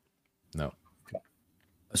not. No.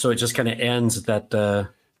 So it just kind of ends at that.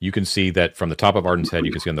 You can see that from the top of Arden's head,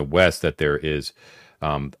 you can see on the west that there is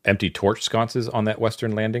empty torch sconces on that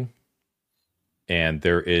western landing. And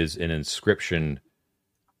there is an inscription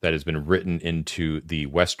that has been written into the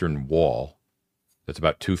western wall that's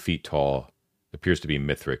about 2 feet tall. It appears to be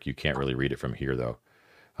Mithric. You can't really read it from here, though.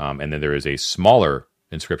 And then there is a smaller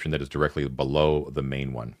inscription that is directly below the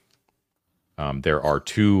main one. There are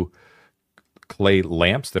 2 clay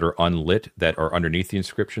lamps that are unlit that are underneath the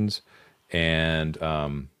inscriptions. And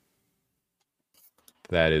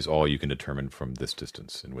that is all you can determine from this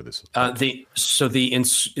distance and with this.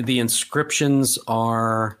 The inscriptions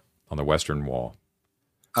are on the western wall.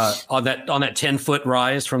 On that 10-foot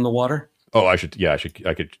rise from the water. Oh, I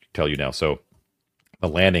could tell you now. So the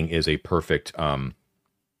landing is a perfect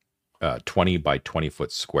 20 by 20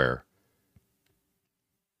 foot square.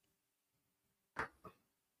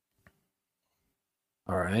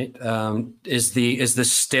 All right. Is the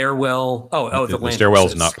stairwell? The stairwell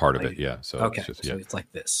is not part of it. Yeah. So okay. So it's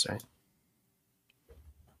like this, right?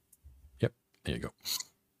 Yep. There you go.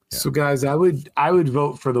 Yeah. So guys, I would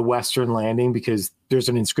vote for the western landing because there's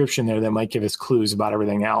an inscription there that might give us clues about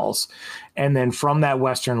everything else. And then from that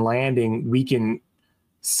western landing, we can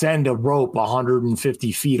send a rope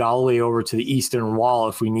 150 feet all the way over to the eastern wall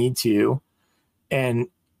if we need to. And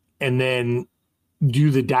then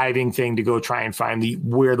do the diving thing to go try and find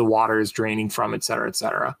where the water is draining from, et cetera, et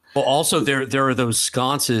cetera. Well, also there are those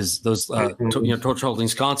sconces, those torch holding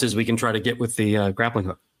sconces we can try to get with the grappling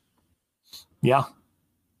hook. Yeah.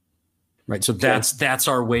 Right. So that's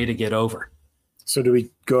our way to get over. So do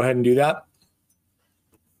we go ahead and do that?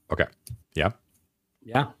 Okay. Yeah.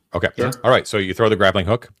 Yeah. Okay. Yeah. All right. So you throw the grappling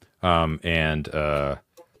hook, and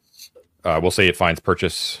we'll say it finds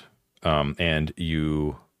purchase, and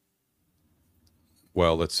you.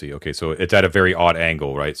 Well, let's see. Okay, so it's at a very odd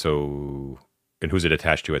angle, right? So, and who's it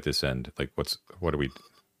attached to at this end? Like, what's going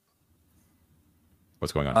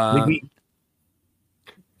on?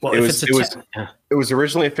 It was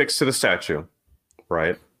originally affixed to the statue,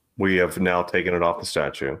 right? We have now taken it off the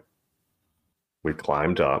statue. We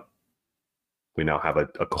climbed up. We now have a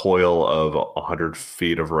coil of 100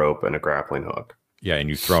 feet of rope and a grappling hook. Yeah, and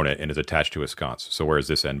you've thrown it, and it's attached to a sconce. So where is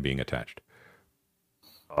this end being attached?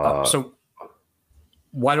 So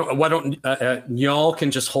why don't y'all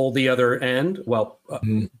can just hold the other end while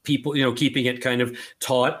people, keeping it kind of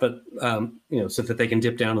taut, but so that they can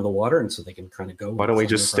dip down to the water and so they can kind of go. Why don't we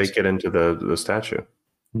just stake it into the statue?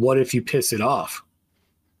 What if you piss it off?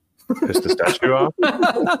 Piss the statue off?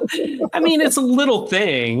 I mean, it's a little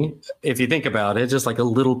thing if you think about it, just like a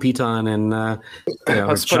little piton and a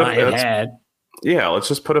giant head. Yeah, let's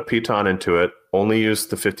just put a piton into it. Only use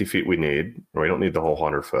the 50 feet we need. We don't need the whole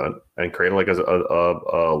 100 foot. And create like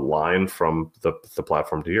a line from the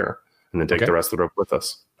platform to here. And then take the rest of the rope with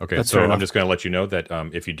us. Okay, that's so I'm just going to let you know that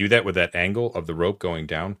if you do that with that angle of the rope going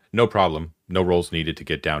down, no problem. No rolls needed to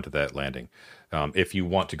get down to that landing. If you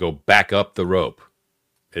want to go back up the rope,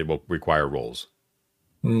 it will require rolls.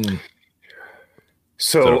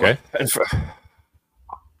 So, okay?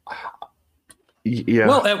 Yeah.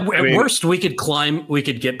 Well, at worst, we could climb. We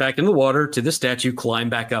could get back in the water to the statue, climb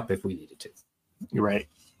back up if we needed to. You're right.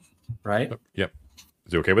 Right. Yep.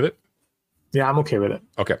 Is he okay with it? Yeah, I'm okay with it.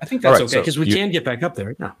 Okay. I think that's okay because we can get back up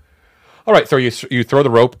there. No. All right. So you throw the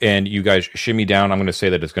rope and you guys shimmy down. I'm going to say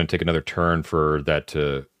that it's going to take another turn for that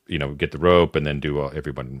to get the rope and then do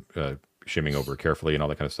everyone shimming over carefully and all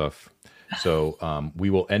that kind of stuff. So we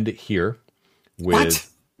will end it here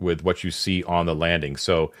with what you see on the landing.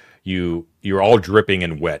 So you're all dripping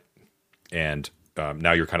and wet, and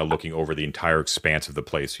now you're kind of looking over the entire expanse of the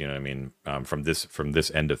place. You know what I mean? From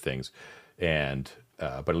this end of things, and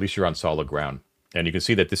but at least you're on solid ground, and you can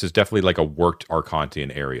see that this is definitely like a worked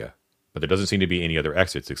Archontian area. But there doesn't seem to be any other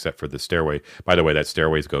exits except for the stairway. By the way, that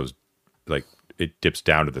stairway goes like it dips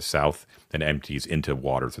down to the south and empties into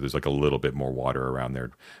water. So there's like a little bit more water around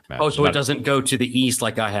there. Matt. Oh, so it doesn't go to the east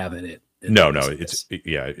like I have in it. No,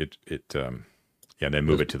 and then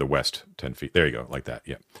move it to the west 10 feet. There you go, like that.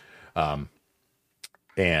 Yeah.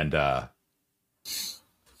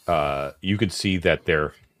 You can see that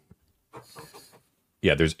there's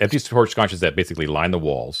empty torch sconces that basically line the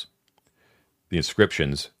walls. The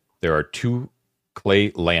inscriptions, there are 2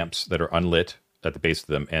 clay lamps that are unlit at the base of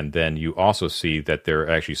them. And then you also see that they're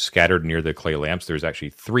actually scattered near the clay lamps. There's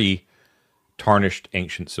actually 3 tarnished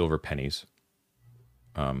ancient silver pennies.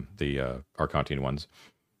 The Archontian ones.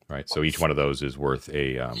 Right, so each one of those is worth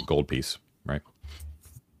a gold piece, right?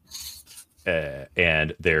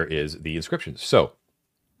 and there is the inscription. So,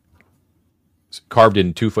 carved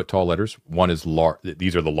in 2-foot tall letters. One is large.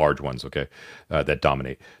 These are the large ones, okay, that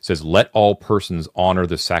dominate. It says, "Let all persons honor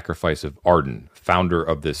the sacrifice of Arden, founder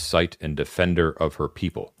of this site and defender of her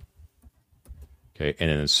people." Okay, and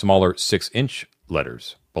in smaller 6-inch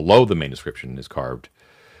letters below the main inscription is carved,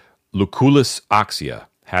 "Lucullus Oxia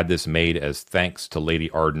had this made as thanks to Lady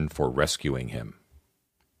Arden for rescuing him."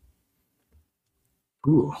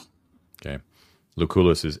 Ooh. Okay,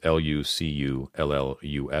 Lucullus is Lucullus.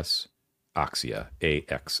 Oxia,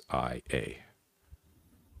 Axia.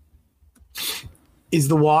 Is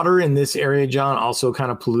the water in this area, John, also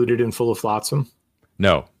kind of polluted and full of flotsam?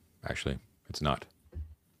 No, actually, it's not.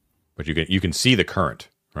 But you can see the current,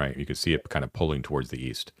 right? You can see it kind of pulling towards the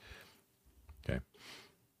east. Okay.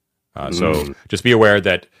 So just be aware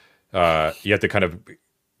that you have to kind of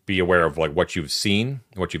be aware of like what you've seen,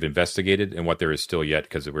 what you've investigated, and what there is still yet,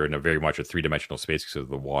 because we're in a very much a 3-dimensional space because of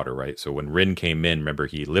the water, right? So when Rin came in, remember,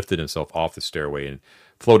 he lifted himself off the stairway and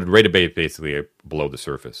floated right basically below the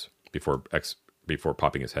surface before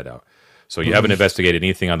popping his head out. So you haven't investigated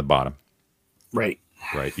anything on the bottom, Right.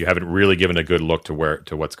 right? You haven't really given a good look to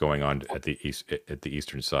what's going on at the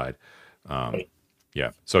eastern side. Right.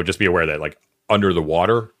 Yeah. So just be aware that like under the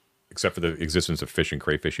water, except for the existence of fish and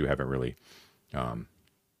crayfish, you haven't really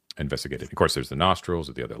investigated. Of course, there's the nostrils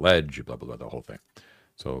at the other ledge, blah, blah, blah, the whole thing.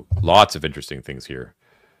 So lots of interesting things here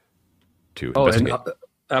to investigate. And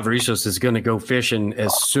Avaricios is going to go fishing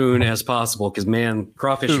as soon as possible because, man,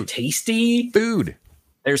 crawfish are tasty. Food.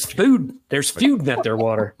 There's food. There's food in that there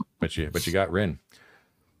water. But you got Rin.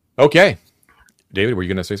 Okay. David, were you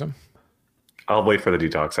going to say something? I'll wait for the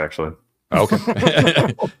detox, actually.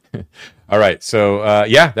 Okay. All right. So,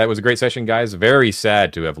 yeah, that was a great session, guys. Very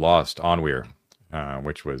sad to have lost Onweir,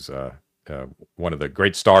 which was one of the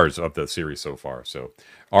great stars of the series so far. So,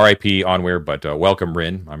 R.I.P. Onweir, but welcome,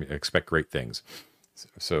 Rin. I expect great things.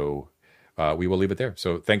 So, we will leave it there.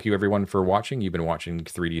 So, thank you, everyone, for watching. You've been watching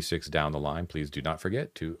 3D6 Down the Line. Please do not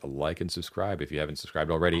forget to like and subscribe if you haven't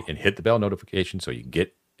subscribed already, and hit the bell notification so you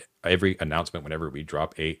get every announcement whenever we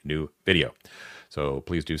drop a new video. So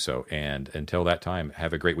please do so. And until that time,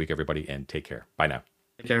 have a great week, everybody, and take care. Bye now.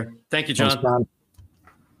 Take care. Thank you, John. Thanks, John.